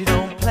bitch, you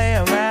don't play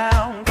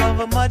around.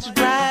 Cover much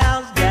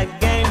ground, got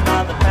game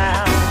by the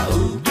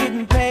pound.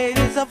 Getting paid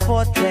is a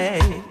forte,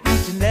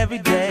 each and every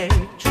day.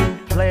 True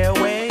play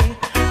away,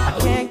 I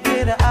can't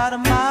get her out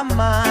of my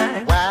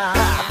mind.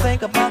 I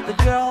think about the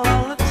girl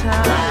all the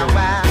time.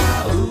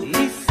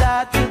 East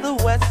side to the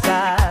west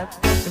side,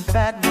 pushing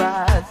fat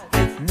rides,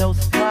 it's no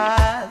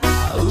surprise.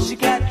 She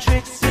got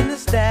tricks in the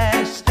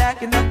stash,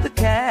 stacking up the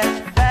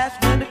cash,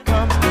 fast when it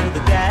comes to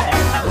the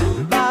gas.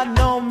 By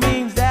no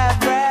means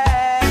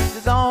average,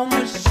 as long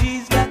as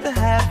she's got to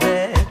have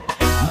it.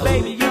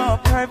 Baby, you're a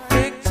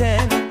perfect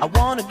 10. I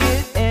wanna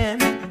get in,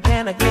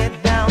 can I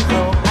get down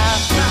so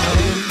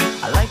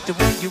I like the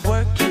way you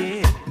work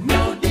it.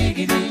 No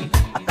diggity.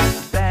 I got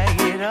to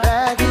bag it up.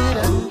 Bag it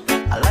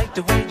up. I like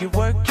the way you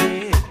work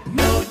it.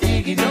 No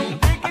diggity.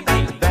 I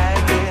got to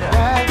bag it up.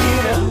 Bag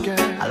it up,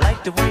 girl. I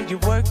like the way you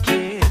work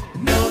it.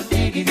 No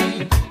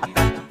diggity. I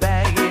got to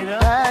bag it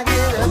up. Bag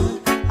it up.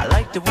 I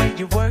like the way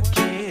you work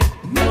it.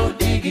 No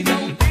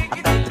diggity.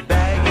 I got to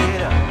bag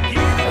it up.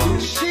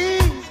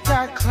 She's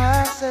got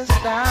class and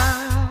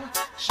style,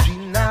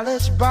 street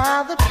knowledge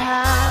by the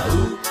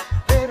pound.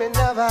 Baby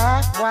never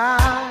act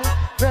wild,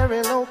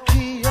 very low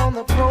key on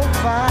the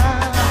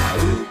profile.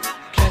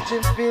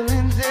 Catching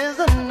feelings is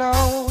a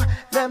no.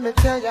 Let me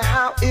tell you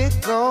how it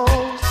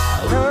goes.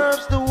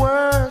 Curves the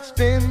word,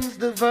 spins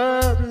the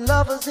verb.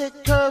 Lovers it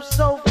curves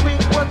so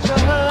freak what you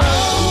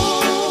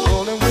heard.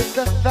 Rolling with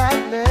the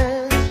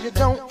fatness, you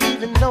don't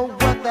even know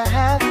what the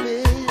half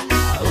is.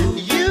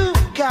 You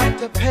got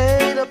to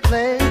pay to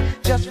play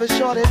just for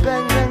shorty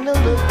bang bang to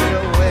look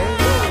your way.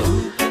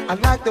 I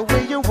like the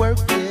way you work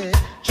it,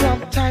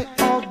 jump tight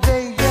all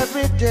day,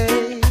 every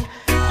day.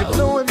 You're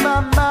blowing my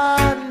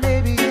mind,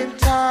 maybe in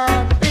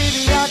time,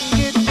 baby I can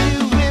get you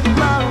in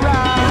my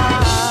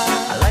ride.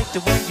 I like the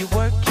way you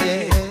work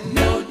it.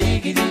 No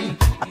diggity.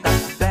 I got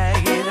to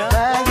bag it up.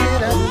 Bag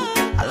it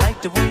up. I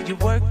like the way you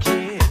work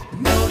it.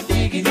 No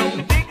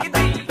diggity. I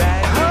got to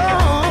bag it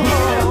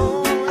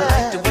up. I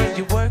like the way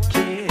you work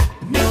it.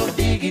 No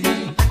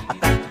diggity. I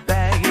got to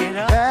bag it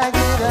up. Bag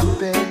it up,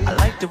 baby. I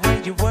like the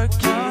way you work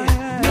it.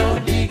 No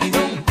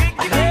diggity.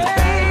 I got to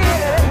bag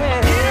it up.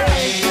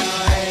 Hey yo,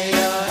 hey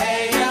yo,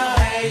 hey yo,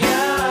 hey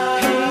yo.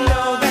 Hey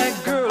yo, that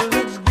girl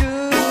looks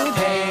good.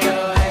 Hey yo,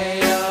 hey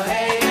yo,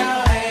 hey yo,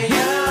 hey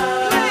yo.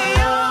 Play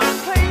on,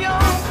 play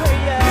on, play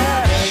on.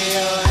 Hey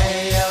yo, hey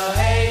yo,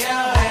 hey yo,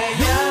 hey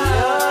yo.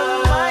 You're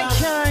my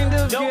kind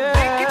of girl.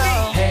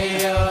 Hey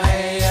yo,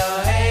 hey yo,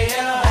 hey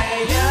yo, hey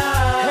yo.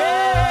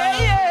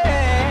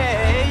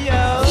 Hey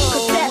yo.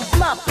 'Cause that's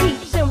my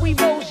peeps and we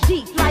roll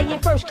deep, flying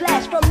first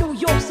class from New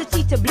York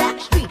City to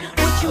Blackstreet.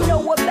 What you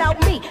know about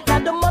me?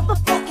 Not the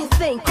motherfucking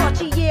thing.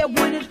 Cartier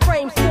wooded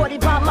frame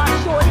sported by my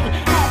shorty.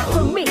 As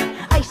for me,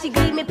 icy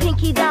gleaming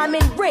pinky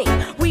diamond ring.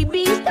 We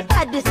bees the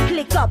baddest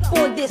click up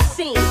on this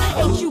scene.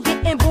 Ain't you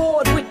getting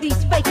bored with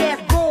these fake ass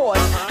broads?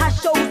 High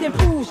shows and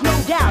proves, no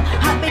doubt.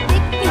 How big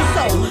dick is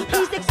so?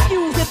 Please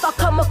excuse if I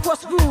come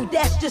across rude.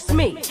 That's just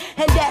me,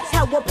 and that's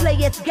how a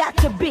player's got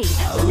to be.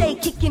 Stay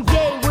kicking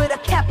game with a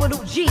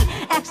capital G.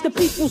 Ask the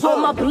peoples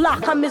on my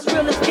block, I'm as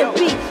real as can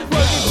be.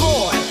 Word is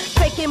born.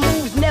 Faking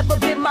moves never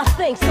been my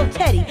thing, so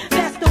Teddy,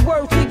 pass the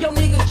word to your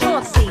nigga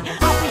Chauncey.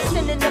 I'll be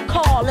sending a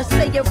call, let's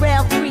say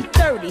around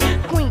 3:30.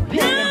 Queen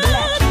Pimp